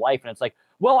future and your life. And it's like,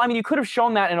 well, I mean, you could have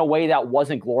shown that in a way that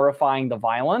wasn't glorifying the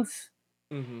violence.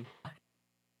 Mm-hmm.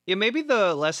 Yeah, maybe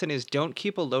the lesson is don't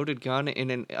keep a loaded gun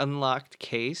in an unlocked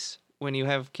case when you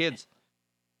have kids.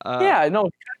 Yeah, no,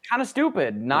 kind of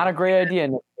stupid. Not a great idea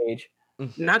in this stage.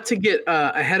 Not to get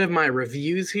ahead of my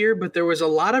reviews here, but there was a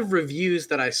lot of reviews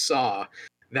that I saw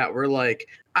that were like,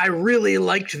 I really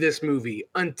liked this movie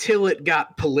until it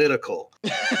got political.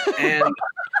 And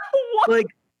like,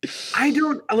 I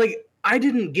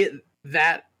didn't get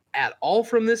that at all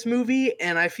from this movie.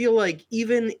 And I feel like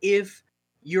even if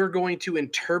you're going to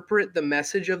interpret the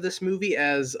message of this movie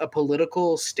as a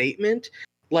political statement,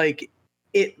 like,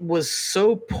 it was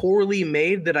so poorly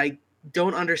made that I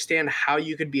don't understand how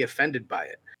you could be offended by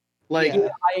it. Like, yeah,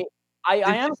 I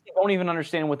honestly don't even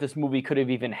understand what this movie could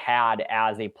have even had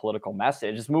as a political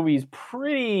message. This movie is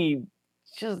pretty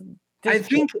just I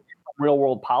think real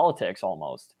world politics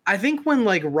almost. I think when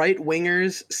like right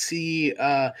wingers see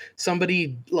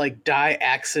somebody like die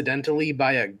accidentally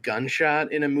by a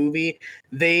gunshot in a movie,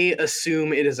 they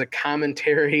assume it is a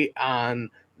commentary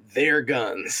on their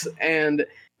guns. And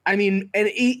I mean, and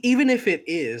even if it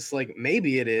is, like,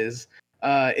 maybe it is,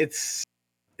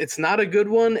 it's not a good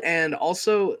one. And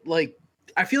also, like,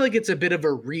 I feel like it's a bit of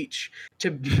a reach to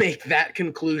make that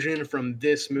conclusion from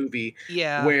this movie,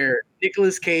 where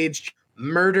Nicolas Cage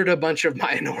murdered a bunch of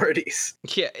minorities.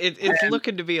 Yeah, it's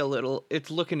looking to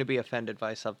be offended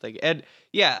by something. And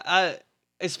yeah,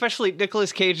 especially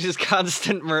Nicolas Cage's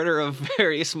constant murder of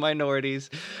various minorities.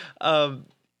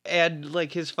 And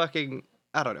like his fucking,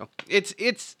 I don't know.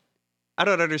 It's I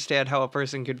don't understand how a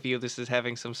person could view this as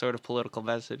having some sort of political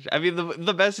message. I mean,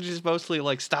 the message is mostly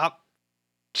like, stop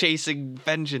chasing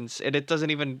vengeance, and it doesn't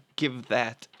even give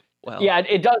that well. Yeah,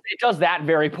 it does that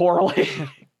very poorly.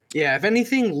 Yeah, if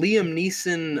anything, Liam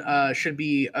Neeson should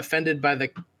be offended by the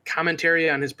commentary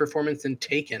on his performance in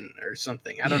Taken or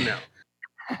something. I don't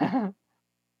know.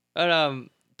 But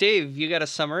Dave, you got a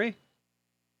summary?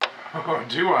 Oh,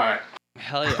 do I?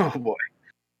 Hell yeah. Oh boy.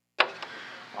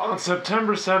 On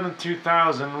September 7th,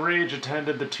 2000, Rage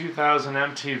attended the 2000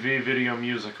 MTV Video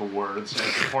Music Awards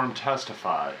and performed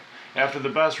Testify. After the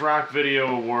Best Rock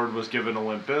Video Award was given to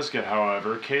Limp Bizkit,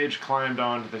 however, Cage climbed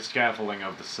onto the scaffolding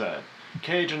of the set.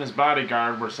 Cage and his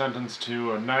bodyguard were sentenced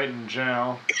to a night in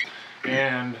jail,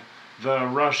 and the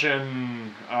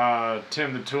Russian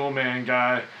Tim the Toolman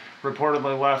guy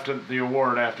reportedly left the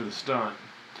award after the stunt.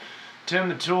 Tim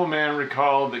the Toolman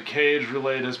recalled that Cage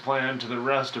relayed his plan to the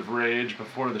rest of Rage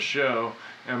before the show,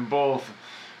 and both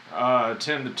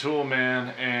Tim the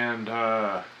Toolman and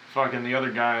fucking the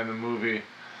other guy in the movie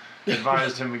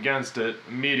advised him against it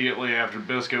immediately after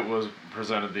Bizkit was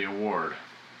presented the award.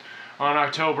 On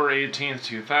October 18,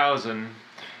 2000,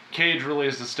 Cage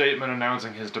released a statement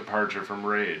announcing his departure from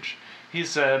Rage. He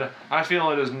said, "I feel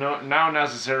it is now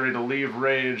necessary to leave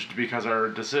Rage because our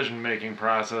decision-making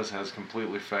process has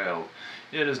completely failed.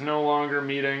 It is no longer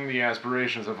meeting the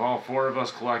aspirations of all four of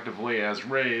us collectively as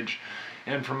Rage,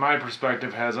 and from my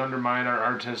perspective has undermined our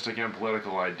artistic and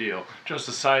political ideal." Just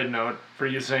a side note, for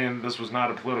you saying this was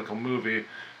not a political movie,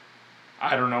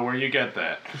 I don't know where you get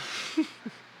that.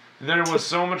 There was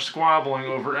so much squabbling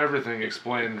over everything,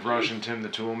 explained Russian Tim the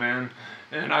Toolman.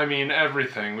 And I mean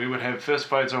everything. We would have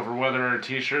fistfights over whether our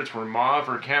t-shirts were mauve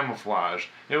or camouflage.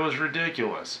 It was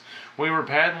ridiculous. We were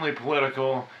patently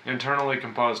political, internally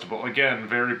combustible. Again,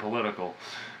 very political.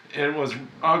 It was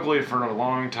ugly for a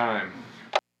long time.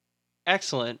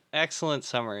 Excellent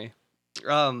summary.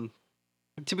 To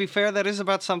be fair, that is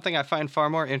about something I find far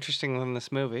more interesting than this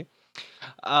movie.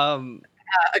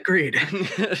 Agreed.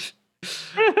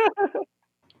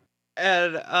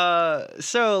 And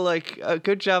so like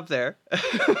good job there.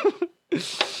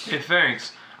 Hey,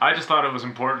 thanks. I just thought it was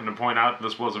important to point out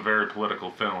this was a very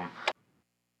political film.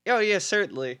 Oh yeah,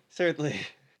 certainly.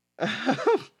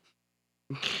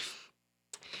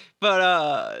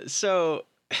 But so,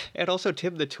 and also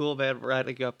Tim the Toolman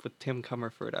riding up with Tim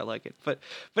Comerford. I like it. But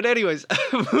anyways,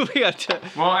 moving on to.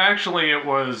 Well, actually, it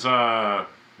was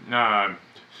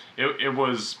it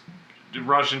was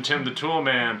Russian Tim the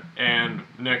Toolman and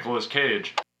Nicolas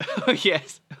Cage. Oh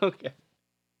yes. Okay.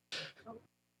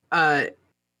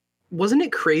 Wasn't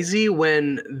it crazy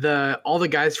when all the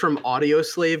guys from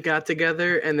Audioslave got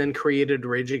together and then created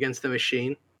Rage Against the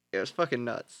Machine? It was fucking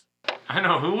nuts. I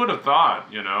know, who would have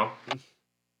thought, you know?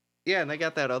 Yeah, and they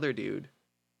got that other dude,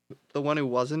 the one who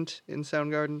wasn't in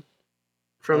Soundgarden.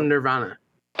 From Nirvana.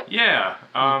 Yeah,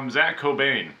 Zach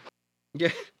Cobain. Yeah.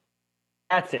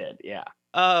 That's it. Yeah.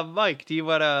 Mike, do you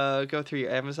want to go through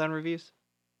your Amazon reviews?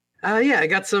 Yeah, I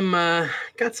got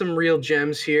some real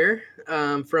gems here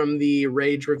from the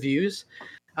Rage reviews.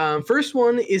 First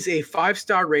one is a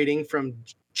 5-star rating from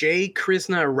J.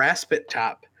 Krishna Raspit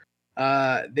Top.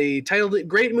 They titled it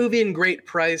 "Great Movie and Great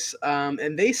Price,"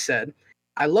 and they said,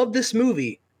 "I love this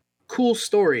movie. Cool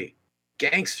story.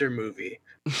 Gangster movie.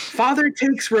 Father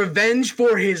takes revenge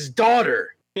for his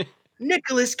daughter.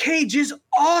 Nicolas Cage is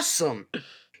awesome.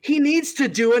 He needs to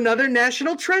do another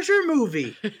National Treasure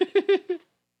movie."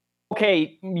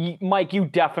 Okay, Mike, you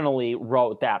definitely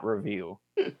wrote that review.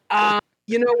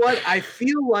 You know what? I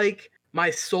feel like my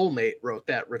soulmate wrote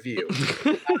that review.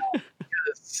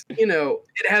 Because,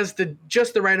 it has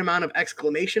just the right amount of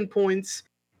exclamation points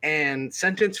and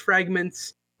sentence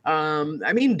fragments.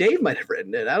 I mean, Dave might have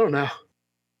written it. I don't know.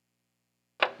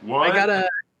 What?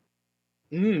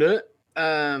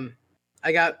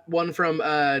 I got one from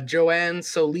Joanne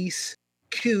Solis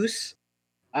Cuse,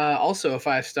 also a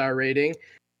 5-star rating.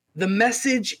 "The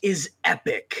message is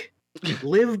epic.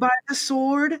 Live by the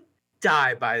sword,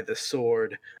 die by the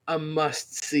sword. A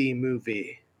must-see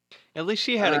movie." At least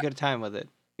she had a good time with it,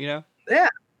 you know? Yeah.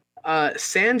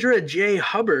 Sandra J.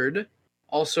 Hubbard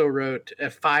also wrote a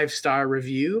 5-star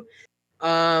review.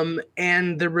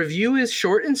 And the review is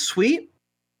short and sweet.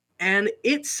 And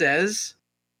it says,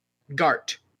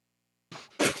 "Gart."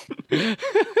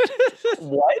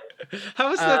 What?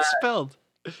 How is that spelled?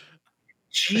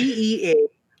 Geart,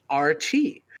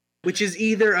 which is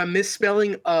either a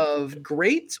misspelling of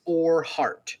great or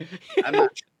heart. I'm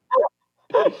not sure.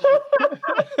 But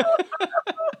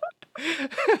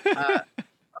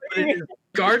it is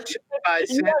Gart by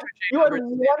Sandra J. Hubbard.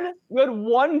 You had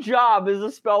one job is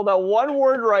to spell that one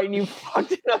word right, and you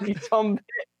fucked it up, you dumb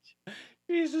bitch.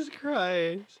 Jesus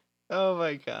Christ. Oh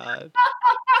my God.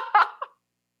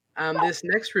 This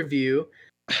next review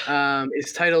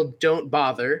is titled "Don't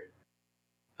Bother."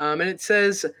 And it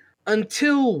says,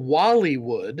 "Until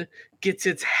Wallywood gets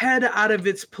its head out of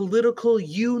its political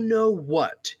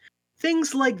you-know-what,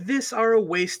 things like this are a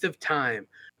waste of time.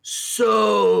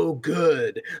 So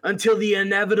good until the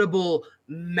inevitable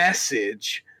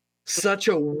message. Such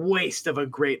a waste of a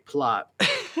great plot."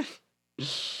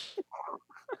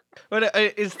 But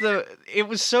it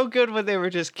was so good when they were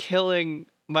just killing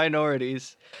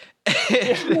minorities.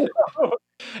 And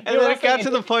then it got to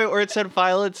the point where it said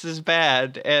violence is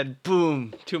bad, and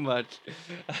boom, too much.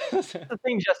 The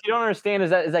thing, Jess, you don't understand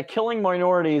is that killing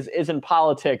minorities isn't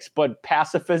politics, but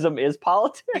pacifism is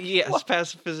politics. Yes,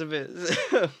 pacifism is.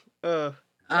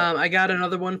 I got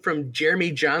another one from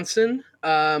Jeremy Johnson,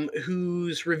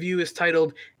 whose review is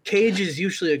titled "Cage is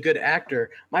usually a good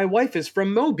actor. My wife is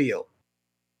from Mobile."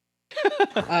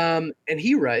 And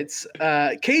he writes,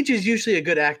 "Cage is usually a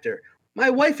good actor. My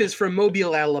wife is from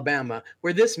Mobile, Alabama,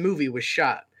 where this movie was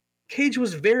shot. Cage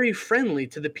was very friendly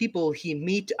to the people he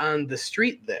meet on the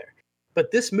street there. But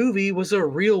this movie was a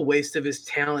real waste of his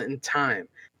talent and time.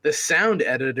 The sound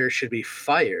editor should be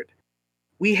fired.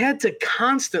 We had to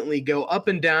constantly go up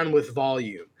and down with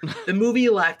volume. The movie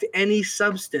lacked any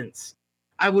substance.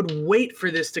 I would wait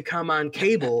for this to come on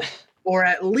cable, or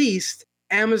at least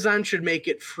Amazon should make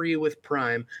it free with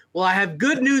Prime." Well, I have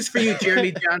good news for you,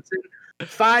 Jeremy Johnson.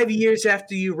 5 years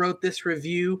after you wrote this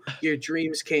review, your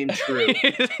dreams came true.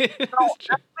 The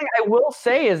thing I will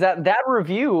say is that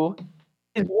review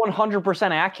is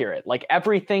 100% accurate. Like,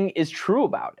 everything is true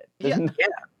about it. Yeah.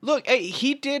 Look,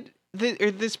 he did.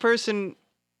 This person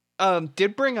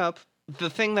did bring up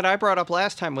the thing that I brought up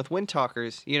last time with Wind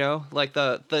Talkers. You know, like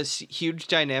the huge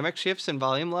dynamic shifts in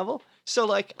volume level. So,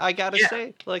 like, I gotta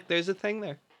say, like, there's a thing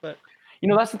there. But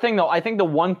that's the thing, though. I think the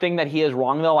one thing that he is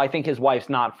wrong, though, I think his wife's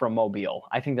not from Mobile.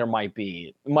 I think there might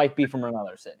be from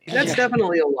another city. That's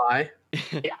definitely a lie.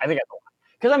 Yeah, I think that's a lie.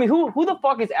 Because, I mean, who the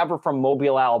fuck is ever from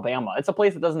Mobile, Alabama? It's a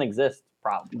place that doesn't exist,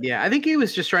 probably. Yeah, I think he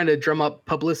was just trying to drum up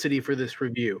publicity for this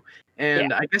review.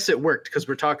 And I guess it worked because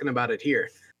we're talking about it here.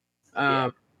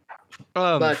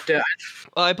 But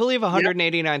I believe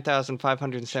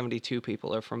 189,572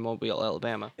 people are from Mobile,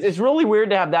 Alabama. It's really weird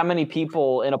to have that many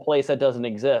people in a place that doesn't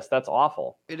exist. That's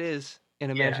awful. It is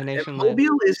in imagination land.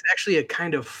 Mobile is actually a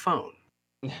kind of phone.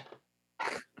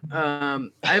 I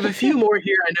have a few more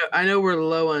here. I know we're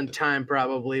low on time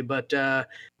probably, but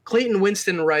Clayton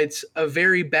Winston writes a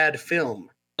very bad film.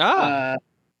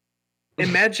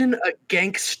 Imagine a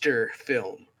gangster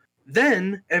film.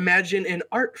 Then imagine an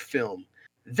art film.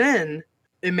 Then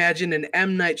imagine an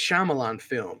M. Night Shyamalan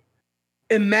film.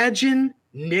 Imagine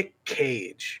Nick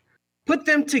Cage. Put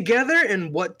them together,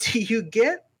 and what do you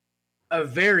get? A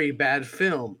very bad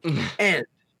film. And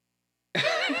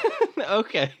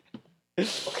Okay.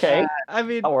 Okay, I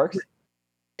mean, that works.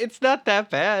 it's not that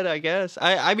bad, I guess.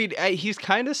 I mean, he's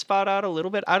kind of spot on a little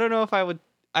bit. I don't know if I would.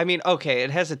 I mean, okay,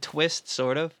 it has a twist,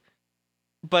 sort of,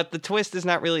 but the twist is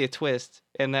not really a twist,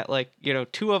 and that, like,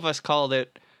 two of us called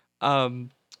it. I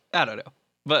don't know,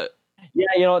 but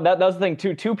Yeah, that was the thing.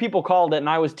 Two people called it, and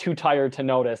I was too tired to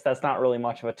notice. That's not really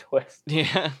much of a twist.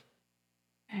 yeah.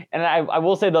 And I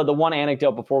will say, though, the one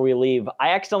anecdote before we leave, I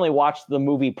accidentally watched the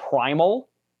movie Primal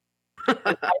with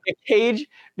Nick Cage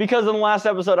because in the last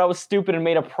episode I was stupid and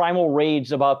made a Primal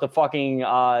Rage about the fucking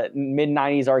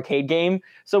mid-90s arcade game.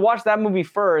 So watch that movie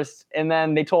first, and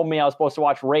then they told me I was supposed to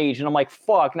watch Rage, and I'm like,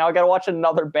 fuck, now I gotta watch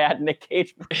another bad Nick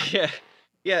Cage movie.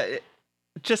 Yeah.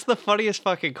 Just the funniest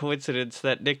fucking coincidence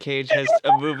that Nick Cage has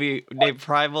a movie named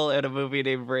Primal and a movie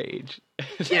named Rage.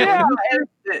 yeah,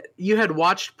 when you had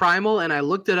watched Primal, and I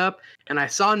looked it up, and I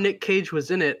saw Nick Cage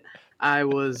was in it. I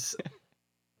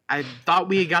thought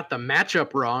we got the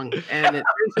matchup wrong, and it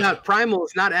turns out Primal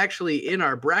is not actually in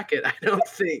our bracket, I don't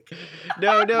think.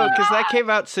 No, because that came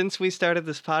out since we started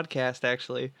this podcast,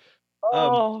 actually.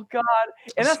 Oh God!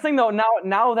 And that's the thing, though.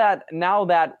 Now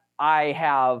that I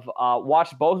have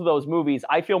watched both of those movies,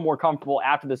 I feel more comfortable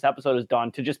after this episode is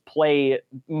done to just play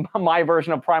my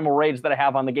version of Primal Rage that I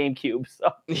have on the GameCube.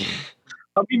 So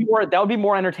that would be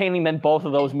more entertaining than both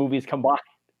of those movies combined.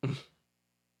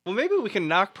 Well, maybe we can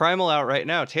knock Primal out right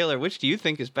now. Taylor, which do you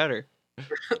think is better?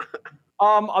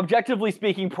 Objectively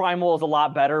speaking, Primal is a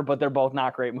lot better, but they're both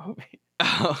not great movies.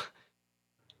 Oh.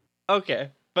 Okay.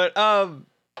 But well,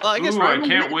 I guess I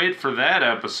can't wait for that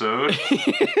episode.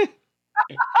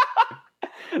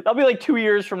 That'll be like 2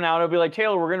 years from now, and it'll be like,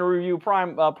 Taylor, we're gonna review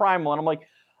Primal, and I'm like,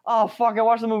 oh fuck, I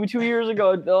watched the movie 2 years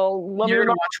ago. You're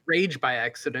gonna watch Rage by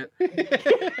accident.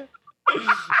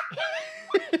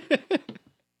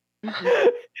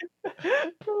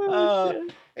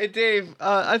 Hey Dave,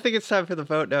 I think it's time for the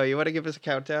vote now. You want to give us a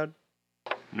countdown?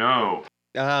 No.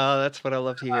 That's what I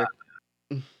love to hear.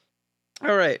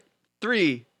 All right,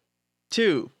 3,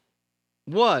 2,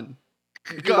 1.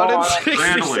 Gone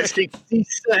in 60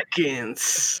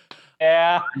 seconds.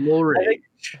 Yeah. Rage.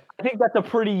 I think that's a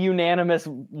pretty unanimous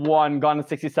one. Gone in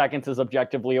 60 Seconds is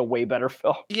objectively a way better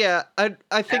film. Yeah,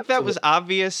 I think that was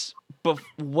obvious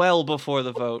well before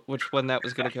the vote, which one that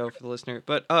was going to go for the listener.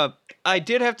 But I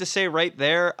did have to say right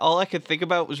there, all I could think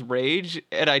about was Rage,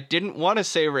 and I didn't want to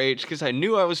say Rage because I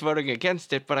knew I was voting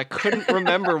against it, but I couldn't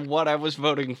remember what I was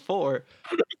voting for.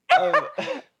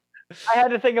 I had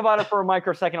to think about it for a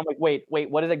microsecond. I'm like, wait,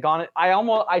 what is it? Gone?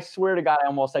 I swear to God, I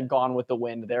almost said Gone with the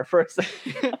Wind there for a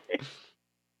second.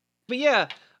 But yeah,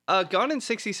 Gone in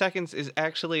 60 Seconds is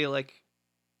actually like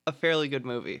a fairly good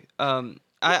movie.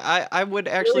 I would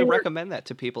actually recommend that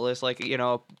to people as like,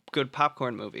 a good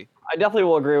popcorn movie. I definitely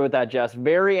will agree with that, Jess.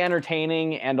 Very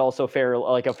entertaining and also a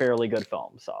fairly good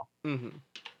film. So. Mm-hmm.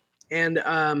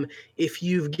 And if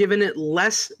you've given it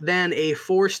less than a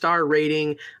 4-star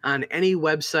rating on any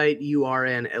website, you are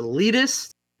an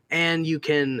elitist and you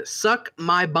can suck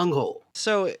my bunghole.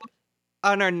 So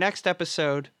on our next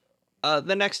episode,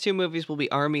 the next two movies will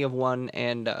be Army of One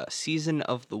and Season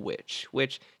of the Witch,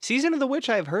 which Season of the Witch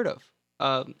I've heard of.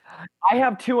 I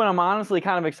have too, and I'm honestly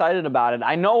kind of excited about it.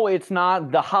 I know it's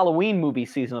not the Halloween movie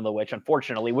Season of the Witch,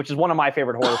 unfortunately, which is one of my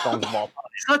favorite horror films of all time.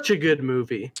 Such a good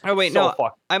movie. Oh, wait, no,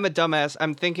 I'm a dumbass.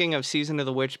 I'm thinking of Season of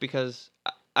the Witch because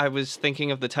I was thinking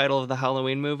of the title of the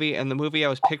Halloween movie, and the movie I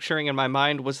was picturing in my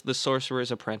mind was The Sorcerer's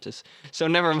Apprentice. So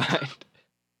never mind.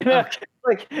 This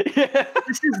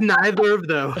is neither of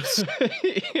those.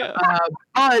 Yeah.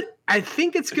 But I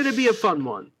think it's going to be a fun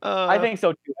one. I think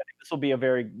so too. I think this will be a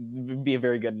very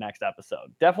good next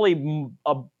episode. Definitely,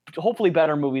 hopefully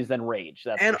better movies than Rage.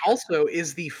 And also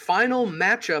is the final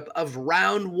matchup of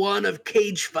round 1 of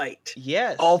Cage Fight.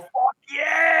 Yes. Oh fuck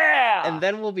yeah! And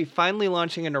then we'll be finally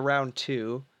launching into round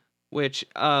 2, which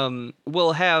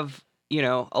will have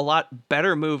a lot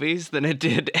better movies than it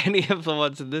did any of the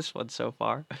ones in this one so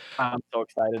far. I'm so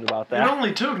excited about that. It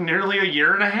only took nearly a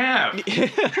year and a half.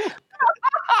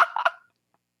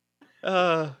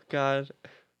 Oh, God.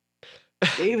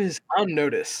 Dave is on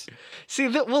notice. See,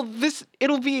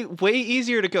 it'll be way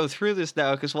easier to go through this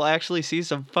now because we'll actually see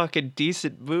some fucking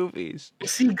decent movies. We'll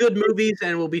see good movies,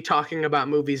 and we'll be talking about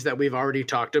movies that we've already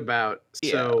talked about.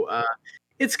 Yeah. So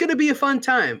it's going to be a fun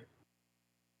time.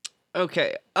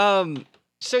 Okay.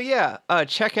 So yeah,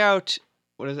 check out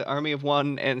Army of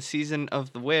One and Season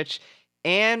of the Witch,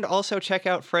 and also check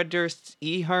out Fred Durst's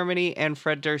eHarmony and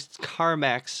Fred Durst's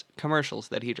CarMax commercials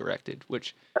that he directed.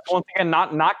 Which once again,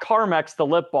 not CarMax the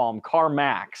lip balm,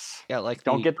 CarMax. Yeah, like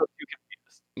don't get those two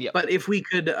Yep. But if we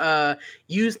could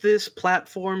use this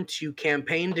platform to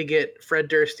campaign to get Fred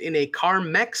Durst in a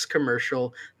CarMex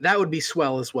commercial, that would be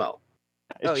swell as well.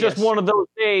 It's just one of those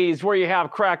days where you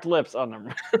have cracked lips on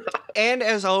them. And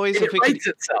as always, It writes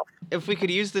itself. if we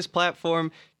could use this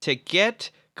platform to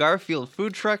get Garfield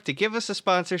Food Truck to give us a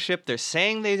sponsorship, they're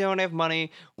saying they don't have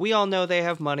money. We all know they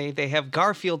have money. They have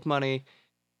Garfield money,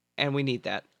 and we need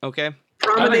that. Okay.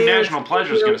 I think National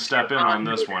Pleasure's going to step in on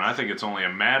this one. I think it's only a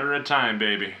matter of time,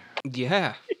 baby.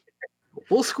 Yeah.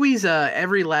 We'll squeeze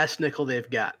every last nickel they've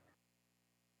got.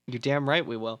 You're damn right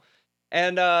we will.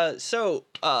 And so,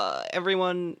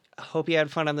 everyone, hope you had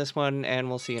fun on this one, and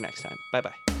we'll see you next time.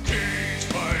 Bye-bye.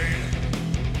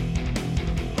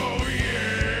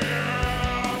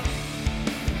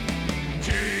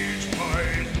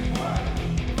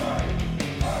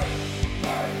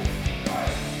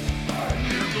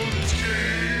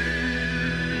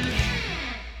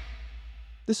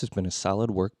 This has been a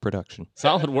Solid Work production.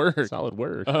 Solid work. Solid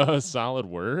work. Solid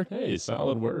work. Hey,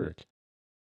 solid work.